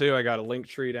show too. I got a link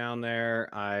tree down there.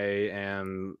 I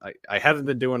haven't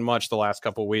been doing much the last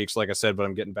couple of weeks, like I said, but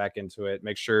I'm getting back into it.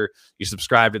 Make sure you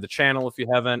subscribe to the channel if you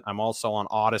haven't. I'm also on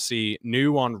Odyssey,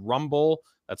 new on Rumble.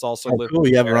 That's also cool.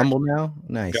 You have Rumble now?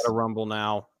 Nice. Got a Rumble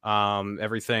now.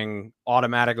 Everything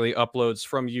automatically uploads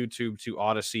from YouTube to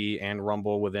Odyssey and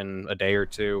Rumble within a day or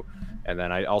two. And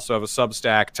then I also have a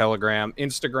Substack, Telegram,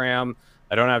 Instagram.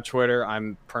 I don't have Twitter.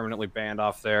 I'm permanently banned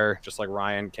off there, just like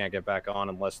Ryan. Can't get back on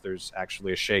unless there's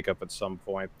actually a shakeup at some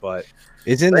point. But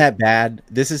isn't that bad?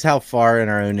 This is how far in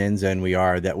our own end zone we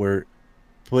are, that we're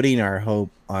putting our hope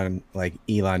on like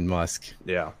Elon Musk.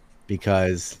 Yeah,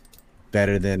 because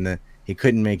better than he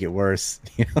couldn't make it worse.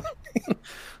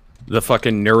 The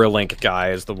fucking Neuralink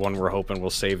guy is the one we're hoping will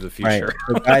save the future.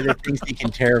 Right. The guy that thinks he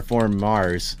can terraform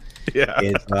Mars,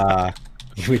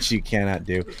 is which you cannot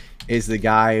do. Is the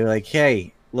guy like,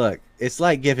 hey, look, it's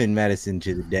like giving medicine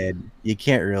to the dead. You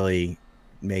can't really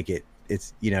make it.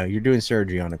 It's, you're doing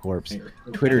surgery on a corpse.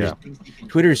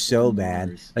 Twitter's so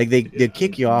bad. Like they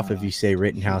kick you off if you say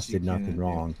Rittenhouse did nothing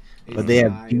wrong. But they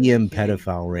have BM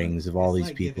pedophile rings of all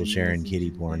these people sharing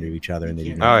kiddie porn to each other, and they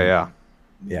do nothing. Oh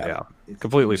yeah.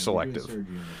 Completely selective. All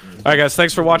right, guys.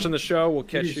 Thanks for watching the show. We'll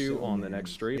catch you on the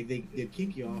next stream. Like they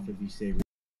kick you off if you say.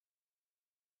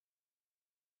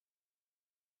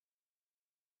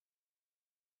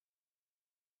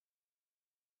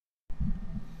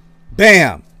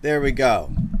 Bam! There we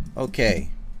go. Okay.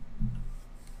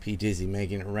 P Dizzy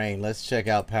making it rain. Let's check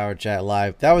out Power Chat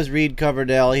Live. That was Reed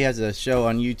Coverdale. He has a show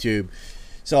on YouTube,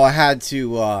 so I had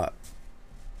to.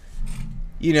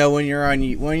 You know, when you're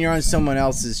on someone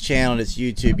else's channel, it's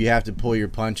YouTube. You have to pull your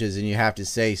punches and you have to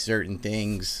say certain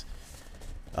things,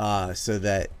 so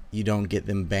that you don't get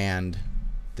them banned,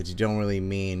 that you don't really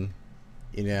mean.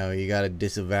 You know, you got to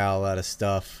disavow a lot of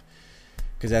stuff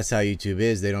because that's how YouTube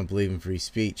is. They don't believe in free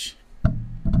speech.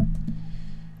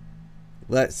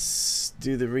 Let's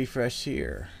do the refresh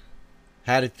here.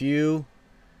 Had a few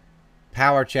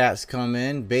power chats come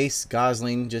in. Base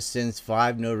Gosling just sends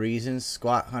 5, no reasons.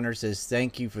 Squat Hunter says,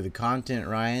 thank you for the content,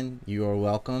 Ryan. You are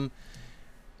welcome.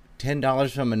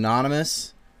 $10 from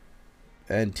Anonymous.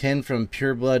 And 10 from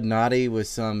Pureblood Naughty with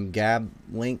some Gab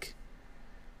link.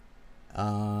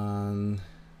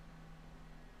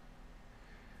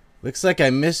 Looks like I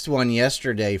missed one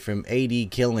yesterday from AD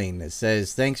Killing. It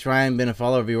says, thanks, Ryan. Been a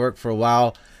follower of your work for a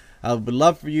while. I would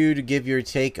love for you to give your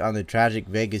take on the tragic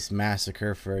Vegas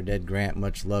massacre for a dead Grant.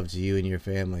 Much love to you and your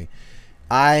family.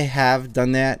 I have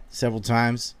done that several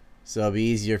times, so it'll be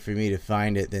easier for me to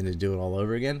find it than to do it all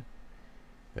over again.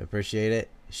 I appreciate it.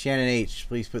 Shannon H,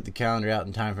 please put the calendar out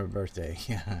in time for my birthday.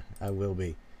 Yeah, I will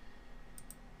be.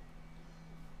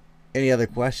 Any other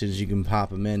questions, you can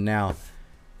pop them in now.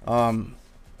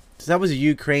 So that was a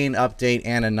Ukraine update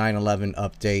and a 9/11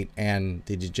 update and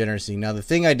the degeneracy. Now, the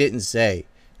thing I didn't say,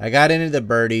 I got into the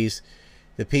birdies,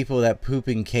 the people that poop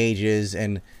in cages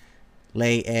and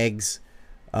lay eggs.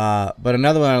 But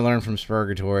another one I learned from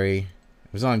Spurgatory,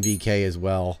 it was on VK as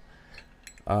well,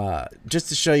 just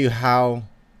to show you how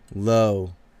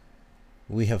low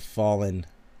we have fallen.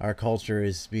 Our culture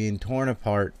is being torn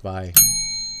apart by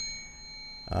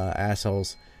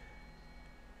assholes.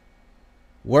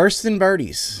 Worse than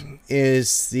birdies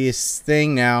is this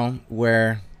thing now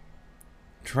where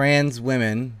trans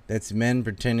women, that's men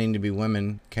pretending to be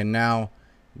women, can now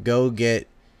go get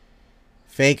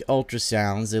fake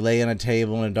ultrasounds. They lay on a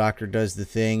table and a doctor does the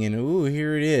thing and ooh,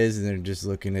 here it is, and they're just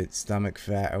looking at stomach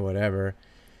fat or whatever.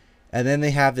 And then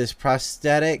they have this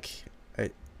prosthetic,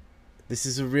 this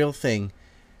is a real thing,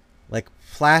 like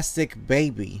plastic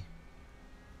baby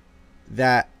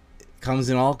that comes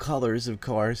in all colors, of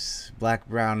course, black,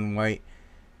 brown, and white,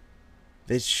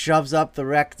 that shoves up the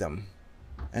rectum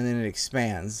and then it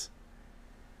expands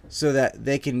so that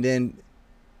they can then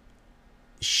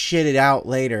shit it out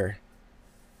later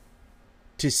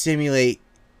to simulate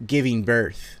giving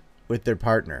birth with their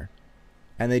partner.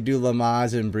 And they do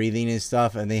Lamaze and breathing and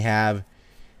stuff, and they have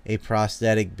a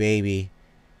prosthetic baby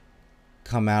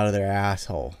come out of their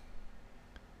asshole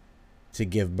to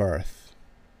give birth.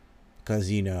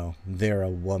 Because, you know, they're a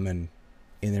woman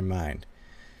in their mind.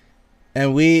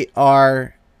 And we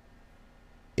are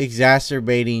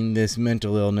exacerbating this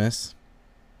mental illness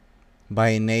by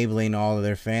enabling all of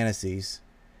their fantasies.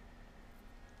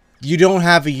 You don't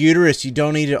have a uterus. You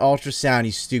don't need an ultrasound,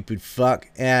 you stupid fuck.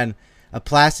 And a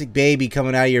plastic baby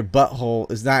coming out of your butthole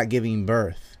is not giving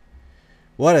birth.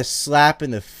 What a slap in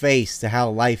the face to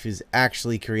how life is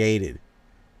actually created.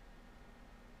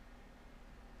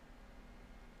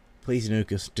 Please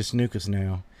nuke us. Just nuke us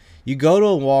now. You go to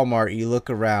a Walmart, you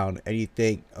look around, and you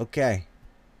think, okay,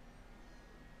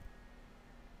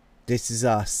 this is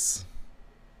us.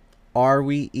 Are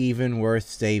we even worth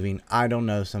saving? I don't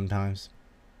know sometimes.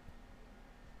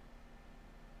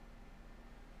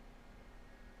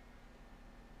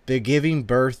 They're giving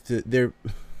birth to...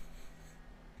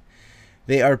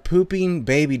 They are pooping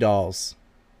baby dolls.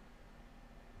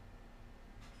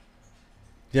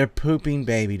 They're pooping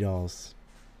baby dolls.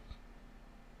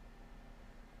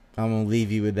 I'm going to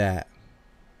leave you with that.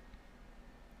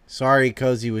 Sorry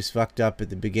Cozy was fucked up at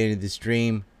the beginning of the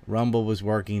stream. Rumble was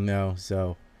working though,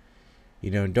 so, you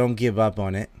know, don't give up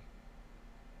on it.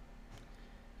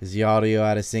 Is the audio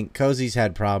out of sync? Cozy's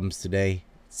had problems today.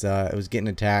 It was getting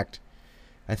attacked.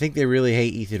 I think they really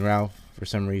hate Ethan Ralph for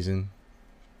some reason.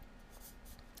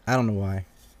 I don't know why.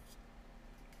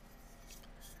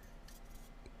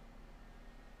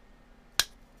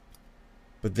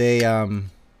 But they're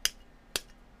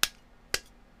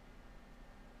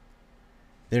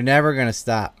never going to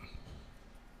stop.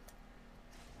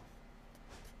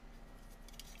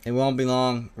 It won't be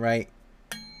long, right?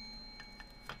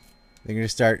 They're going to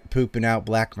start pooping out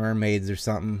black mermaids or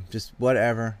something. Just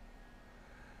whatever.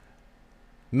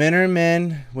 Men are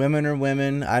men, women are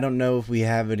women. I don't know if we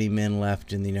have any men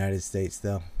left in the United States,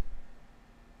 though.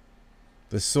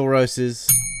 The Soroses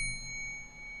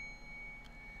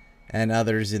and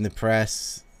others in the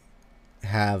press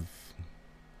have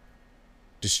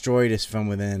destroyed us from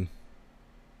within.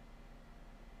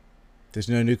 There's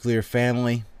no nuclear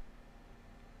family.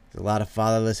 There's a lot of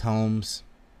fatherless homes.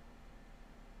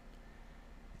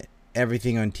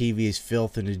 Everything on TV is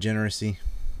filth and degeneracy.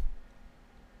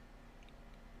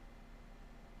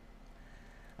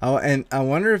 Oh, and I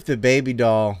wonder if the baby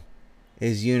doll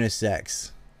is unisex.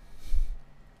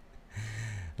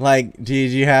 Like,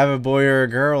 did you have a boy or a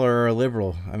girl or a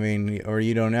liberal? I mean, or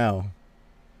you don't know.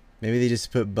 Maybe they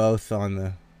just put both on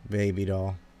the baby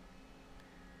doll.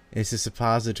 It's a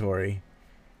suppository.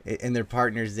 And their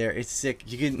partner's there. It's sick.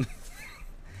 You can...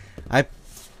 I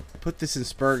put this in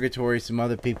Spurgatory. Some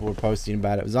other people were posting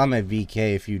about it. It was on my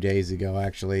VK a few days ago,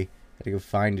 actually. I had to go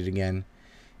find it again.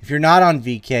 If you're not on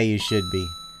VK, you should be.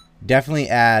 Definitely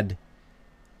add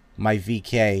my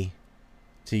VK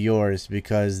to yours,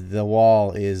 because the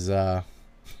wall is it's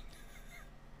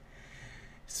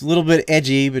a little bit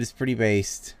edgy, but it's pretty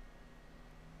based.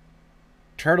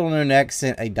 Turtle No Neck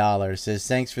sent $1. Says,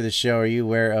 thanks for the show. Are you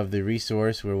aware of the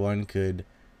resource where one could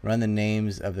run the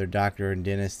names of their doctor and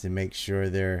dentist to make sure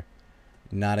they're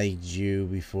not a Jew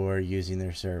before using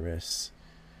their service?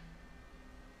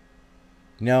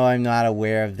 No, I'm not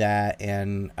aware of that,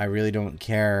 and I really don't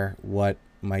care what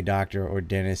my doctor or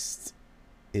dentist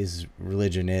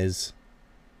religion is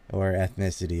or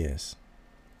ethnicity is.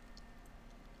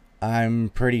 I'm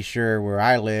pretty sure where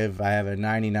I live, I have a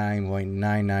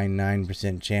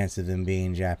 99.999% chance of them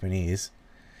being Japanese.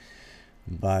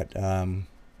 But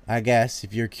I guess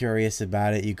if you're curious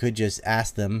about it, you could just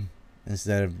ask them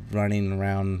instead of running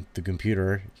around the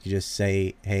computer. You could just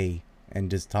say, hey,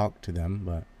 and just talk to them,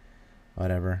 but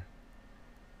whatever.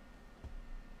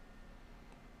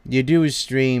 You do a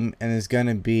stream and there's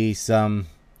gonna be some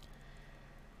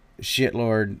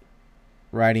shitlord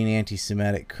writing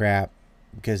anti-Semitic crap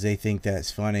because they think that's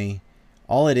funny.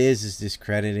 All it is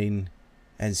discrediting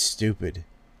and stupid.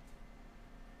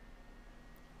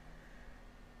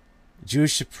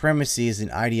 Jewish supremacy is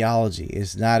an ideology.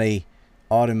 It's not a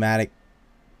automatic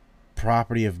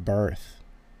property of birth.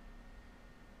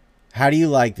 How do you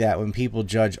like that when people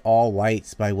judge all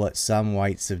whites by what some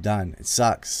whites have done? It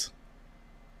sucks.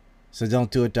 So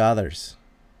don't do it to others.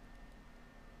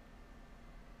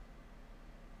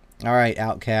 Alright,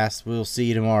 Outcast. We'll see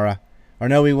you tomorrow. Or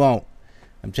no, we won't.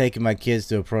 I'm taking my kids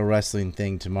to a pro wrestling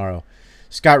thing tomorrow.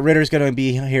 Scott Ritter's going to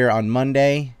be here on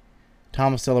Monday.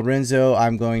 Thomas DeLorenzo,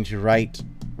 I'm going to write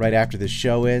right after the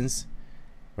show ends.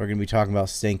 We're going to be talking about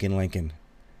stinking Lincoln.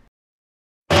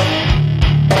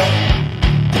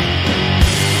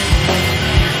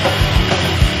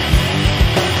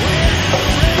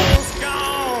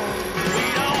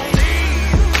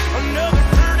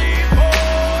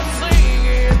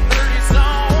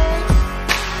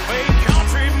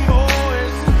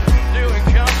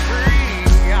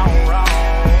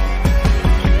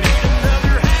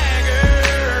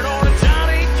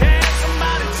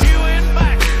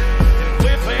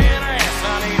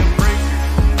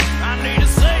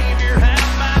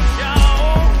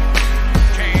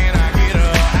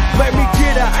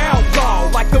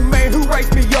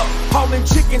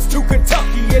 Chickens to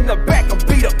Kentucky in the back of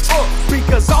beat up trucks.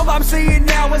 Because all I'm seeing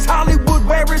now is Hollywood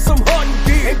wearing some hunting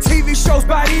gear and TV shows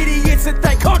about idiots that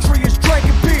think country is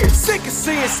drinking beer. Sick of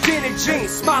seeing skinny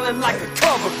jeans smiling like a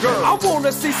cover girl. I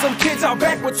wanna see some kids out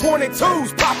back with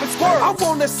 22s popping squirrels. I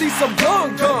wanna see some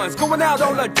young guns going out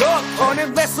on a duck hunt,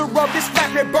 and lesser of this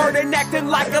flappy bird and acting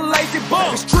like a lazy bum.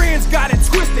 These trends got it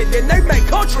twisted and they make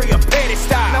country a petty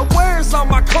style. Now where's all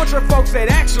my country folks that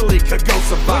actually could go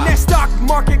survive? When that stock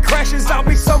market crashes, I'll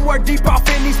be somewhere deep off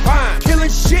in these pines, killing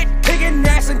shit, kicking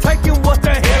ass, and taking what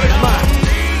the hell is mine.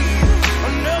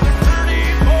 Another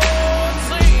 30 boys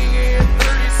singing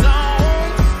 30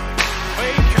 songs.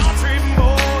 Hey, country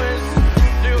boys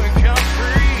doing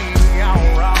country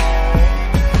all wrong.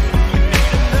 You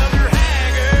need another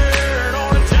Haggard or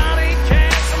a Johnny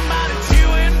Cash, somebody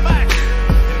chewing back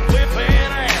and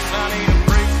whipping ass. I need a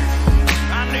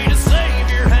preacher, I need a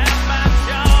savior. How about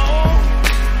y'all?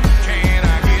 Can I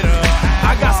get a?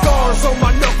 I got scars on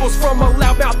my knuckles from a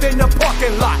loudmouth in the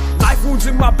parking lot. Life wounds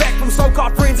bruising my back from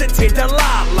so-called friends that tend to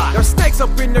lie. There's snakes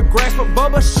up in the grass, but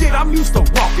Bubba, shit, I'm used to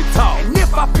walking tall. And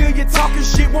if I feel you talking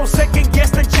shit, won't second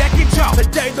guess the jacket jaw.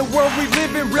 Today, the world we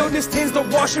live in, realness tends to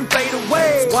wash and fade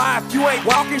away. Why, if you ain't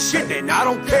walking shit, then I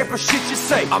don't care for shit you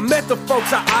say. I met the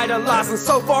folks I idolize, and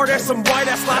so far there's some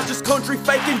white-ass lies, just country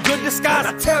faking good disguise.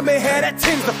 I tell me how that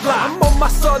tends to fly. I'm on my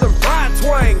southern pride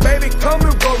twang, baby, come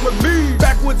and roll with me.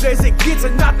 Backwoods as it gets,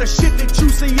 and not the shit that you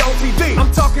see on TV.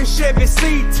 I'm talking Chevy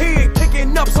CT and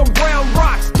kicking up some brown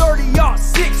rocks.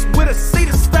 30-06 with a seat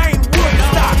of stained wood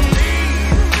stock.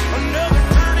 Another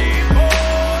pretty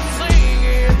boy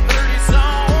singing 30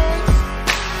 songs.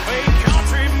 We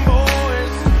country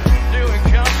boys doing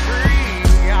country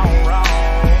all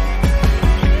wrong.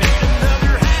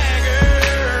 Another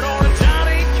haggard or a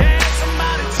Johnny Cash,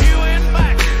 somebody chewing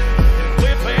back and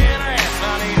whipping ass.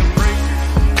 I need a preacher,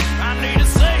 I need a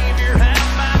savior. How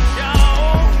about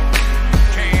y'all?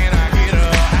 Can I get a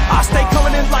I stay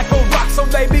coming in like a rock, so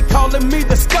they be calling me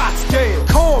the Scottsdale.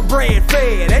 Cornbread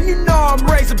fed, and you know I'm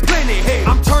raising plenty head.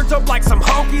 I'm turned up like some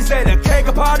honkies at a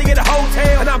kegger party at a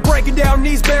hotel, and I'm breaking down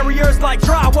these barriers like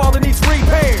drywall that needs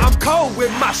repair. I'm cold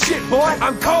with my shit, boy.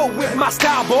 I'm cold with my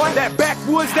style, boy. That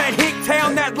backwoods, that hick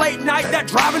town, that late night, that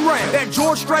driving round. That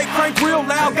George Strait crank real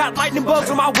loud, got lightning bugs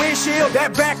on my windshield.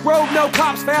 That back road, no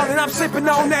cops found, and I'm sipping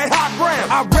on that hot brown.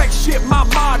 I wreck shit, my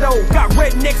motto. Got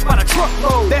rednecks by the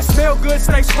truckload. That smell good,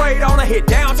 stay sprayed on. I hit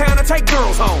downtown and take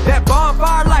girls home. That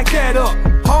bonfire, light that up.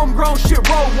 Homegrown shit,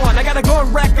 roll one. I got a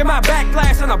gun rack in my back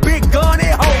glass and a big gun,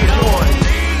 it holds one.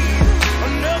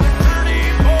 another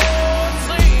pretty boy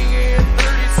singing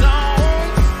 30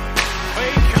 songs? We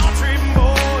country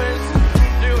boys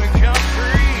doing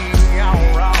country all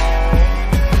wrong.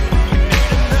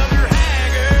 Another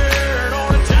haggard or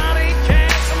a Johnny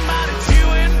Cash, somebody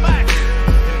chewing back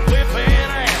and whipping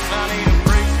ass. I need a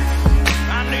preacher,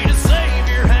 I need a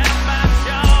savior. How about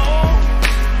y'all?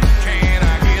 Can I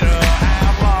get a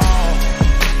outlaw?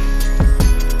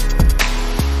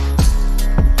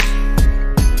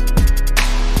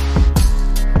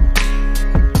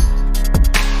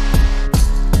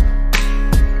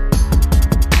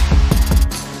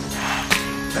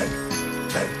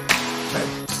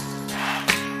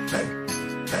 Hey.